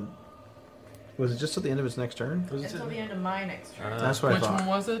of the. Was it just till the end of its next turn? Until the end of my next turn. That's what Which I thought. one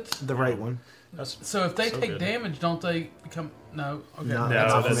was it? The right one. That's So if they So take good. damage, don't they become? No. Okay. No. no,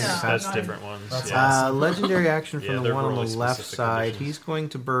 That's that's, awesome. that's No. different ones. That's yeah. Legendary action from Yeah, the they're one on really the left specific side. conditions. He's going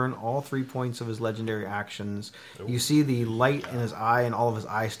to burn all 3 points of his legendary actions. You see the light in his eye and all of his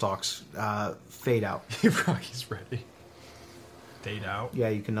eye stalks fade out. Rocky's ready. Fade out. Yeah,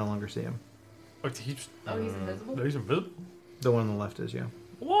 you can no longer see him. Look, he's invisible? He's invisible. The one on the left is, yeah.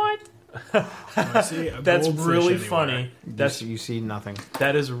 What? I see a That's goldfish really anywhere. funny. That's You see nothing.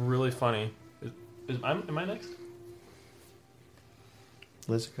 that is really funny. Am I next?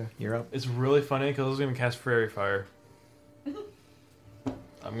 Lizica, you're up. It's really funny because I was gonna cast Fairy Fire.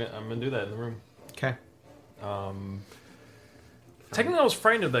 I'm gonna do that in the room. Okay. Technically, I was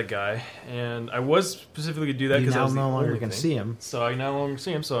frightened of that guy, and I was specifically gonna do that You because I now was the no longer only can thing. see him. So I no longer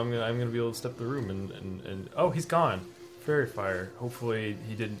see him. So I'm gonna be able to step the room and oh, he's gone. Fairy Fire. Hopefully,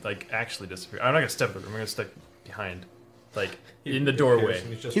 he didn't like actually disappear. I'm not gonna step the room. I'm gonna step behind, like in the doorway.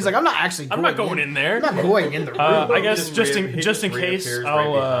 He's like, I'm not actually. I'm not going in there. I'm not going in the room. I guess He just just in case, reappears I'll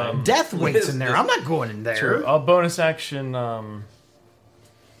right behind. Death waits in there. I'm not going in there. true. I'll bonus action.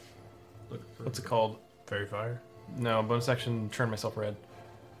 What's it called? Fairy fire. No, bonus action. Turn myself red,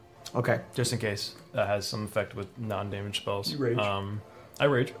 Okay. just in case that has some effect with non-damage spells. You rage. I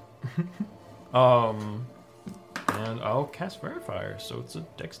rage. And I'll cast Fairy Fire. So it's a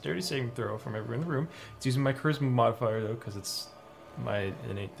Dexterity saving throw from everyone in the room. It's using my Charisma modifier though, because it's my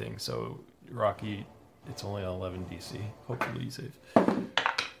innate thing. So Rocky, it's only an 11 DC. Hopefully you save.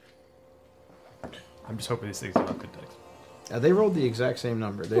 I'm just hoping these things are not good dex. They rolled the exact same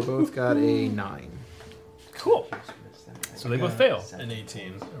number. They both got a 9. Cool. So they both fail. An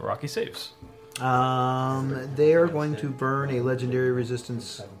 18. Rocky saves. They are going to burn a legendary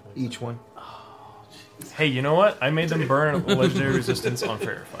resistance each one. Hey, you know what? I made them burn a legendary resistance on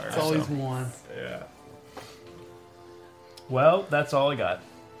Fairy Fire. It's always so. one. Yeah. Well, that's all I got.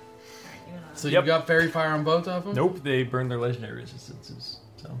 So Yep. you got fairy fire on both of them? Nope, they burned their legendary resistances.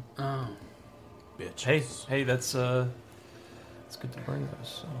 So Oh. Bitch. hey, that's it's good to burn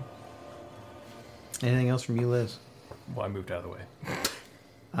those. So. Anything else from you, Liz? Well, I moved out of the way.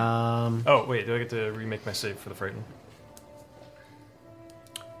 Oh, wait, do I get to remake my save for the frighten?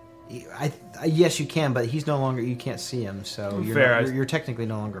 yes, you can, but he's no longer. You can't see him, so you're, Fair, you're technically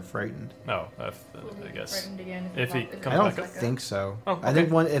no longer frightened. No, I guess. Frightened again If he it comes I don't back up. think so. Oh, I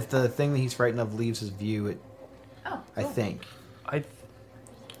think okay. if the thing that he's frightened of leaves his view, Oh, I cool. think. I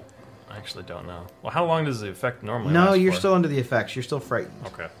actually don't know. Well, how long does the effect normally No, last you're for? still under the effects. You're still frightened.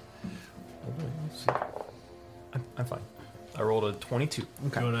 Okay. Let's see. I'm fine. I rolled a 22.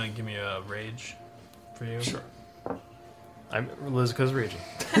 Okay. Do you want to give me a rage for you? Sure. I'm Lizica's raging.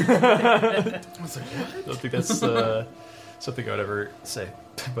 I was like, what? I don't think that's something I would ever say,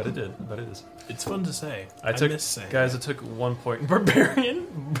 but it did. But it is. It's fun to say. I took miss saying guys. I took 1 point in barbarian.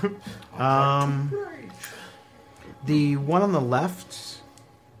 The one on the left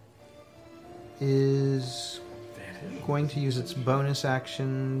is going to use its bonus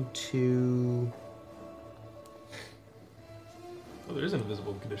action to Oh, there is an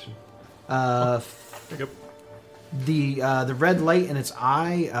invisible condition. pick up the red light in its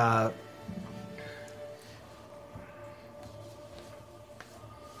eye.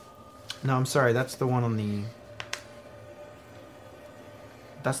 No, I'm sorry. That's the one on the.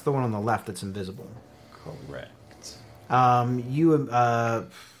 That's the one on the left that's invisible. Correct. You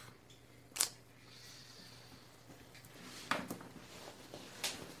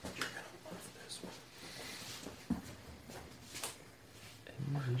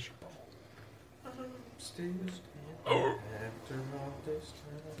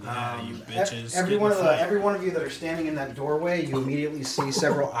Yeah, you bitches. Every get one in of the fight. every one of you that are standing in that doorway, you immediately see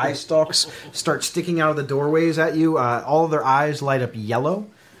several eye stalks start sticking out of the doorways at you. All of their eyes light up yellow,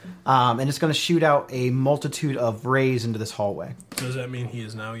 and it's going to shoot out a multitude of rays into this hallway. Does that mean he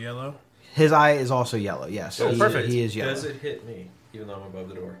is now yellow? His eye is also yellow. Yes, Oh, perfect. He is yellow. Does it hit me, even though I'm above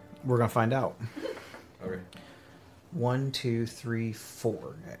the door? We're going to find out. Okay. 1, 2, 3,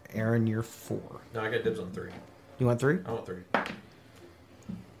 4. Aaron, you're 4. No, I got dibs on 3. You want 3? I want 3.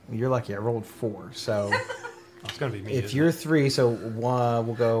 You're lucky. I rolled 4. So It's gonna be me. if isn't you're it? 3, so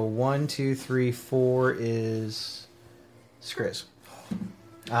we'll go 1, 2, 3, 4 is Skriz.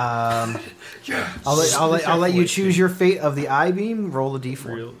 I'll let you choose your fate of the I-beam. Roll a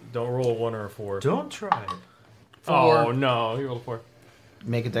d4. Don't roll a 1 or a 4. Don't try it. Oh, no. You rolled a 4.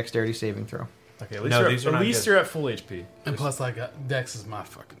 Make a dexterity saving throw. Okay, at least, No, you're, these are at, not least good. you're at full HP. And plus, like, Dex is my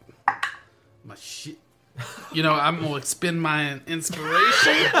fucking... my shit. You know, I'm going to expend my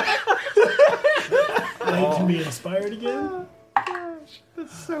inspiration. Now you can be inspired again.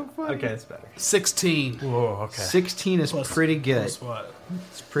 That's so funny. Okay, it's better. 16. Whoa, okay. 16 is Plus- pretty good. Guess what?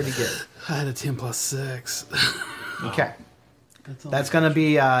 It's pretty good. I had a 10 plus 6. Okay. That's going to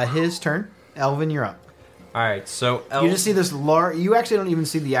be his turn. Elvin, you're up. All right, so You just see this large... You actually don't even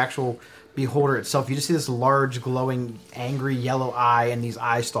see the actual beholder itself. You just see this large, glowing, angry yellow eye and these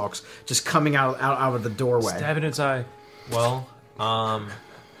eye stalks just coming out of the doorway. Stab in its eye. Well, I'm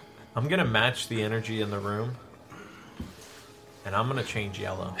gonna match the energy in the room, and I'm gonna change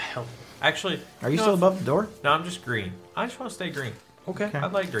yellow. Hell. Actually, Are you no, still above the door? No, I'm just green. I just want to stay green. Okay. I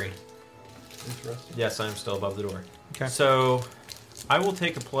like green. Interesting. Yes, I'm still above the door. Okay. So, I will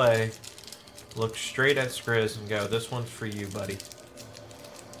take a play, look straight at Skriz, and go, "This one's for you, buddy."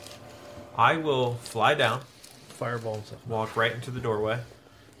 I will fly down, Fireball and stuff. walk right into the doorway,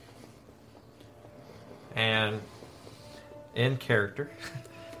 and in character,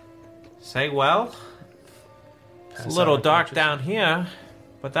 say, "Well, it's a little dark down here,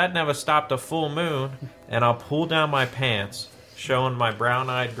 but that never stopped a full moon." And I'll pull down my pants, showing my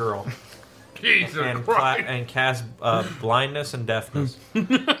brown-eyed girl, Jesus and Christ. and cast blindness and deafness.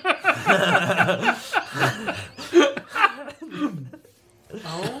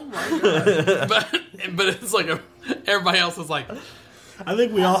 Oh my god. but it's like everybody else is like, I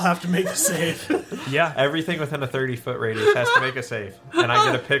think we all have to make a save. Yeah. Everything within a 30-foot radius has to make a save, and I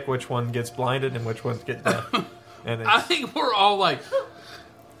get to pick which one gets blinded and which ones get deaf. And I it's, think we're all like,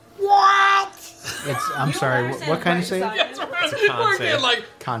 what? I'm sorry, what kind of save? That's right. It's a con We're save. getting like,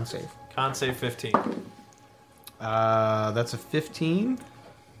 Con save. con save 15. That's a 15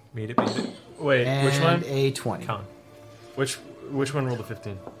 Meet it, beat it. Wait, and which one? a 20. Con. Which one rolled a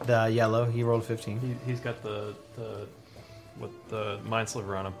 15? The yellow, he rolled a 15. He's got the with the mind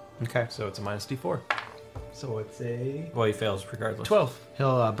sliver on him, Okay. so it's a minus D4. So it's a Well, he fails regardless. 12.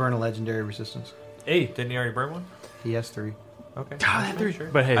 He'll burn a legendary resistance. 8. Didn't he already burn one? He has 3. Okay. God, they're- Sure.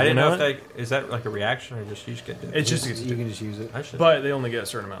 But hey, I you didn't know know if what? that is that like a reaction or just you just get. It's just You can just use it. I should. but they only get a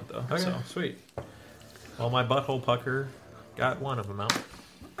certain amount though. Okay, So sweet. Well, my butthole pucker got one of them out.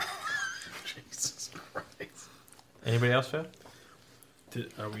 Jesus Christ. Anybody else fail?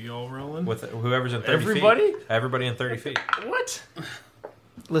 Are we all rolling? With whoever's in 30 Everybody? feet. Everybody in 30 feet. what?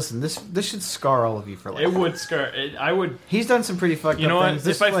 Listen, this should scar all of you for life. It would scar. I would. He's done some pretty fucked You up know what? things.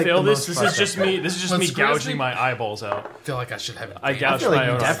 This If I is, like, fail the this, most this fucked is just up. me. This is just But me Skriz gouging me- my eyeballs out. I feel like I should have it. I gouged feel like my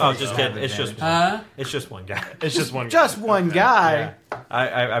you own. definitely Oh, just have kidding. It's just Huh? it's just one guy. It's just one. Just guy. one guy. Yeah.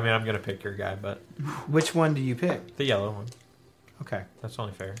 I mean I'm gonna pick your guy, but Which one do you pick? the yellow one. Okay. That's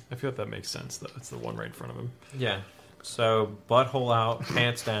only fair. I feel like that makes sense though. It's the one right in front of him. Yeah. So butthole out,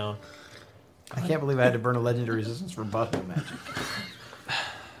 pants down. I can't believe I had to burn a legendary resistance for butthole magic.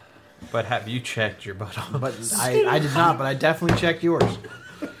 But have you checked your butthole? But I did not, but I definitely checked yours.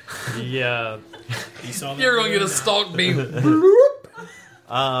 Yeah. You saw that You're going to get a room? stalk beam.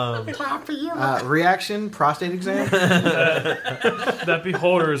 Reaction, prostate exam. That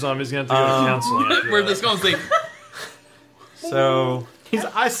beholder is on. He's gonna have to go to counseling. after We're that. just going to say, So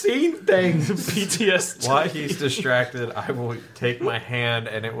I seen things. PTSD. while he's distracted, I will take my hand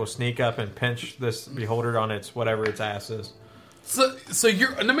and it will sneak up and pinch this beholder on its whatever its ass is. so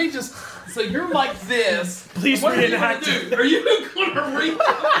you're, let me just, so you're like this. Please What are you going reenact to do? Are you going to read?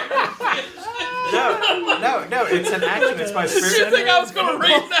 No, it's an action. It's my Did you spirit. think I was going to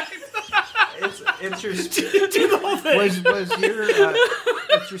read that? It's your Was your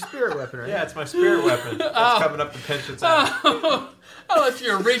it's your spirit weapon, right? yeah, it's my spirit weapon. It's coming up to pinch its ass. I thought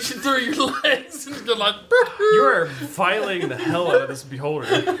you were reaching through your legs and you're like, You are violating the hell out of this beholder.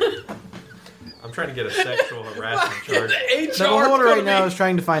 I'm trying to get a sexual harassment charge. The beholder right now is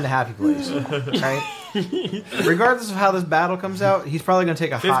trying to find a happy place. Right? Regardless of how this battle comes out, he's probably going to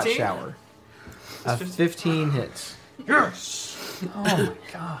take a hot 15? shower. 15 hits. Oh my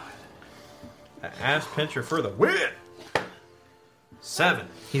god. Ass pincher for the win. 7.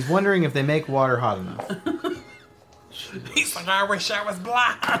 He's wondering if they make water hot enough. He's like, I wish I was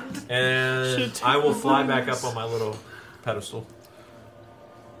blind. And I will fly back up on my little pedestal.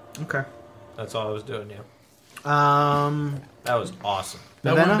 Okay. That's all I was doing, yeah. That That was awesome.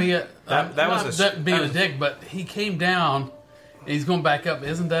 That Ravenna? wouldn't be a, That was not a- that being that a was- dick, but he came down and he's going back up.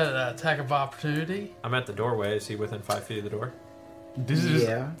 Isn't that an attack of opportunity? I'm at the doorway. Is he within 5 feet of the door? This is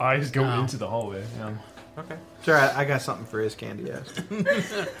Yeah. eyes go No. into the hallway. Yeah. Okay. Sure, I got something for his candy ass.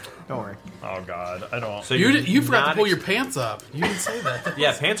 Don't worry. Oh God, I don't. So You forgot to not pull your pants up. You didn't say that.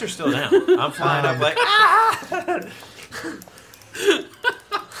 Yeah, pants are still down. I'm flying up like, ah!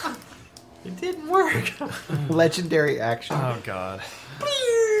 It didn't work. Legendary action. Oh God.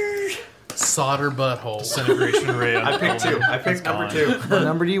 Solder butthole. Disintegration ray. I picked 2. I picked number 2. What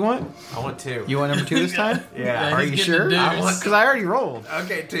number do you want? I want 2. You want number 2 this time? Yeah. Are he's you getting sure? the I deuce. want because I already rolled.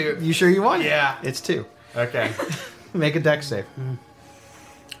 Okay, 2. You sure you want? Yeah. It's 2. Okay. Make a dex save.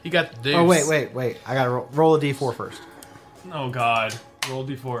 You got the deuce. Oh wait. I gotta roll a d4 first. Oh God. Roll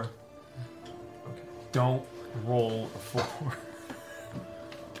d4. Okay. Don't roll a 4.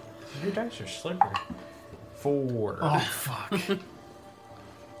 Your dice are slippery. 4. Oh fuck.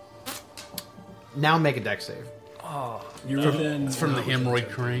 Now make a dex save. You're within. It's from the hemorrhoid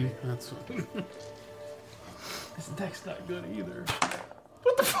cream. That's This deck's not good either.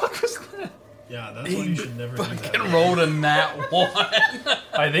 Yeah, that's why you should never do that. fucking rolled a nat 1.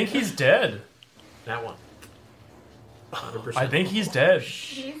 I think he's dead. That one. 100%. I think he's dead.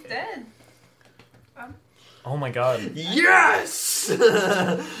 He's dead. Oh my God. Yes!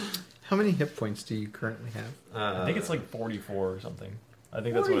 How many hit points do you currently have? I think it's like 44 or something. I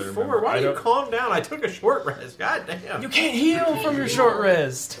think that's what I 44. remember. Why I do you don't- calm down? I took a short rest. God damn. You can't heal from your short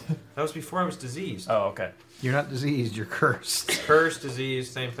rest. That was before I was diseased. Oh, okay. You're not diseased. You're cursed. Curse, disease,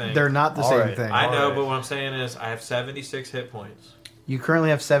 same thing. They're not the All same right. thing. I know, Alright. but what I'm saying is I have 76 hit points. You currently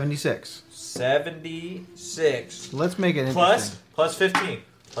have 76. 76. Let's make it Plus interesting. 15.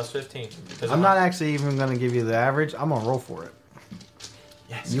 Plus 15. 'Cause I'm not actually even going to give you the average. I'm going to roll for it.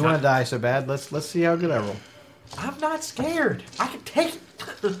 Yes, You want to die so bad? Let's see how good I roll. I'm not scared. I can take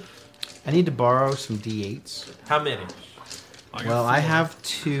it. I need to borrow some d8s. How many? Well, I have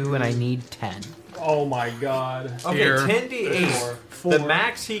 2 and I need 10. Oh my God. Okay, Here. 10d8. Four. The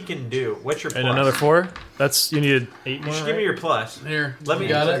max he can do. What's your plus? And another 4? That's, you needed 8 more, Just right? give me your plus. Here. Let me You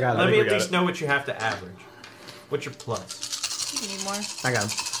got I it? got it. Let I me think at we least got know what you have to average. What's your plus? You need more. I got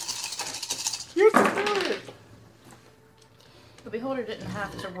him. You can do it. The beholder didn't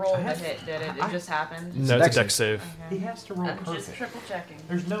have to roll the hit, did it? It just happened. No, it's a deck save. He has to roll I'm just perfect. triple checking.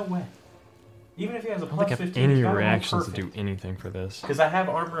 There's no way. Even if he has a I don't plus think I have 15, any he's gotta roll reactions to perfect. do anything for this. Because I have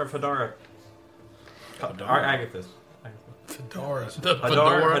armor of Hadara. Agathis. Fedora. The Hadar,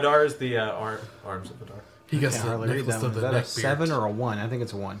 fedora. Hadar is the arms of Hadar. He got Can't the hardly read necklace that one. of Is the that a neck 7 or a 1? I think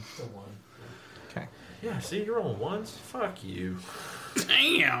it's a 1. Okay. Yeah, see, you're rolling ones? Fuck you.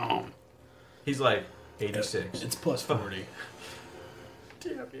 Damn. He's like 86. It's plus 40.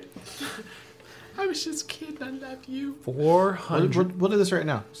 Damn it. I was just kidding. I love you. 400. We'll do this right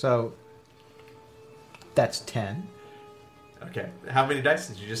now. So that's 10. Okay, how many dice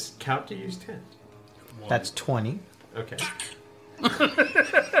did you just count to use 10? That's 20. Okay. Nah,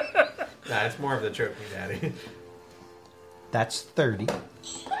 it's more of the choke me daddy. That's 30.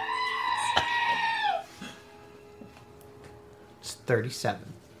 It's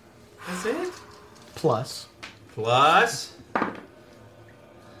 37. That's it? Plus Plus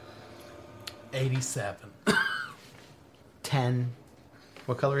 87. 10.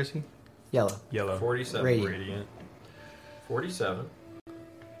 What color is he? Yellow. Yellow. 47. Radiant. Radiant. 47.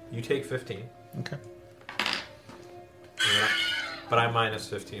 You take 15. Okay. Yeah. But I minus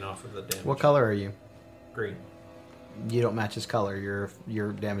 15 off of the damage. What color are you? Green. You don't match his color.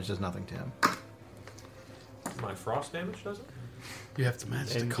 Your damage does nothing to him. My frost damage does it? You have to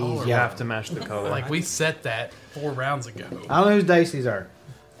match the And color. you Yeah. have to match the color. Like we set that 4 rounds ago. I don't know whose dice these are.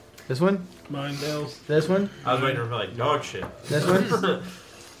 This one? Mine. This one? I was waiting for like dog shit. This one?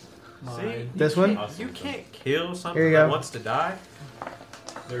 See? This one? You can't kill Here something you that go. wants to die.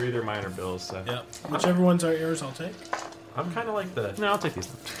 They're either mine or Bill's. So. Yep. Whichever ones are yours, I'll take. I'm kind of like the. No, I'll take these.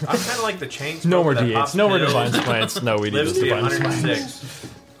 I'm kind of like the chain. No more smoker that D8s. pops No more pills, divine plants. No, we need Lives this to be divine plants. 106.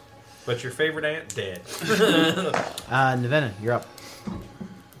 But your favorite ant dead. Nevena, you're up.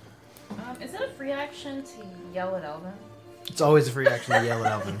 Is it a free action to yell at Elvin? It's always a free action to yell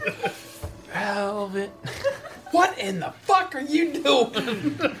at Elvin. Velvet. What in the fuck are you doing?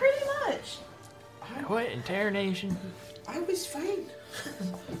 Pretty much. What interrogation? I was fine.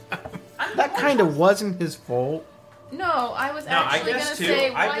 That kind of wasn't his fault. No, I was No, I actually guess gonna too.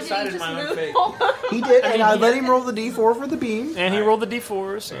 say, I why did decided you just my own move fate. on? He did, and I let him roll the d4 for the beam. And he rolled the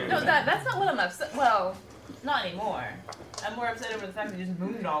D4s. No, that's not what I'm upset. Well, not anymore. I'm more upset over the fact that you just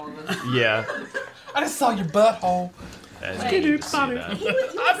moved all of us. Yeah. I just saw your butthole. That's Hey. good to see that.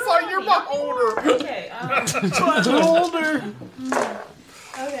 I saw your butthole. Okay.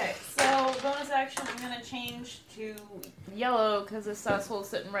 Okay. So bonus action, I'm gonna change to yellow because this asshole's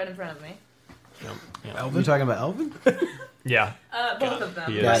sitting right in front of me. You talking about Elvin? Yeah. Both of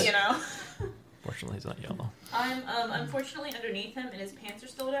them, He but is. you know. Fortunately, he's not yellow. I'm unfortunately underneath him, and his pants are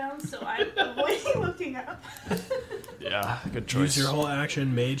still down, so I'm avoiding looking up. Yeah, good choice. Use your whole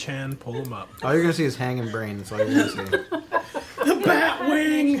action, mage hand, pull him up. All you're gonna see is hanging brain. That's all you're gonna see. The bat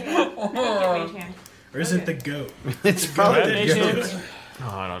wing! Or is it Okay. the goat? It's probably Mage the hand? goat.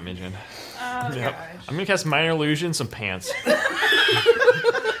 Oh, I don't mage hand. Oh, Yep. gosh. I'm gonna cast Minor Illusion, some pants.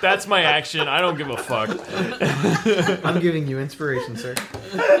 That's my action. I don't give a fuck. I'm giving you inspiration, sir.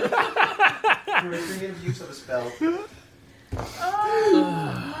 For a creative use of a spell. Oh,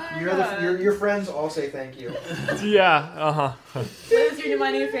 my God. Your friends all say thank you. Yeah, Liz, you're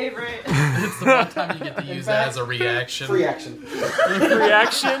my new favorite. It's the one time you get to use that as a reaction. Free action.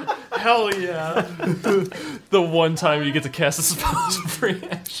 Reaction? Hell yeah. The one time you get to cast a spell as a free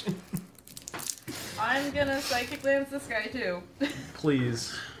action. I'm gonna psychic glance this guy too.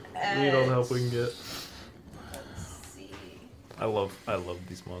 Please. We need all the help we can get. Let's see. I love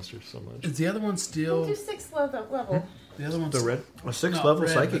these monsters so much. Is the other one We'll still? do 6th level. The other one's The red? A 6th not level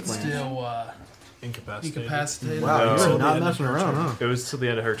red, psychic but lance. still Incapacitated. incapacitated. Wow, No. you're not messing around, huh? It was till the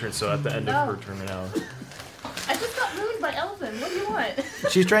end of her turn, so at the end of her turn now. I just got mooned by Elvin. What do you want?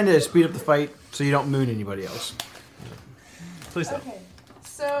 She's trying to speed up the fight so you don't moon anybody else. Please don't. Okay.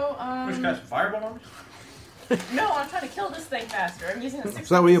 So, Which guy's fireball on me? no, I'm trying to kill this thing faster. I'm using a 6th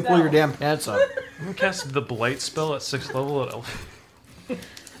So that way you pull your spell. damn pants up. I'm gonna cast the Blight spell at 6th level at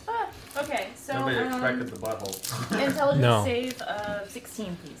Okay, so Nobody expected the butthole. intelligence No. save of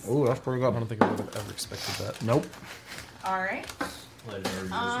 16, please. Ooh, that's pretty I good. don't think I would have ever expected that. Nope. All right. Legendary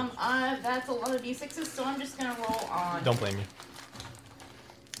user. That's a lot of d6s, so I'm just gonna roll on. Don't blame me.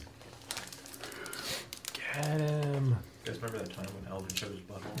 Get him. You guys remember that time when Elvin showed his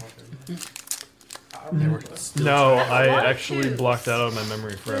butthole off? They were still No, That's a I lot of actually twos. blocked that out of my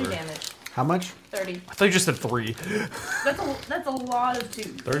memory 3 forever. damage. How much? 30. I thought you just said 3. That's a lot of 2.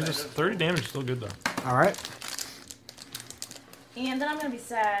 30 damage is still good though. All right. And then I'm gonna be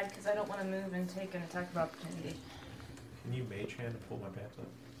sad because I don't want to move and take an attack of opportunity. Can you mage hand and pull my pants up?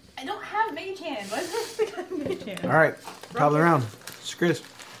 I don't have mage hand. Why do I have mage hand? All right. Top of the round. Chris.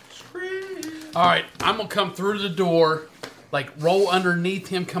 All right, I'm gonna come through the door, like roll underneath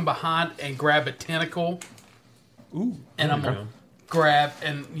him, come behind, and grab a tentacle. Ooh. And I'm gonna grab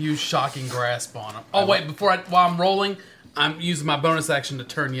and use shocking grasp on him. Oh wait, while I'm rolling, I'm using my bonus action to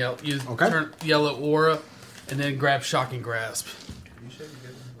turn yellow. Okay. Turn yellow aura, and then grab shocking grasp.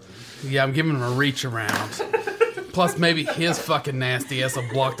 Yeah, I'm giving him a reach around. Plus, maybe his fucking nasty ass will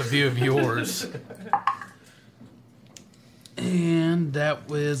block the view of yours. And that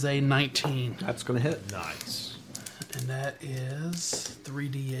was a 19. That's going to hit. Nice. And that is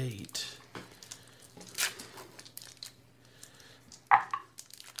 3d8.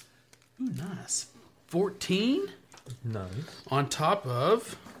 Ooh, nice. 14 Nice. on top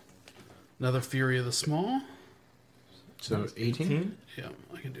of another Fury of the Small. So 18? Yeah,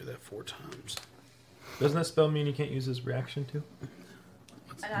 I can do that 4 times. Doesn't that spell mean you can't use his reaction too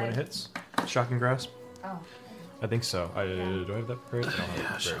And when it I, hits? Shocking grasp? oh. I think so. Do I have that right? I don't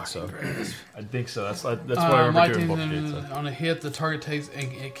have that right, so grasp. I think so. That's what I remember doing Lightning, both gates. on a hit, the target takes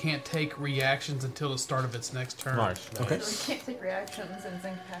it can't take reactions until the start of its next turn. Nice. Okay. So we can't take reactions and it's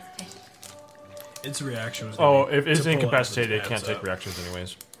incapacitated. Its reaction was Oh, gonna be if it's to pull incapacitated, it Elvin's can't pants take up. reactions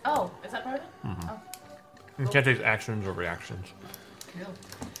anyways. Oh, is that part of it? Oh, You can't take actions or reactions. cool.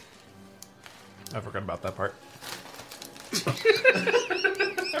 I forgot about that part.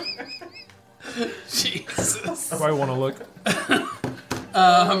 Jesus. Do I want to look?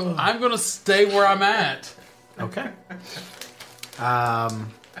 I'm gonna stay where I'm at, Okay.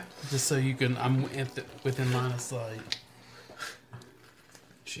 just so you can. I'm within line of sight.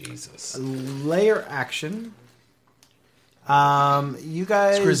 Jesus. Layer action. You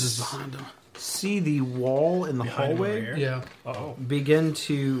guys Grizz is behind him. see the wall in the Behind him over hallway here? Yeah. Oh. begin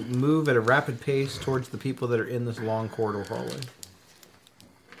to move at a rapid pace towards the people that are in this long corridor hallway.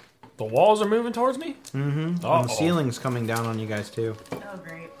 The walls are moving towards me? Mm-hmm. Uh-oh. And the ceiling's coming down on you guys too. Oh,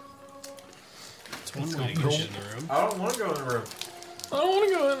 great. It's one way to get you in the room. I don't want to go in the room. I don't want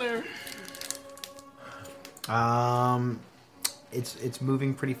to go in there. It's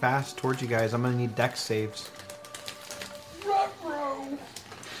moving pretty fast towards you guys. I'm gonna need dex saves.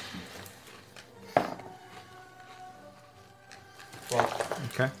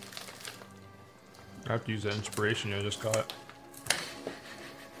 Okay. I have to use that inspiration I just got.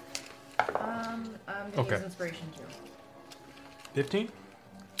 I'm gonna Okay. use inspiration too. 15?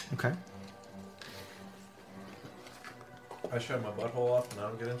 Okay. I showed my butthole off and I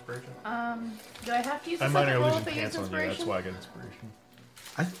don't get inspiration. Do I have to use I the minor second roll illusion if I use pants on you, inspiration? that's why I get inspiration.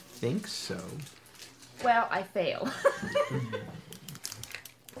 I think so. Well, I fail.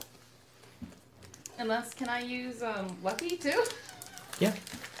 Unless, can I use lucky too? Yeah.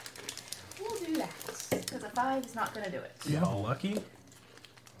 We'll do that. Because a 5 is not going to do it. You have lucky?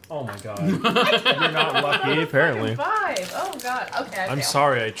 Oh my god. You're not lucky, apparently. 5! Oh god. Okay, I I'm failed.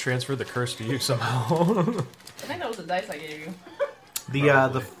 sorry, I transferred the curse to you somehow. I think that was the dice I gave you.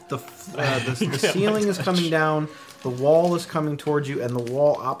 The ceiling is coming down, the wall is coming towards you, and the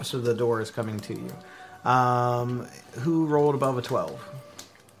wall opposite of the door is coming to you. Who rolled above a 12?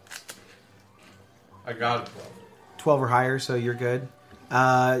 I got it. 12 or higher, so you're good.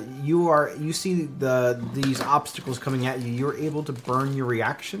 You see these obstacles coming at you. You're able to burn your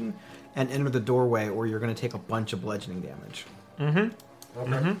reaction and enter the doorway, or you're going to take a bunch of bludgeoning damage. Okay.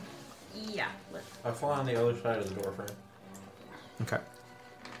 Yeah. I fly on the other side of the door frame. Okay.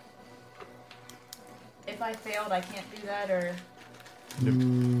 If I failed, I can't do that, or...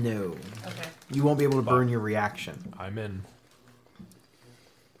 No. Okay. You won't be able to burn your reaction. I'm in.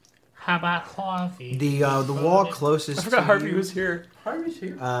 How about Harvey? The wall closest I forgot to Harvey you, was here. Harvey's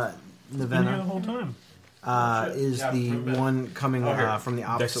here. Been here the Navena, whole time. is Yeah, the prove it. one coming here. from the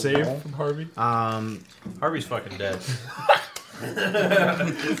Dex opposite save wall. from Harvey. Harvey's fucking dead.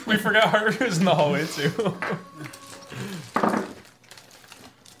 We forgot Harvey was in the hallway too.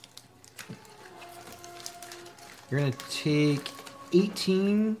 You're going to take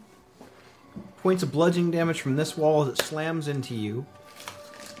 18 points of bludgeoning damage from this wall as it slams into you.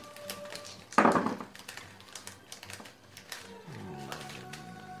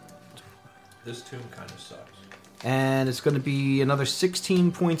 This tomb kind of sucks. And it's going to be another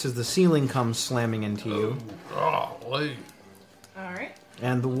 16 points as the ceiling comes slamming into you. Golly. Alright.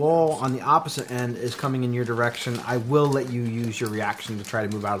 And the wall on the opposite end is coming in your direction. I will let you use your reaction to try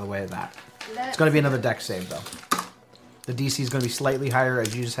to move out of the way of that. It's going to be another dex save, though. The DC is going to be slightly higher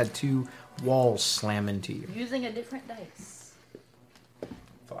as you just had 2 walls slam into you. Using a different dice.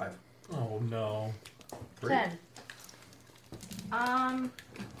 5. Oh no. 10. I'm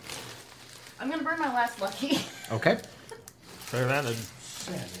gonna burn my last lucky. Okay. Better than a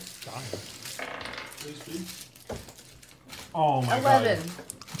Oh my 11.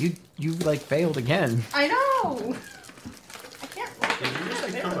 god. You like failed again. I know! I can't roll. Did you just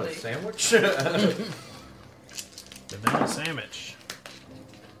become a Barely. sandwich? Banana sandwich.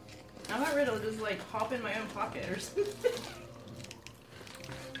 I might riddle just like hop in my own pocket or something.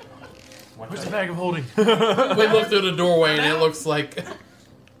 Where's the bag of holding? We look through the doorway and it looks like.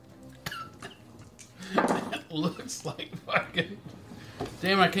 It looks like fucking.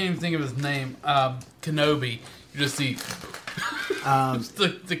 Damn, I can't even think of his name. Kenobi. You just see.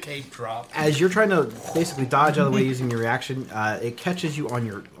 The cape drop. As you're trying to basically dodge out of the way using your reaction, it catches you on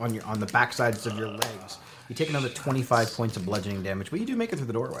the back sides of your legs. You take another 25 points of bludgeoning damage, but you do make it through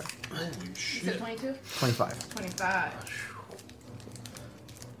the doorway. Holy Is shit. it 22? 25. 25.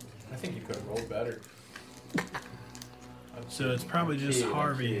 I think you could have rolled better. So it's probably just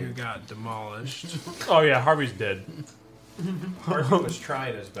Harvey who got demolished. Oh yeah, Harvey's dead. Harvey was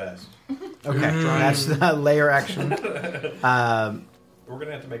trying his best. Okay, that's the layer action. We're gonna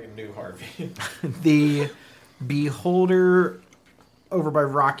have to make a new Harvey. The beholder over by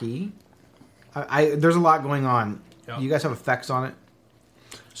Rocky. There's a lot going on. Yep. You guys have effects on it.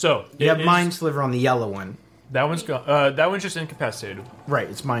 So You have Mind Sliver on the yellow one. That one's gone. That one's just incapacitated. Right,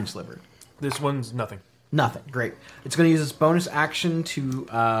 it's Mind Sliver. This one's nothing. Nothing. Great. It's going to use its bonus action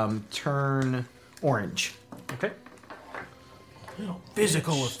to turn orange. Okay.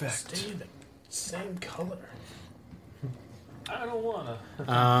 Physical effect. Stay the same color. I don't wanna.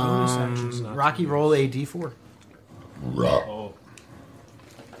 Bonus action's not Rocky, to roll a d4. Oh.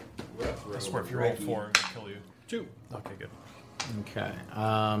 I swear, if you roll 4, I'm gonna kill you. 2. Okay, good. Okay.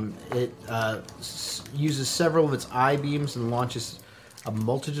 It uses several of its eye beams and launches a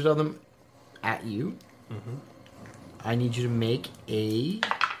multitude of them at you. Mm-hmm. I need you to make a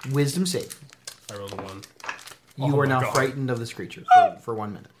wisdom save. I rolled a 1. You Oh are my now God. frightened of this creature for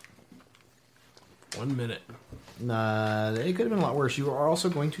 1 minute. 1 minute. It could have been a lot worse. You are also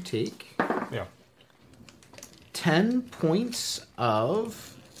going to take Yeah. 10 points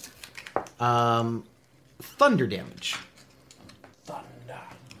of thunder damage. All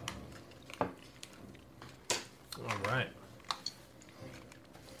right.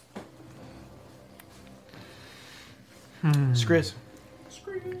 Skriz.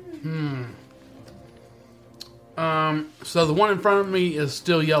 So the one in front of me is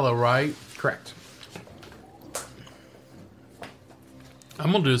still yellow, right? Correct.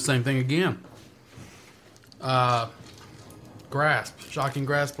 I'm gonna do the same thing again. Grasp, shocking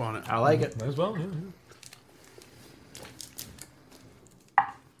grasp on it. I like it. Might as well. Yeah.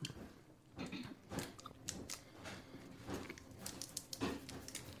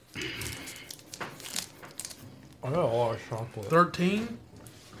 got a lot of chocolate. 13.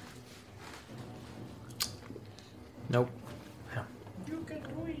 Nope. You can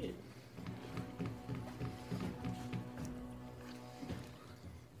do it.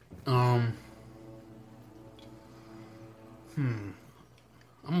 I'm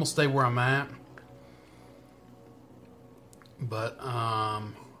gonna stay where I'm at. But oh,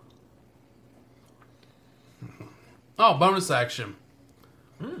 bonus action.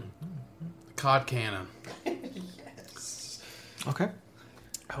 Cod cannon. Okay.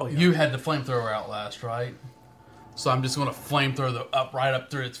 Hell yeah. You had the flamethrower out last, right? So I'm just gonna flamethrow right up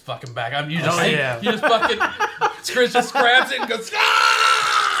through its fucking back. You just fucking Chris just grabs it and goes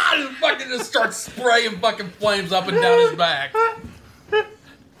and fucking just starts spraying fucking flames up and down his back.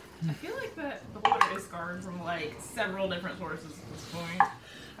 I feel like that the water is scarred from like several different sources at this point.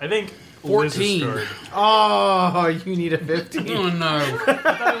 I think 14. Liz is scarred. Oh, you need a 15. Oh no!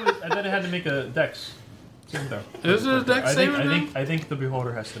 I thought it had to make a dex saving throw. Is it a dex saving throw? I think the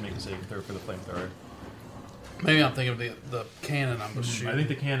beholder has to make a saving throw for the flamethrower. Maybe I'm thinking of the cannon I'm shooting. I think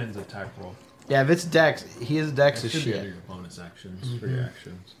the cannon's attack roll. Yeah, if it's Dex, his Dex is Should be under shit. your bonus actions for your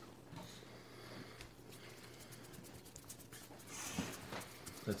actions.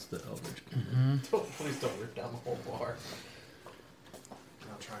 That's the Eldritch Cannon. Please don't rip down the whole bar.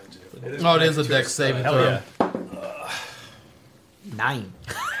 I'll try to. Oh, it is a dex saving throw. Hell yeah. 9.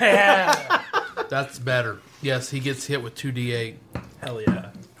 That's better. Yes, he gets hit with 2d8. Hell yeah.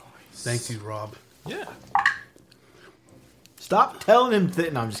 Thank you, Rob. Yeah. Stop telling him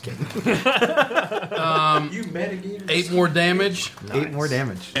no, I'm just kidding. You mitigated 8 more damage, 8 more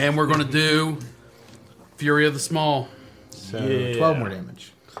damage. and we're gonna do Fury of the Small. So Yeah. 12 more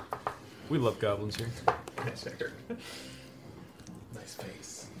damage. We love goblins here. Nice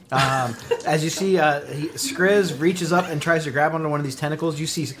face. As you see, Skriz reaches up and tries to grab onto one of these tentacles. You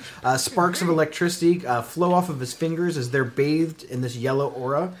see sparks of electricity flow off of his fingers as they're bathed in this yellow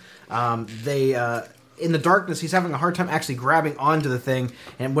aura. In the darkness, he's having a hard time actually grabbing onto the thing,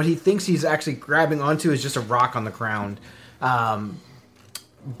 and what he thinks he's actually grabbing onto is just a rock on the ground.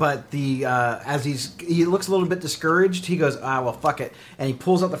 But as he looks a little bit discouraged, he goes, well, fuck it, and he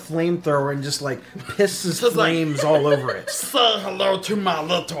pulls out the flamethrower and just like pisses flames all over it. Say hello to my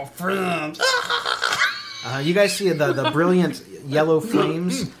little friend. You guys see the brilliant yellow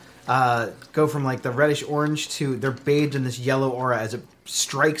flames go from like the reddish orange to they're bathed in this yellow aura as it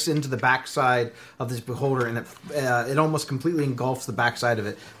strikes into the backside of this beholder, and it almost completely engulfs the backside of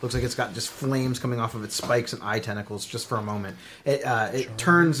it. Looks like it's got just flames coming off of its spikes and eye tentacles just for a moment. It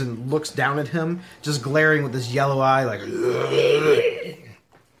turns and looks down at him, just glaring with this yellow eye like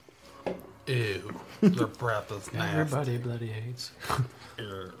Ew, their breath is nasty. Everybody bloody hates.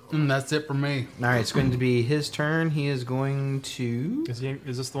 And that's it for me. Alright, it's going to be his turn. He is going to... Is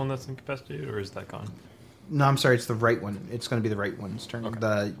this the one that's incapacitated, or is that gone? No, I'm sorry, it's the right one. It's going to be the right one's turn.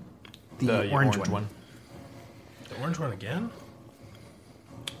 Okay. The orange one. The orange one again?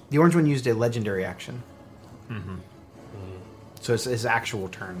 The orange one used a legendary action. Mm-hmm. So it's his actual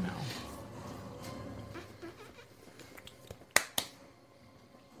turn now.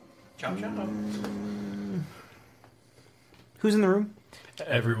 Chop chop. Who's in the room?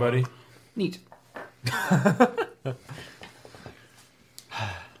 Everybody. Neat. Well,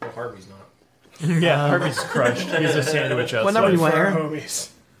 Harvey's not. Yeah, Harvey's crushed. He's a sandwich outside. What number do you want, For our Aaron?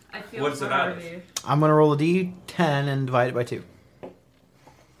 homies. I feel What's for it out of? Harvey. I'm going to roll a d10 and divide it by 2.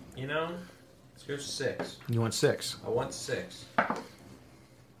 You know, let's go 6. You want 6. I want 6. I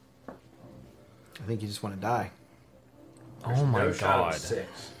think you just want to die. Oh my no shot god. of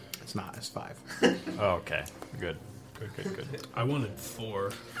 6. It's not. It's 5. Oh, okay. Good. Good. I wanted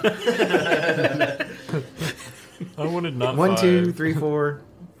 4. I wanted not 1, 2, 5. 3, 4,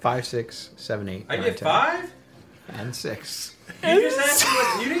 5, 6, 7, 8. I 9, get 10. 5? And 6. You just asked me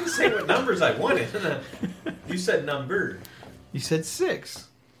what, you didn't say what numbers I wanted. You said number. You said 6.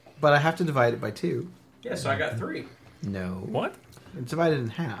 But I have to divide it by 2. Yeah, so I got 3 No. What? It's divided in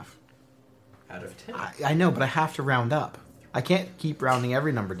half. out of 10. I know, but I have to round up. I can't keep rounding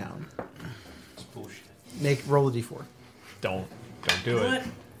every number down. It's bullshit. Roll a d4. Don't do What? it.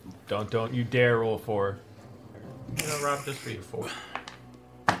 Don't you dare roll a 4. You know, Rob, just for you 4.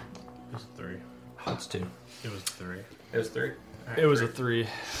 It was 3. That's 2. It was 3. It was 3. It was a 3.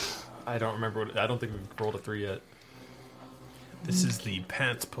 I don't remember I don't think we've rolled a 3 yet. This is the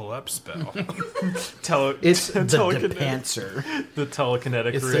pants pull up spell. It's the Depantser. The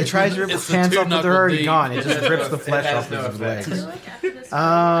telekinetic It's ring. It tries to rip It's his pants the off, but they're two-knuckle already D. gone. It just rips the It flesh has off no his effect. legs. Like after this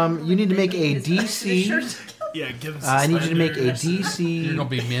You need to make a DC. Yeah, give us. I need you to make a You're gonna DC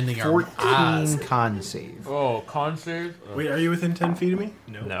be mending our 14 eyes. con save. Oh, con save? Wait, are you within 10 feet of me?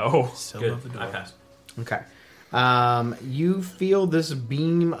 No. Still Good. above the door. I passed. Okay. You feel this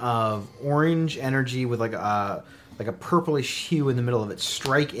beam of orange energy with like a purplish hue in the middle of it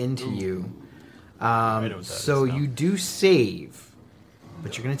strike into you. know what that So is now. you do save,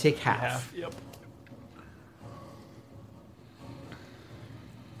 but you're going to take half. Yep.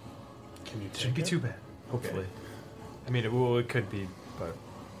 Can you Shouldn't be take too bad. Hopefully. I mean, it could be, but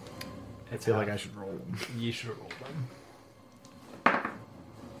I feel like I should roll them. you should roll them.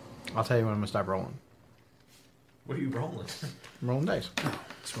 I'll tell you when I'm going to stop rolling. What are you rolling? I'm rolling dice.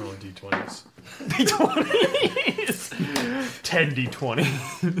 It's rolling d20s. D20s. 10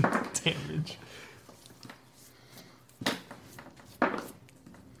 D20 damage.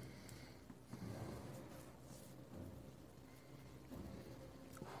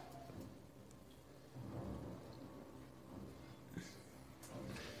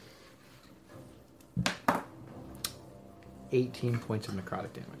 $18 points of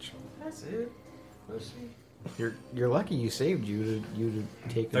necrotic damage. That's it. You're lucky you saved you to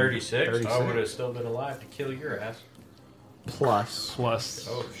take 36. I would have still been alive to kill your ass. plus.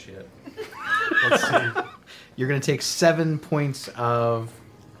 Oh shit. Let's see. You're going to take 7 points of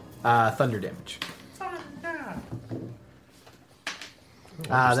thunder damage.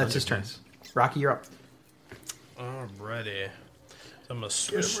 That's his turn. Rocky, you're up. Alrighty. So I'm gonna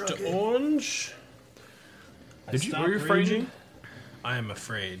switch to orange. Did you? Stop Were you frightened? raging. I am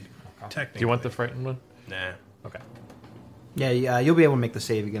afraid. Technically. Do you want the frightened one? Nah. Okay. Yeah, you'll be able to make the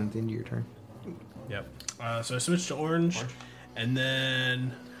save again at the end of your turn. Yep. So I switch to orange, and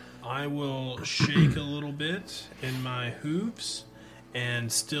then I will shake a little bit in my hooves,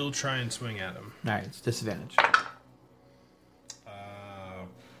 and still try and swing at him. All right, it's disadvantage.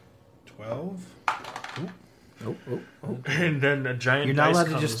 12. Oh. And then a giant. You're not dice allowed to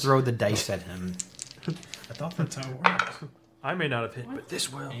comes. just throw the dice at him. I thought that's how it worked. I may not have hit, but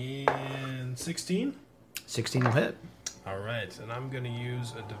this will. And 16. 16 will hit. All right, and I'm gonna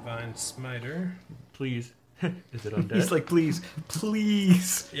use a divine smiter. Please. Is it undead? He's like, please.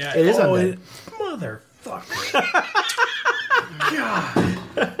 Yeah, It is undead. Motherfucker.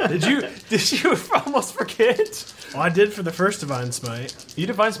 Did you almost forget? Well, I did for the first divine smite. You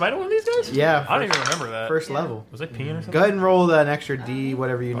divine smite one of these guys? Yeah, I don't even remember that. first level. Was I peeing or something? Go ahead and roll an extra D,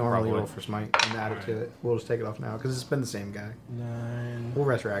 whatever you normally probably. roll for smite, and add it to it. We'll just take it off now, because it's been the same guy. 9. We'll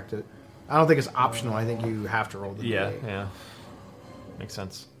retroact it. I don't think it's optional. I think you have to roll the Yeah, D8. yeah. Makes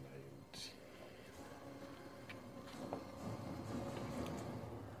sense.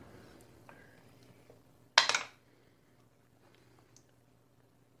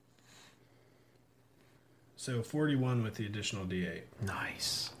 So 41 with the additional D8.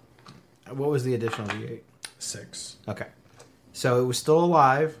 Nice. What was the additional D8? 6. Okay. So it was still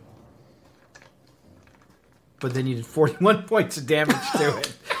alive, but then you did 41 points of damage to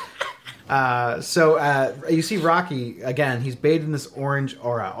it. So you see Rocky, again, he's bathed in this orange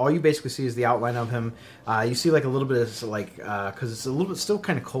aura. All you basically see is the outline of him. You see like a little bit of like, because it's a little bit still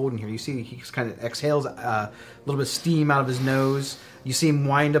kind of cold in here. You see he kind of exhales a little bit of steam out of his nose. You see him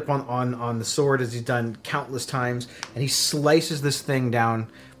wind up on the sword as he's done countless times, and he slices this thing down,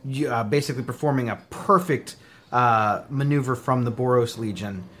 basically performing a perfect maneuver from the Boros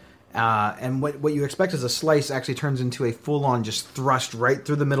Legion. And what you expect as a slice actually turns into a full-on just thrust right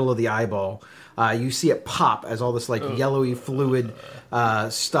through the middle of the eyeball. You see it pop as all this like yellowy fluid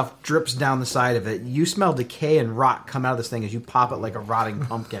stuff drips down the side of it. You smell decay and rot come out of this thing as you pop it like a rotting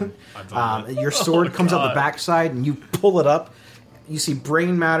pumpkin. Your sword comes out the backside and you pull it up. You see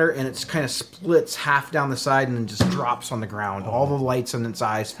brain matter, and it kind of splits half down the side and then just drops on the ground. All the lights in its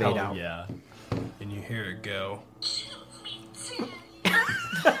eyes fade out. Yeah. And you hear it go.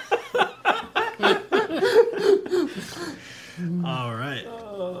 All right.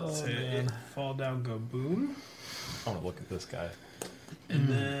 So it fall down, go boom. I want to look at this guy. And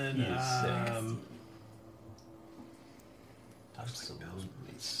then He is sick. Absolutely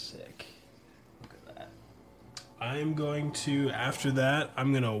sick. Look at that. I'm going to, after that,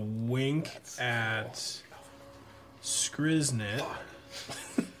 I'm going to wink at Skriznet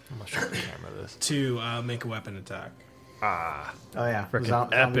I'm gonna show the camera this. to make a weapon attack. Ah. Oh yeah, Frickin'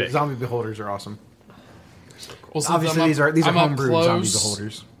 epic. zombie beholders are awesome. Well, since Obviously, I'm these are I'm up homebrewed close, zombie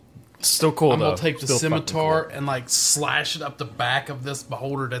beholders. Still cool I'm though. gonna take the Still fucking scimitar and like slash it up the back of this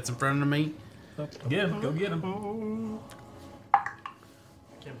beholder that's in front of me. cool. Get him. Go get him. I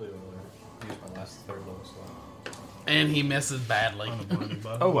can't believe I used my last third level slot. And he misses badly.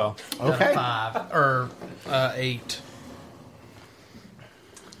 Oh well. Okay, 5 or 8.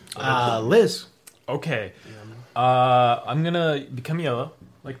 Liz. Okay. I'm gonna become yellow,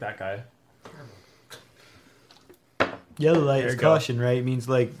 like that guy. Yellow light There is you go. caution, right? It means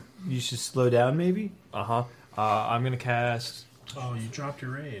like you should slow down, maybe. Uh huh. I'm gonna cast. Oh, you dropped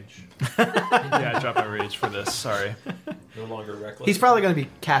your rage. Yeah, I dropped my rage for this. Sorry. No longer reckless. He's probably going to be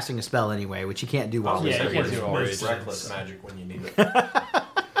casting a spell anyway, which he can't do while Yeah, he's you can't do all It's rage. reckless magic when you need it.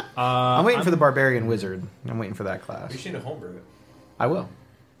 I'm waiting for the barbarian wizard. I'm waiting for that class. You should have homebrew it. I will.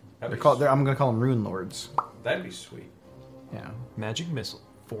 That'd be, I'm going to call them rune lords. that'd be sweet. Yeah. Magic missile,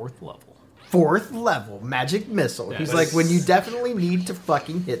 4th level. 4th level magic missile. Yeah, He's but like, it's- when you definitely need to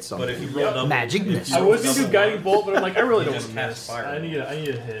fucking hit But if something. you roll double, Magic if you missile. I was gonna roll do double guiding bolt, but I'm like, I really You don't just want to cast miss. fire. I need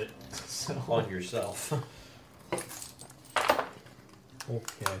a hit. So. on yourself.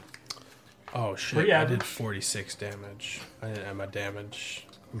 Okay. Oh shit! Pretty I average. did 46 damage. I didn't have my damage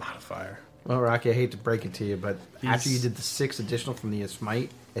modifier. Well, Rocky, I hate to break it to you, but after you He's- did the 6 additional from the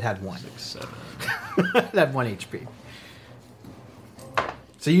smite, it had 1. 7. It had 1 HP.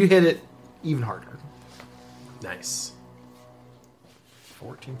 So you hit it even harder. Nice.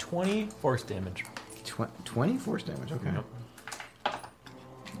 14, 20 force damage. 20 force damage, okay.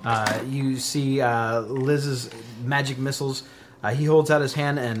 Yep. You see Liz's magic missiles. He holds out his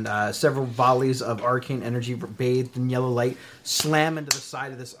hand, and several volleys of arcane energy bathed in yellow light slam into the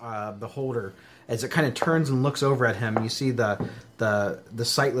side of this beholder. As it kind of turns and looks over at him, you see the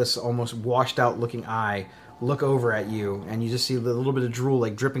sightless, almost washed out looking eye look over at you, and you just see a little bit of drool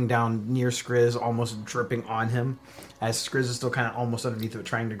like dripping down near Skriz, almost dripping on him, as Skriz is still kind of almost underneath it,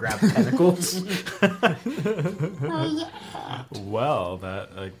 trying to grab the tentacles. Well,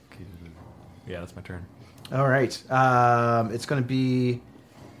 yeah, that's my turn. All right. It's going to be.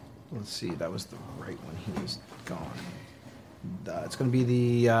 Let's see. That was the right one. He was gone. It's going to be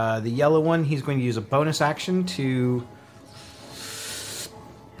the yellow one. He's going to use a bonus action to. It's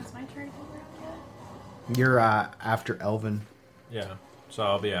my turn to go around yet? You're after Elvin. Yeah. So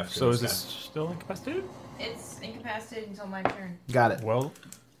I'll be after. So is this this still incapacitated? It's incapacitated until my turn. Got it. Well,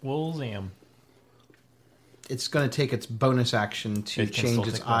 Zam. It's going to take its bonus action to It can still change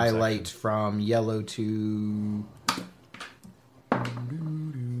its take bonus eye action. light from yellow to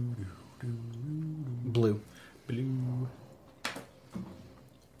blue. Blue.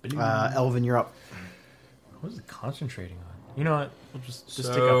 Elvin, you're up. What is it concentrating on? You know what? We'll just take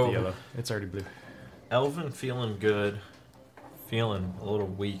out So- the yellow. It's already blue. Elvin feeling good. Feeling a little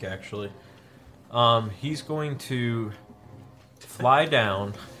weak actually. He's going to fly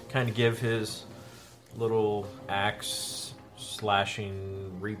down, kind of give his little axe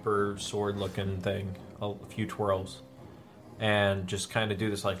slashing reaper sword looking thing a few twirls, and just kind of do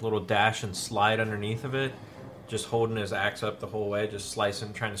this like little dash and slide underneath of it, just holding his axe up the whole way, just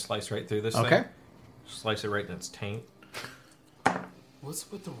slicing, trying to slice right through this Okay. thing. Slice it right in its taint. What's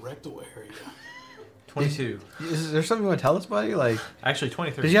with the rectal area? 22. Is there something you want to tell us, buddy? Like, Actually,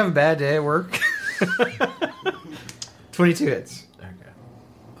 23. did you have a bad day at work? 22 hits. Okay.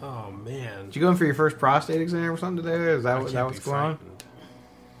 Oh man. Did you go in for your first prostate exam or something today? Is that, I what, can't that be what's going on?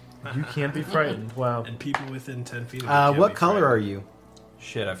 frightened. You can't be frightened. Wow. And people within 10 feet of me can't What be color are frightened. you?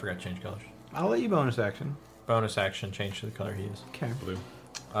 Shit, I forgot to change colors. I'll let you bonus action. Bonus action, change to the color he is. Okay. Blue.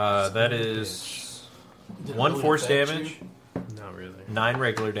 That is Did it 1 really force affect damage, Not really. 9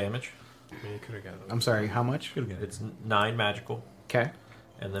 regular damage. I mean, you could have got it. I'm sorry, how much? It's 9 magical, Okay.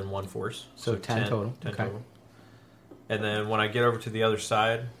 and then 1 force. So 10 total. 10 Okay. total. And then when I get over to the other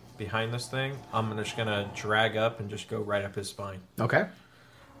side, behind this thing, I'm just going to drag up and just go right up his spine. Okay.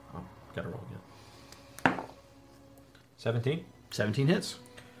 Oh, gotta roll again. 17? 17 hits.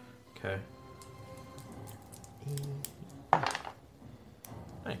 Okay.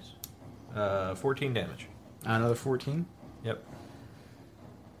 Nice. 14 damage. Another 14. Yep.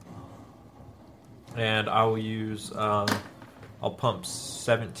 And I will use, I'll pump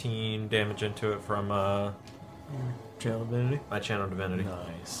 17 damage into it from Channel Divinity. my Channel Divinity.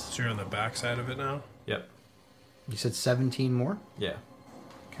 Nice. So you're on the back side of it now? Yep. You said 17 more? Yeah.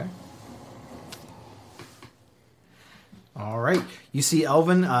 Okay. All right. You see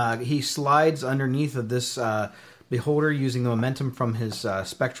Elvin. He slides underneath of this beholder using the momentum from his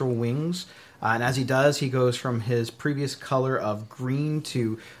spectral wings. And as he does, he goes from his previous color of green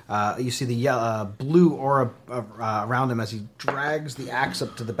to, you see the blue aura around him as he drags the axe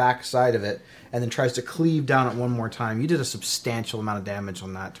up to the back side of it and then tries to cleave down it one more time. You did a substantial amount of damage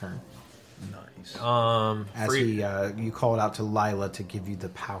on that turn. Nice. As Free, you called out to Lila to give you the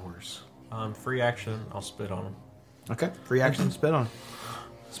powers. free action, I'll spit on him. Okay, free action, spit on.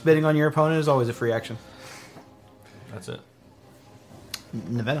 Spitting on your opponent is always a free action. That's it.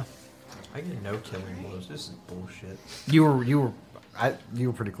 Nevada. I get no killing blows. This is bullshit. You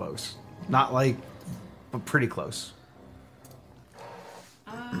were pretty close. Not like, but pretty close.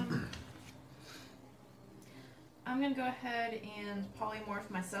 I'm gonna go ahead and polymorph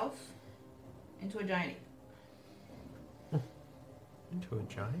myself into a giant ape. into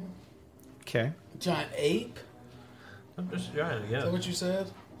a giant? Okay. Giant ape? I'm just a giant Is again. that what you said?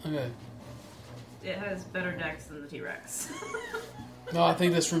 Okay. It has better decks than the T-Rex. No, I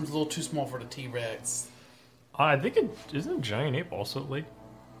think this room's a little too small for the T-Rex. I think it isn't giant ape also like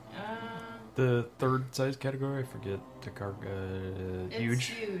the third size category. I forget the It's huge.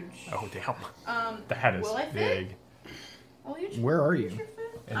 huge. Oh damn, Um, that is will I fit? big. Oh, you Where are you? should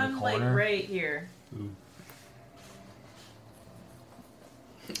fit? In the I'm corner? like right here.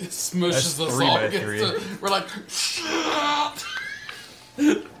 It smushes That's us 3 all. by against 3. We're like, shit!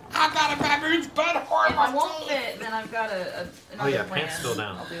 I got a baboon's butt If horn. I won't fit, then I've got another yeah, plan. pants still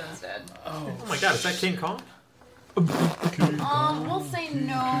down. I'll do instead. Oh my god, is that King Kong? We'll say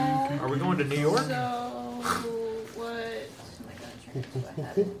no. Are we going to New York? So what? Am I gonna try to do? I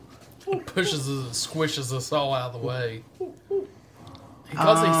have it? Pushes us, squishes us all out of the way.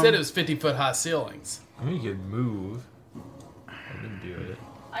 Because he said it was 50-foot high ceilings. I mean, you could move. I didn't do it.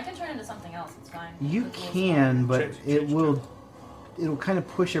 I can turn into something else. It's fine. You It's a little can, but Change- it change will. It'll kind of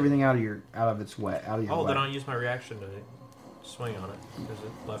push everything out of its way. Out of your Oh, way. then I'll use my reaction to swing on it because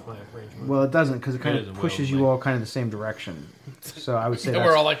it left my range. Move. Well, it doesn't because it kind It is of a pushes will, you like- all kind of the same direction. So I would say And that's,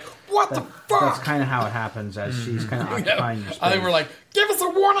 we're all like, what the that's fuck? kind of how it happens as she's kind of occupying your space. I think we're like, give us a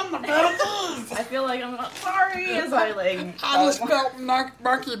warning about it. I feel like I'm not sorry as I like. I just felt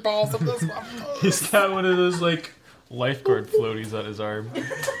monkey balls of this one. He's got one of those like lifeguard floaties on his arm.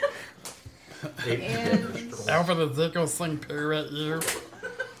 And Alpha the Zico sling pirouette you.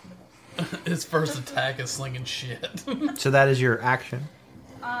 His first attack is slinging shit. So that is your action.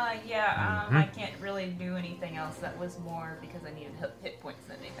 yeah. I can't really do anything else. That was more because I needed hit points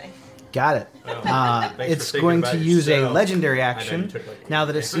than anything. Got it. Thanks It's for thinking going about to use a yourself. legendary I know action. you took, like, Now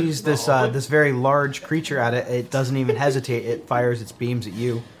that it damage. sees this this very large creature at it, it doesn't even hesitate. It fires its beams at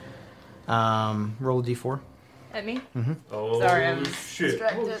you. Roll a d4. At me? Oh, Sorry, I'm shit.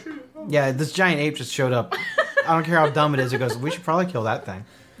 distracted. Yeah, this giant ape just showed up. I don't care how dumb it is. It goes, we should probably kill that thing.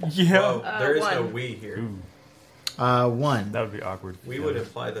 Yeah, Oh, there is no one. we here. Ooh, 1. that would be awkward. We would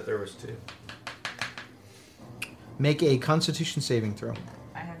imply that there was 2. Make a Constitution saving throw.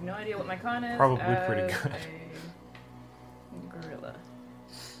 I have no idea what my con is. Probably pretty as good. A gorilla.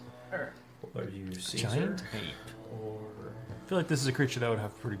 Or Are you Caesar? Giant Or I feel like this is a creature that would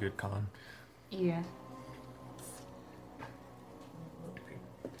have pretty good con. yeah.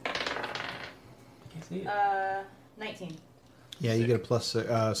 can't see it. 19. Yeah, you get a plus.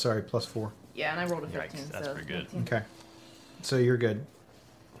 Plus 4. Yeah, and I rolled a Yikes, 15. that's so pretty good. 19. Okay, so you're good.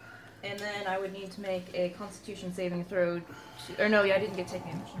 And then I would need to make a Constitution saving throw. Or no, yeah, I didn't get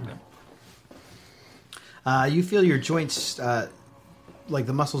taken damage. You feel your joints, like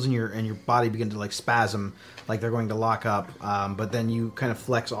the muscles in your body, begin to like spasm, like they're going to lock up. But then you kind of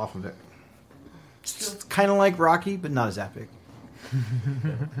flex off of it. It's kind of like Rocky, but not as epic.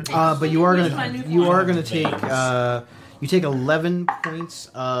 But you are gonna take you take 11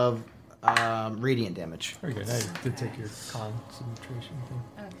 points of radiant damage. Very good. I did take your concentration thing.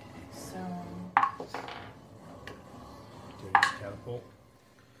 Okay, so. Catapult.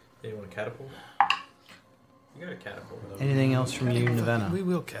 Anyone catapult? You got a catapult. Anything else from you, Nevena? We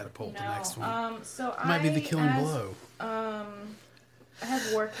will catapult the next one. So Might be the killing as, blow. I have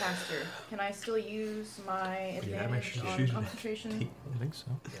Warcaster. Can I still use my advantage should on shoot it. concentration? I think so.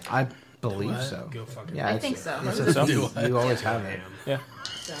 I believe What? so. Go fucking. Yeah, I it's- think so. It's a So? you always have it. Yeah.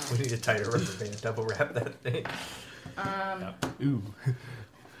 So, We need a tighter rubber band. Double wrap that thing. Ooh.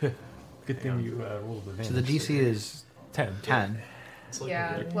 Good thing you rolled the So the DC is 10. 10. It's like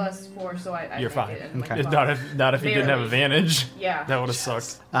yeah, plus 4, so I You're make fine. it in my Okay. con. Not if you didn't have Barely. advantage. Yeah. That would have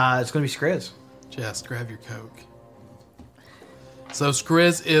sucked. It's going to be Skriz. Jess, grab your Coke. So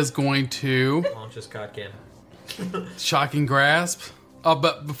Skriz is going to launch his cock in. Shocking Grasp. Oh,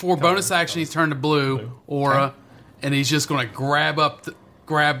 but before bonus action, he's turned to blue aura, and he's just going to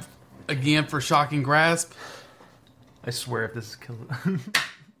grab again for Shocking Grasp. I swear if this is killing.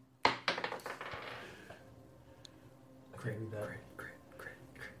 Crit.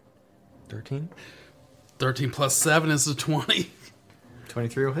 13? 13 plus 7 is a 20.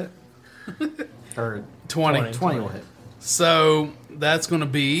 23 will hit. Or 20. 20 will hit. So that's going to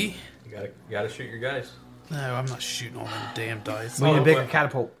be. You gotta shoot your guys. No, I'm not shooting all them damn dice. We need a bigger but-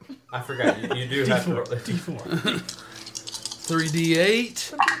 catapult. I forgot. You do have to roll the D4.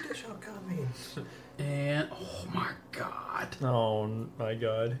 3d8. additional coming. And oh my god. Oh my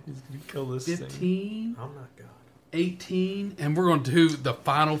god. He's gonna kill this thing. 15, I'm not God. 18, and we're going to do the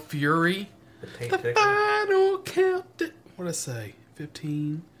final fury. The taint The tickler. final count. What did I say?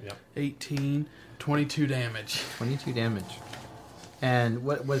 15, Yep. 18, 22 damage. 22 damage. And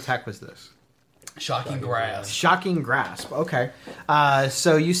what attack was this? Shocking grasp. Shocking grasp. Okay.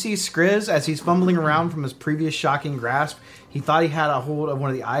 So you see Skriz as he's fumbling around from his previous shocking grasp. He thought he had a hold of one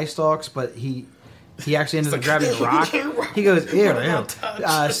of the eye stalks, but he actually ended up grabbing a rock. He goes, ew, ew.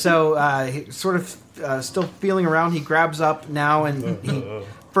 He sort of still feeling around. He grabs up now and he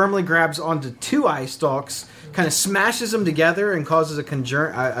firmly grabs onto 2 eye stalks, kind of smashes them together and causes a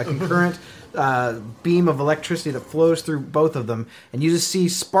concurrent beam of electricity that flows through both of them, and you just see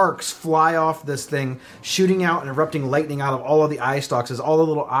sparks fly off this thing, shooting out and erupting lightning out of all of the eye stalks as all the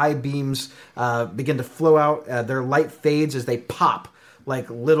little eye beams begin to flow out. Their light fades as they pop like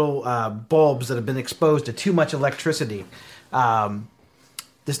little bulbs that have been exposed to too much electricity.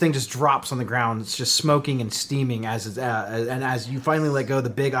 This thing just drops on the ground. It's just smoking and steaming and as you finally let go, the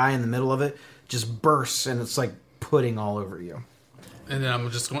big eye in the middle of it just bursts, and it's like pudding all over you. And then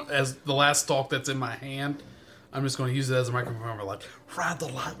I'm just going, as the last stalk that's in my hand, I'm just going to use it as a microphone. We're like, ride the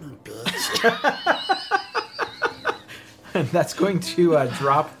lightning, bitch. And that's going to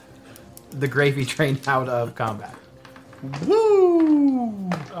drop the gravy train out of combat. Woo!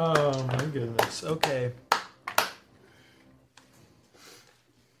 Oh my goodness. Okay.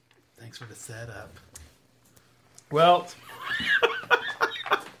 Thanks for the setup. Well,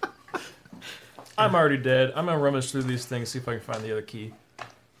 I'm already dead. I'm gonna rummage through these things, see if I can find the other key.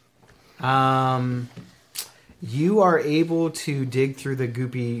 You are able to dig through the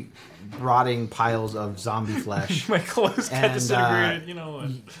goopy, rotting piles of zombie flesh. My clothes got disintegrated. You know what?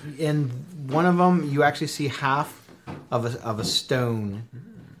 In one of them, you actually see half of a stone,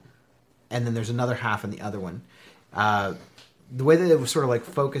 and then there's another half in the other one. The way that it was sort of like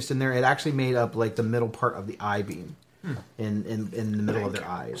focused in there, it actually made up like the middle part of the eye beam in the middle of their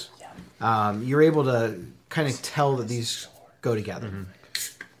eyes. You're able to kind of tell that these go together. Mm-hmm.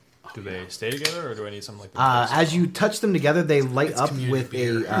 Do they stay together, or do I need something like that? As you touch them together, they light up with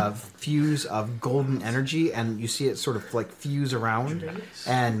a fuse of golden energy, and you see it sort of like fuse around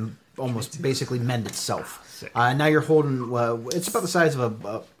and almost basically mend itself. Now you're holding, it's about the size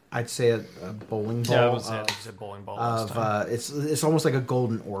of I'd say a bowling ball. Yeah, I was saying a bowling ball. It's almost like a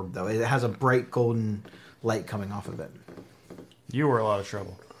golden orb, though. It has a bright golden light coming off of it. You were a lot of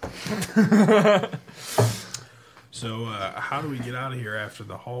trouble. So, how do we get out of here after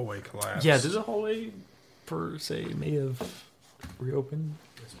the hallway collapsed? Yeah, did the hallway, per se, may have reopened?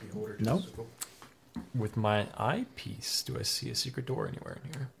 No. With my eyepiece, do I see a secret door anywhere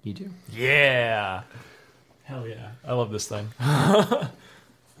in here? You do. Yeah! Hell yeah. I love this thing.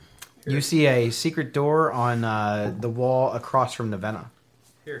 You see a secret door on the wall across from Navenna.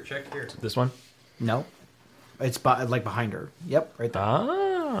 Here, check here. This one? No. It's like behind her. Yep, right there.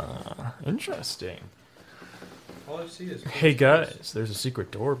 Ah, interesting. All I see is... Hey guys, there's a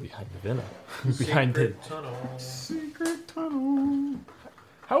secret door behind Navenna. Behind it. Secret tunnel. Secret tunnel.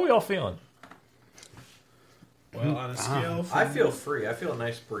 How are we all feeling? Well, on a scale from I feel free. I feel a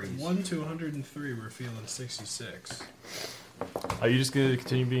nice breeze. 1 to 103, we're feeling 66. Are you just going to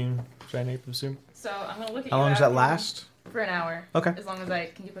continue being shiny, I assume? So I'm gonna look at How you. long does that after- last? For an hour. Okay. As long as I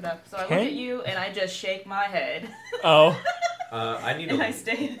can keep it up. So I look Okay. at you and I just shake my head Oh. I need and a I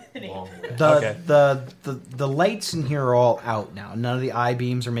stay in long way. The lights in here are all out now. None of the eye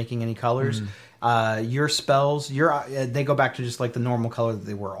beams are making any colors. Your spells, they go back to just like the normal color that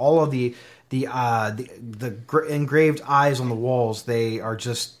they were. All of the engraved eyes on the walls, they are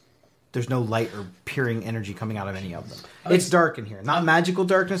just, there's no light or peering energy coming out of any of them. It's dark in here. Not magical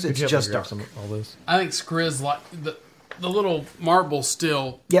darkness, it's just dark. All this. I think Skriz, like, the little marble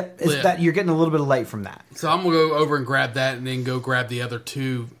still. Yep, it's lit. that you're getting a little bit of light from that. So I'm going to go over and grab that and then go grab the other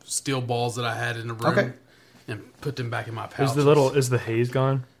 2 steel balls that I had in the room. Okay. And put them back in my pouch. Is the haze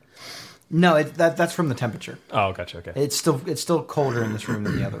gone? No, that's from the temperature. Oh, gotcha, okay. It's still colder in this room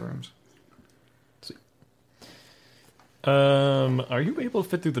than the other rooms. Are you able to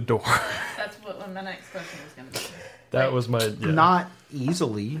fit through the door? That's what my next question was gonna be. That was my... Yeah. Not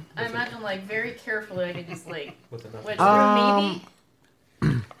easily. I imagine like very carefully I could just like With enough. which room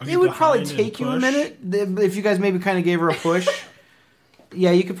maybe. It would probably take you a minute if you guys maybe kind of gave her a push.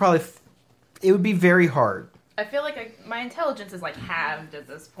 Yeah, you could probably. It would be very hard. I feel like my intelligence is like halved at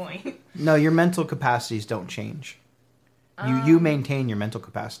this point. No, your mental capacities don't change. You maintain your mental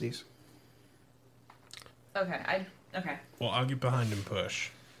capacities. Okay, okay. Well, I'll get behind and push.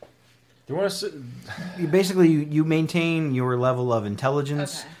 Do you want to sit... You maintain your level of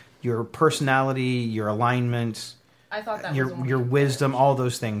intelligence, Okay. your personality, your alignment, I thought that was your only wisdom. All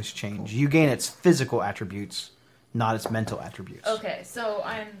those things change. You gain its physical attributes, not its mental attributes. Okay, so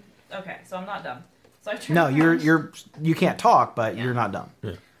I'm not dumb. So I turn No, around. you can't talk, but Yeah. you're not dumb.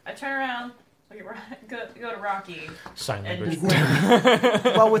 I turn around Go to Rocky. Sign And language.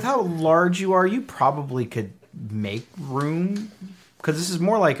 Well, with how large you are, you probably could make room because this is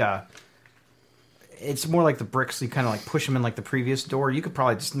more like a. It's more like the bricks. You kind of like push them in like the previous door. You could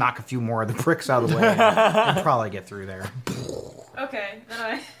probably just knock a few more of the bricks out of the way and probably get through there. Okay, then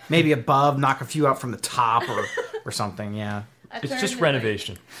I. Maybe above, knock a few out from the top or something. Yeah. I It's turn just and,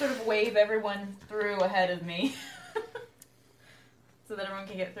 renovation. Sort of wave everyone through ahead of me, so that everyone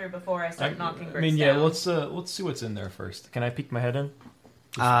can get through before I start knocking bricks I mean, yeah. down. Let's see what's in there first. Can I peek my head in?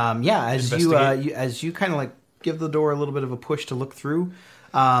 Yeah. As Investigate. as you kind of like give the door a little bit of a push to look through,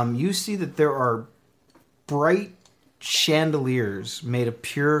 you see that there are bright chandeliers made of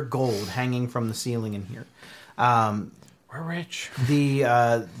pure gold hanging from the ceiling in here. We're rich.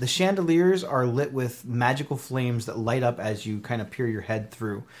 The chandeliers are lit with magical flames that light up as you kind of peer your head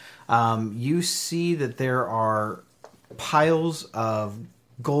through. You see that there are piles of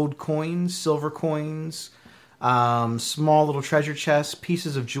gold coins, silver coins, small little treasure chests,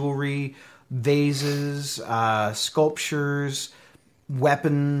 pieces of jewelry, vases, sculptures,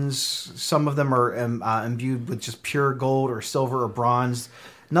 weapons. Some of them are imbued with just pure gold or silver or bronze.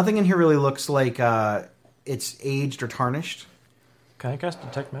 Nothing in here really looks like it's aged or tarnished. Can I cast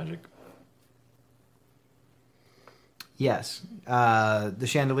detect magic? Yes. The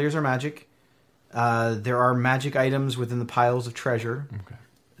chandeliers are magic. There are magic items within the piles of treasure.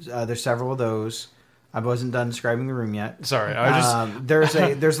 Okay. There's several of those. I wasn't done describing the room yet. Sorry, I just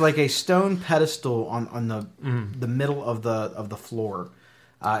There's like a stone pedestal on the middle of the floor.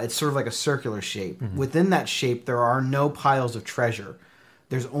 It's sort of like a circular shape. Within that shape, there are no piles of treasure.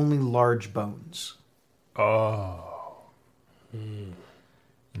 There's only large bones. Oh.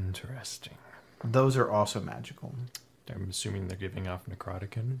 Interesting. Those are also magical. I'm assuming they're giving off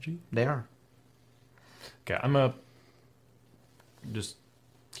necrotic energy. They are. Okay, I'm gonna just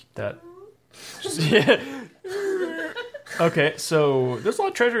keep that. Yeah. Okay, so there's a lot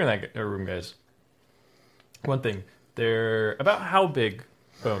of treasure in that room, guys. One thing, they're about how big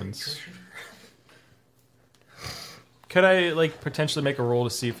bones? Could I like potentially make a roll to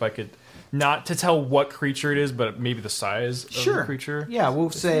see if I could, not to tell what creature it is, but maybe the size of the creature? Yeah, we'll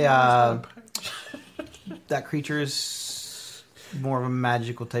say that creature is more of a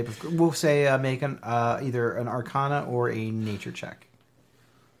magical type of. We'll say make either an Arcana or a Nature check.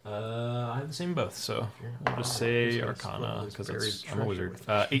 I have the same both, so we'll just say Arcana because I'm a wizard.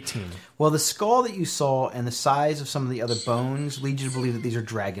 18. Well, the skull that you saw and the size of some of the other bones lead you to believe that these are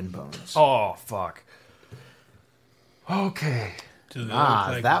dragon bones. Oh fuck. Okay. Do they look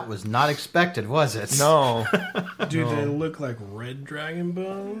like, that was not expected, was it? No, do they look like red dragon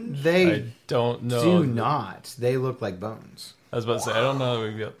bones? They I don't know. do not. They look like bones. I was about to say, I don't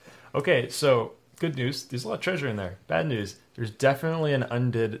know. Okay, so good news. There's a lot of treasure in there. Bad news. There's definitely an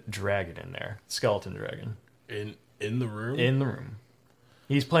undead dragon in there. Skeleton dragon. In the room? In the room.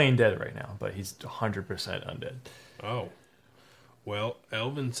 He's playing dead right now, but he's 100% undead. Oh. Well,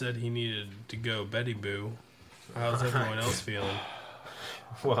 Elvin said he needed to go Betty Boo. How's everyone else feeling?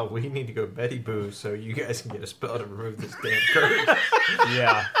 Well, we need to go Betty Boo so you guys can get a spell to remove this damn curse.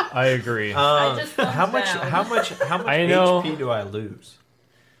 Yeah, I agree. I just How much I know. HP do I lose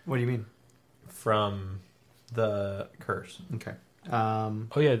What do you mean? from the curse? Okay. Oh,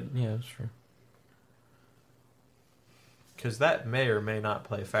 yeah, that's true. Because that may or may not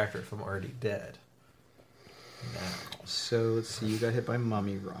play a factor if I'm already dead. Now, So let's see. You got hit by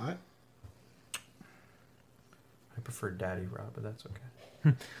mummy rot. I prefer Daddy Rob, but that's okay. I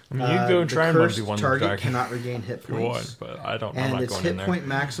mean, you can go and The try and cursed 1v1 the target dragon cannot regain hit if you want, points, but I don't. I'm and not its going hit in there. point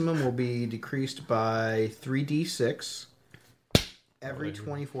maximum will be decreased by 3d6 every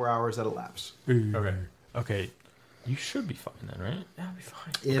 24 hours that elapse. Okay. You should be fine then, right? That'll be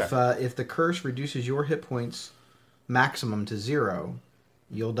fine. If the curse reduces your hit points maximum to 0,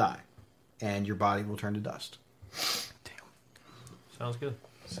 you'll die, and your body will turn to dust. Sounds good.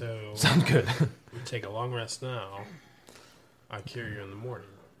 So, Sounds good. we take a long rest now. I cure you in the morning.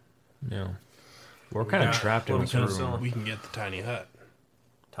 Yeah. We're kind of got trapped in little this room. penicillin. We can get the tiny hut.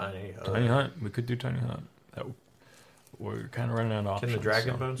 Tiny. Tiny hut. We could do tiny hut. We're kind of running out of Can options. the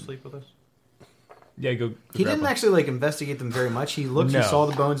dragon so. bone sleep with us? Yeah, go He grab didn't one. actually like investigate them very much. He looked, he No. saw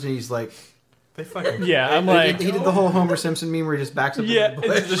the bones, and he's like, They fucking. Yeah, I'm like, he did the whole Homer Simpson meme where he just backs up yeah, into the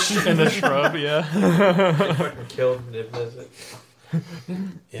bush. it's in the shrub, yeah. They fucking killed Nib.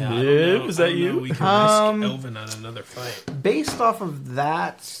 Yeah, Nib, is that I don't know. you? We can risk Elvin on another fight. Based off of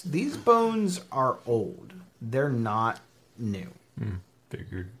that, these bones are old. They're not new.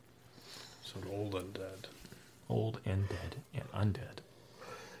 Figured. So an old undead. Old and dead and undead.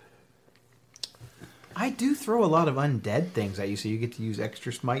 I do throw a lot of undead things at you, so you get to use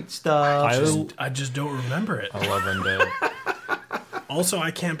extra smite stuff. I just don't remember it. I love undead. Also,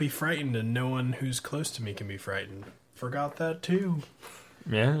 I can't be frightened, and no one who's close to me can be frightened. Forgot that too.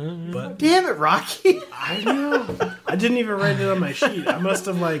 Yeah. But Damn it, Rocky! I know. I didn't even write it on my sheet. I must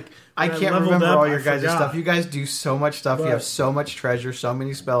have I when can't leveled remember up, all I your guys' forgot. stuff. You guys do so much stuff. You But- have so much treasure, so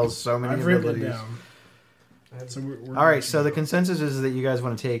many spells, so many I've written it abilities. down. So we're All right, so the consensus is that you guys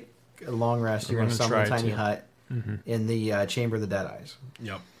want to take a long rest. You're We're going to gonna summon a try tiny to. hut in the Chamber of the Dead Eyes.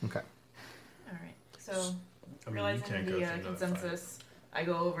 Yep. Okay. Alright, so I mean, you realizing can't the go through another fight. consensus, I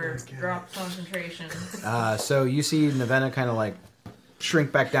go over, drop concentration. So you see Nevena kind of like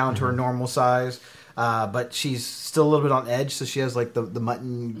shrink back down to her normal size, but she's still a little bit on edge, so she has like the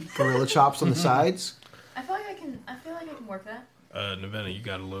mutton gorilla chops on the sides. I feel like I can work that. Nevena, you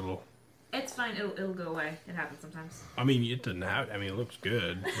got a little. It's fine. It'll go away. It happens sometimes. I mean, it doesn't have. I mean, it looks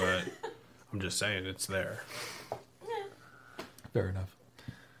good, but I'm just saying it's there. Yeah. Fair enough.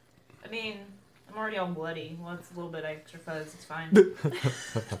 I mean, I'm already all bloody. Once a little bit extra fuzz, it's fine.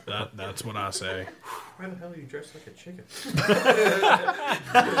 That's what I say. Why the hell are you dressed like a chicken?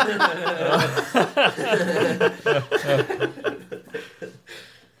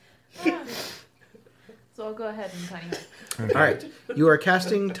 Yeah. So I'll go ahead and tiny hut. All right, you are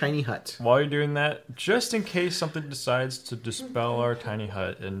casting Tiny Hut. While you're doing that, just in case something decides to dispel our tiny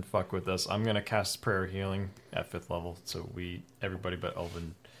hut and fuck with us, I'm gonna cast Prayer Healing at 5th level, so everybody but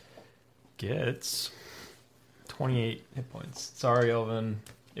Elvin gets 28 hit points. Sorry, Elvin,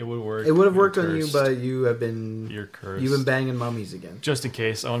 it would work. It would have You're worked on you, cursed. but you have been You're cursed. you've been banging mummies again. Just in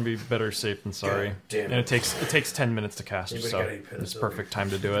case, I want to be better safe than sorry. God damn And it. it takes 10 minutes to cast, Anybody so got any it's penicillin? perfect time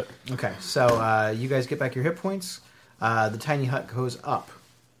to do it. Okay, so you guys get back your hit points. The tiny hut goes up.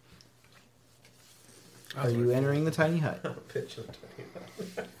 Are you entering the tiny hut? Pitch and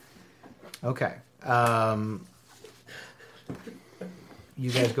tiny. Okay. You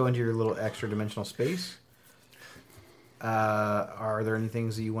guys go into your little extra dimensional space. Are there any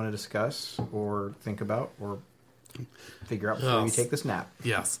things that you want to discuss or think about or figure out before you Yes. take this nap?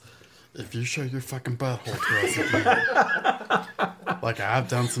 Yes. If you show your fucking butthole to us again. Like I've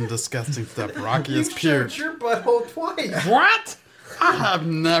done some disgusting stuff. Rocky has puked. your butthole twice. What? I have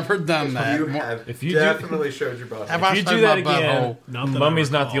never done that. You have If you definitely showed your butthole. Have If I you showed do that my again, butthole? Not that I Mummy's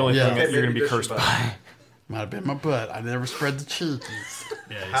not the recall. only Yeah. thing that Okay, you're gonna maybe be just cursed your by. Might have been my butt. I never spread the cheekies.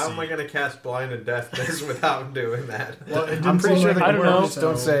 Yeah, you How see. am I going to cast blind and deafness without doing that? Well, it I'm didn't pretty seem sure like they it I don't can know. work. Just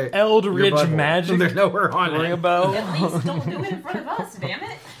don't say your Eldritch butthole. magic. There's nowhere on Ring a it. bell. At least don't do it in front of us, damn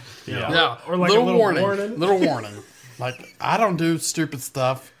it. Yeah. Yeah. Or like little a little warning. warning. Little warning. Like I don't do stupid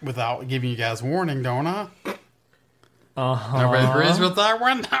stuff without giving you guys warning, don't I? Everybody agrees with that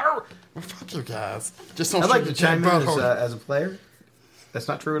one? No. Well, fuck you guys. Just don't I'd like shoot to your chime in butthole. as a player. That's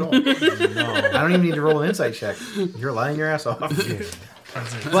not true at all. I don't even need to roll an insight check. You're lying your ass off.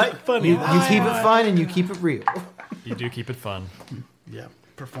 But funny. you keep it fun and you keep it real. You do keep it fun. Yeah.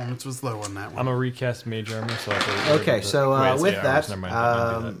 Performance was low on that one. I'm a recast mage armor, so I have to Okay, so Wait, it's with the that, armors, never mind,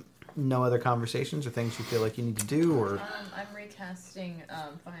 I didn't do no other conversations or things you feel like you need to do, or I'm recasting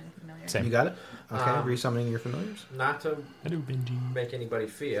Find Familiar. Same. you got it? Okay, Um, resummoning your familiars. Not to I do Benji. make anybody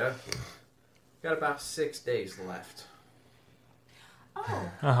fear. Got about 6 days left.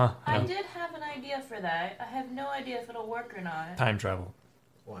 Oh, Uh-huh. I Yeah. did have an idea for that. I have no idea if it'll work or not. Time travel.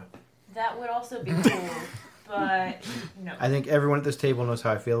 What? That would also be cool, but no. I think everyone at this table knows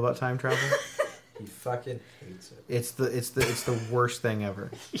how I feel about time travel. He fucking hates it. It's the worst thing ever.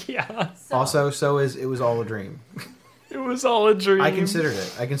 Yeah. So, Also, it was all a dream. It was all a dream. I considered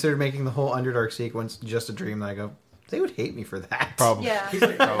it. I considered making the whole Underdark sequence just a dream. And I go, they would hate me for that. Probably. yeah. He's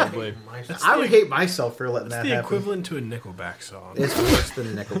like, Probably. I would hate myself for letting that the happen. equivalent to a Nickelback song. It's worse than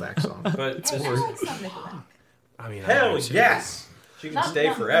a Nickelback song. But Hey, I like some Nickelback. I mean, I hell do too. yes, she can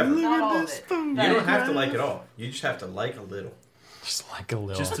stay forever. You Not all of it. don't have to like it all. You just have to like a little. Just like a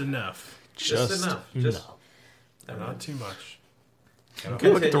little. Just enough. Just enough. Just Not too much. Can I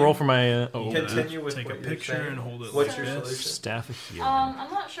look at the roll for my Continue with Take a what you're picture saying. and hold it What's like your this. solution? staff of healing. I'm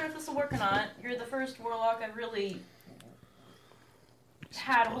not sure if this will work or not. You're the first warlock I've really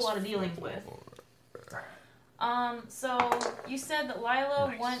had a whole lot of dealings with. So you said that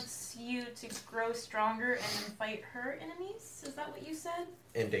Lila wants you to grow stronger and then fight her enemies? Is that what you said?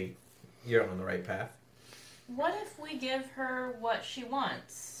 Indeed. You're on the right path. What if we give her what she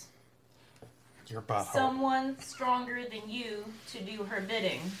wants? Your butthole. Someone stronger than you to do her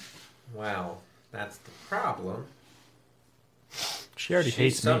bidding. Well, that's the problem. She already She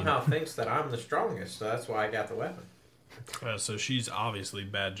hates me. somehow thinks that I'm the strongest, so that's why I got the weapon. So she's obviously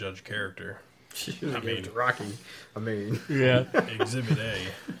bad judge character. I mean, Rocky. I mean, Yeah. Exhibit A.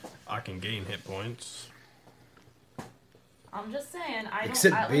 I can gain hit points. I'm just saying, I don't.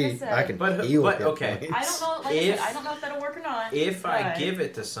 Except like B, I said, I can But- heal but, hit okay. points. I don't know. Like I said, I don't know if that'll work or not. If I but- give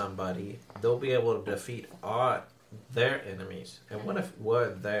it to somebody, they'll be able to defeat their enemies. And what if we're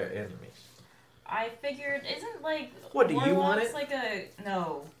their enemies? I figured, isn't like What, do you want warlocks it? like a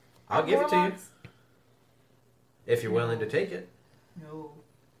no? I'll give it to you. Warlocks- If you're willing to take it. No.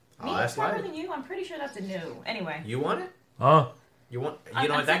 I'll Me ask stronger Lila. than you? I'm pretty sure that's a no. Anyway. You want it? Huh? You want? I'm You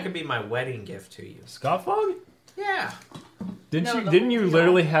know what? That saying- could be my wedding gift to you. Scoffog? Yeah. No, the Didn't you whole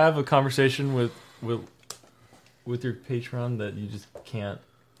literally deal. have a conversation with your patron that you just can't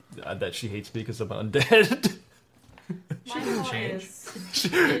that she hates because I'm undead? My didn't thought change.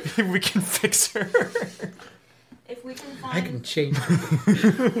 is, We can fix her. if we can I find, can change.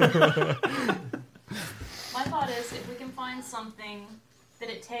 my thought is, if we can find something that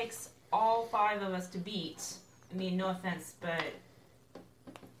it takes all 5 of us to beat. I mean, no offense, but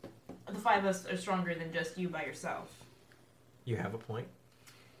the 5 of us are stronger than just you by yourself. You have a point.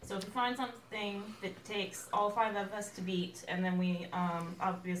 So if we find something that takes all 5 of us to beat, and then we,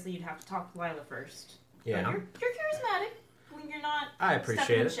 obviously you'd have to talk to Lila first. Yeah. But you're charismatic when you're not I stepping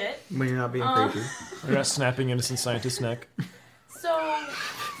appreciate in it. shit. When you're not being Um, creepy. You're not snapping innocent scientist's neck. So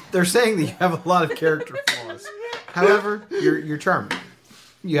They're saying that you have a lot of character flaws. However, you're charming.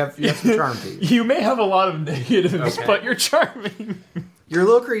 You have some charm to you. You may have a lot of negatives, Okay. but you're charming. You're a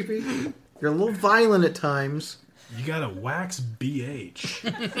little creepy. You're a little violent at times. You got a wax BH.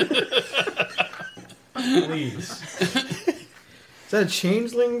 Please. Is that a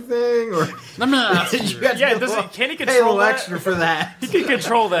changeling thing, or Let me ask you you. have to Yeah, pay does a it? Can he pay a control little that? extra for that? He can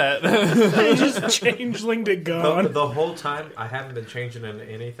control that. Just changeling to God. The whole time, I haven't been changing into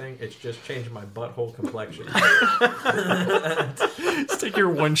anything. It's just changed my butthole complexion. Just take your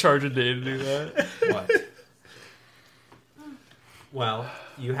 1 charge a day to do that. What? Well,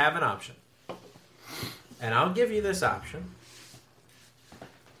 you have an option. And I'll give you this option.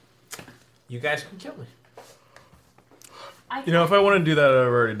 You guys can kill me. You know, if I want to do that, I've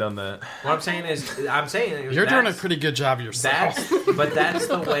already done that. What I'm saying is, You're doing a pretty good job yourself. That's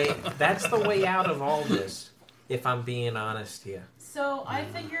the way. That's the way out of all this. If I'm being honest here. So I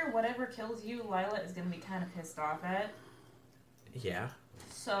figure whatever kills you, Lila is gonna be kind of pissed off at. Yeah.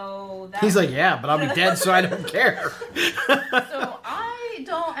 So that He's like, yeah, but I'll be dead, so I don't care. So I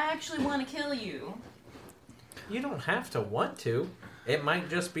don't actually want to kill you. You don't have to want to. It might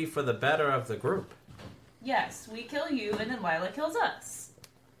just be for the better of the group. Yes, we kill you, and then Lila kills us.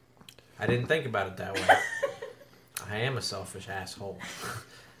 I didn't think about it that way. I am a selfish asshole.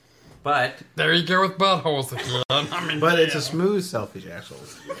 But There you go with buttholes again. I mean, But it's a smooth, selfish asshole.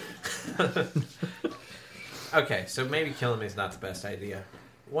 okay, so maybe killing me is not the best idea.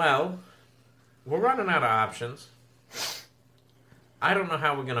 Well, we're running out of options. I don't know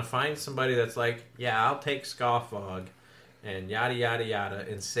how we're gonna find somebody that's like, yeah, I'll take Scoffog and yada yada yada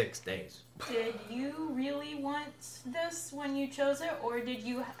in 6 days. Did you really want this when you chose it, or did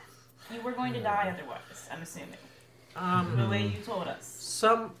you were going to die otherwise? I'm assuming the way you told us.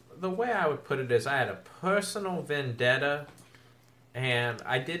 The way I would put it is I had a personal vendetta, and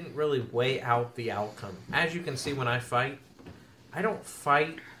I didn't really weigh out the outcome. As you can see when I fight, I don't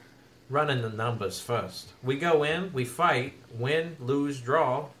fight running the numbers first. We go in, we fight, win, lose,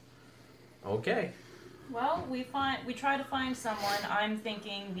 draw. Okay. Well, we try to find someone. I'm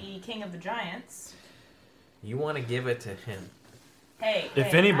thinking the King of the Giants. You want to give it to him. Hey, If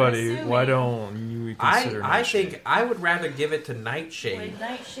hey, anybody, I'm why assuming- don't you consider I Nightshade? think I would rather give it to Nightshade. Would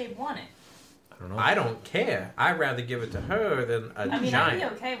Nightshade want it? I don't know. I don't care. I'd rather give it to her than a I mean, giant. I'd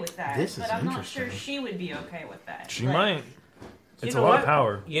be okay with that, This is but I'm not sure interesting. she would be okay with that. She But might. It's You a know lot what? of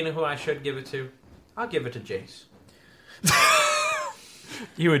power. You know who I should give it to? I'll give it to Jace.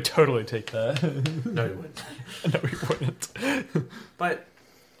 You would totally take that. No, you wouldn't. No, you wouldn't. But,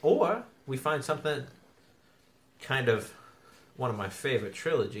 or we find something kind of one of my favorite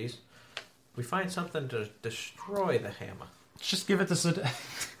trilogies. We find something to destroy the hammer. Just give it to Sid.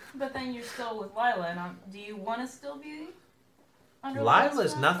 But then you're still with Lila, and do you want to still be under Lila's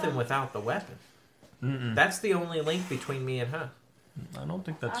Lila's nothing control? without the weapon. Mm-mm. That's the only link between me and her. I don't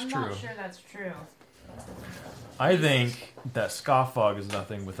think that's I'm true. not sure that's true. I think that Scoffog is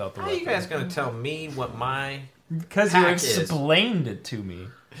nothing without the How are weapon. you guys going to tell me what my... Because you pack is? explained it to me,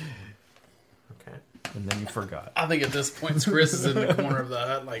 Okay. and then you forgot. I think at this point, Chris is in the corner of the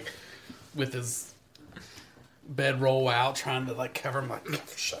hut, like, with his bedroll out, trying to, like, cover him, like,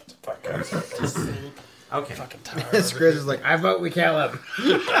 shut the fuck up. Okay. Fucking tired. Skriz is like, I vote we kill him.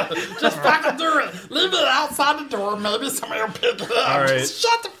 Just fucking do it. Leave it outside the door. Maybe somebody will pick it up. All right. Just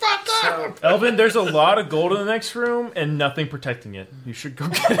shut the fuck up. Elvin, there's a lot of gold in the next room and nothing protecting it. You should go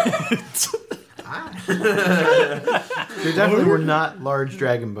get it. There definitely were not large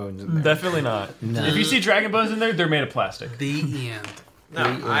dragon bones in there. Definitely not. No. If you see dragon bones in there, they're made of plastic. The end. No,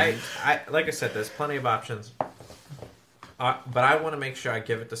 I like I said, there's plenty of options. But I want to make sure I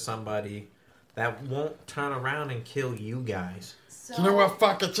give it to somebody that won't turn around and kill you guys. So, You know what?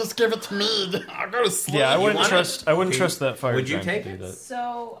 Fuck it. Just give it to me. I'll go to sleep. Yeah, I wouldn't want trust. it? I wouldn't trust that fire. Would you giant take to do it? that.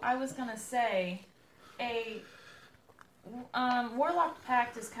 So I was gonna say, a Warlock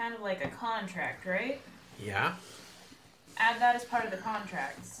Pact is kind of like a contract, right? Yeah. Add that as part of the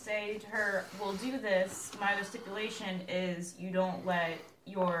contract. Say to her, we'll do this. My other stipulation is you don't let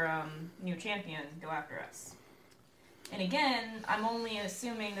your new champion go after us. And again, I'm only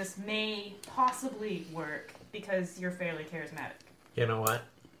assuming this may possibly work because you're fairly charismatic. You know what?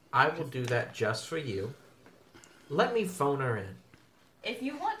 I will do that just for you. Let me phone her in. If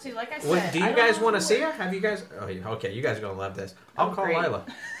you want to, like I said. What, do you I don't guys know want to if it see her? works. Have you guys? Oh, yeah, okay. You guys are gonna love this. I'll Oh, call great. Lila.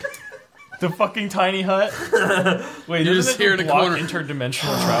 The fucking tiny hut. Wait, You're doesn't just it here in the block corner.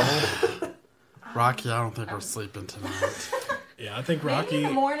 interdimensional travel? Rocky, I don't think we're sleeping tonight. Yeah, I think Maybe in Rocky the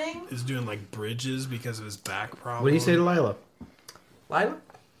morning. is doing like bridges because of his back problem. What do you say to Lila? Lila,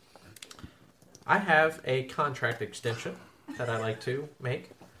 I have a contract extension that I like to make.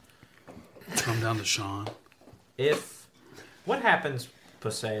 Come down to Sean. What happens,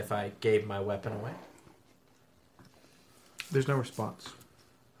 per se, if I gave my weapon away? There's no response.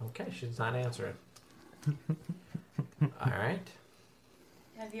 Okay, she's not answering. All right.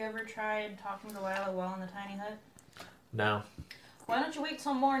 Have you ever tried talking to Lila while in the tiny hut? No. Why don't you wait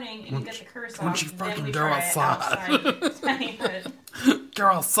till morning and you get the curse why don't off, you then fucking we go try it outside? outside the tiny hut. Go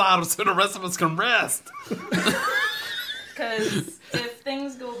outside so the rest of us can rest. Because if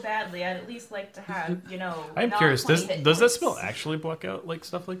things go badly, I'd at least like to have, I'm not curious. 20 Does hit that points. spell actually block out like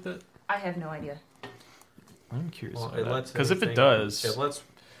stuff like that? I have no idea. I'm curious Well, about it that. lets Because if it anything- does, it lets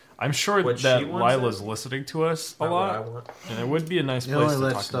I'm sure what that she wants Lila's it, listening to us a not what I lot, want. and it would be a nice You place only to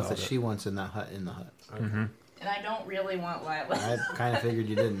let talk stuff about that it. she wants in that hut in the hut. Mm-hmm. And I don't really want Lila. I kind of figured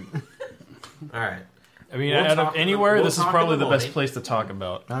you didn't. All right. I mean, We'll out talk of in the- anywhere, we'll this is talk in probably the the best morning. place to talk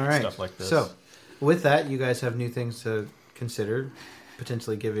about All right. stuff like this. So, with that, you guys have new things to consider.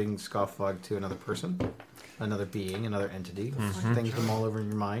 Potentially giving Scofflog to another person, another being, another entity. Things them all over in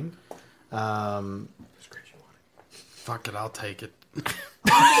your mind. Fuck it, I'll take it.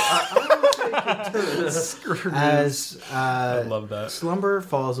 As I love that. slumber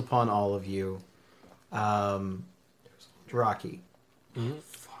falls upon all of you, Rocky.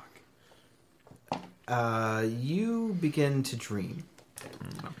 You begin to dream.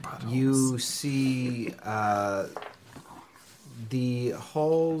 You see the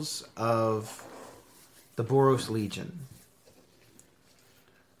halls of the Boros Legion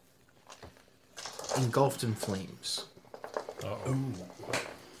engulfed in flames.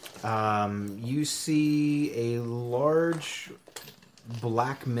 You see a large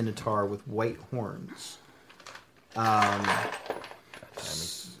black minotaur with white horns,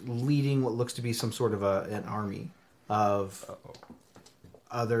 leading what looks to be some sort of an army of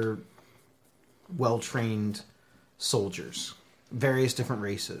other well-trained soldiers, various different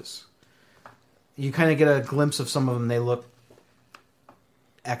races. You kind of get a glimpse of some of them. They look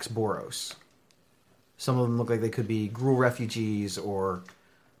ex-Boros. Some of them look like they could be Gruul refugees or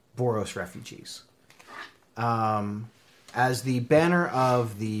Boros refugees. As the banner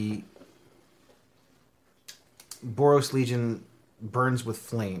of the Boros Legion burns with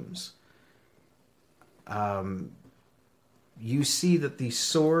flames, you see that the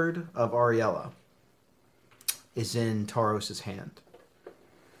sword of Ariella is in Taros' hand.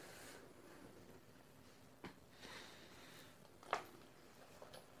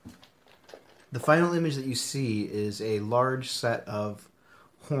 The final image that you see is a large set of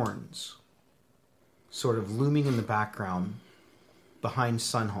horns sort of looming in the background behind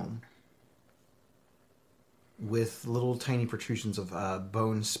Sunhome with little tiny protrusions of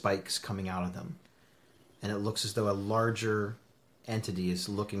bone spikes coming out of them. And it looks as though a larger entity is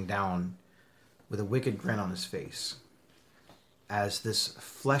looking down with a wicked grin on his face as this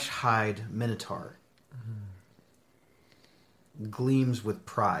flesh-hide minotaur gleams with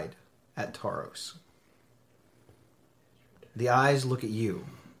pride at Taros. The eyes look at you,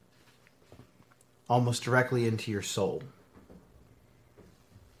 almost directly into your soul.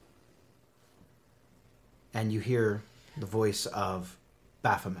 And you hear the voice of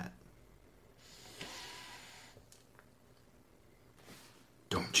Baphomet.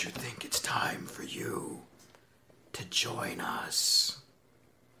 Don't you think it's time for you you to join us.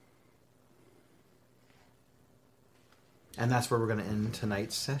 And that's where we're going to end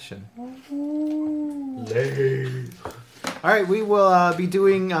tonight's session. All right, we will be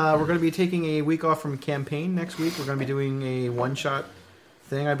doing. We're going to be taking a week off from campaign next week. We're going to be doing a one-shot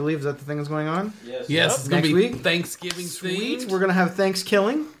thing, I believe. Is that the thing that's going on? Yes, it's Next gonna be week? Thanksgiving Sweet. themed. We're going to have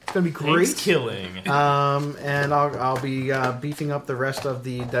Thanksgiving. It's going to be great. Thanks killing. And I'll be beefing up the rest of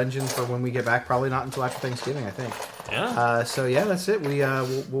the dungeons for when we get back. Probably not until after Thanksgiving, I think. Yeah. So yeah, that's it.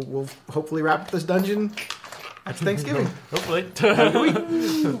 We'll hopefully wrap up this dungeon after Thanksgiving. Hopefully. Have a good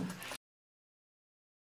week.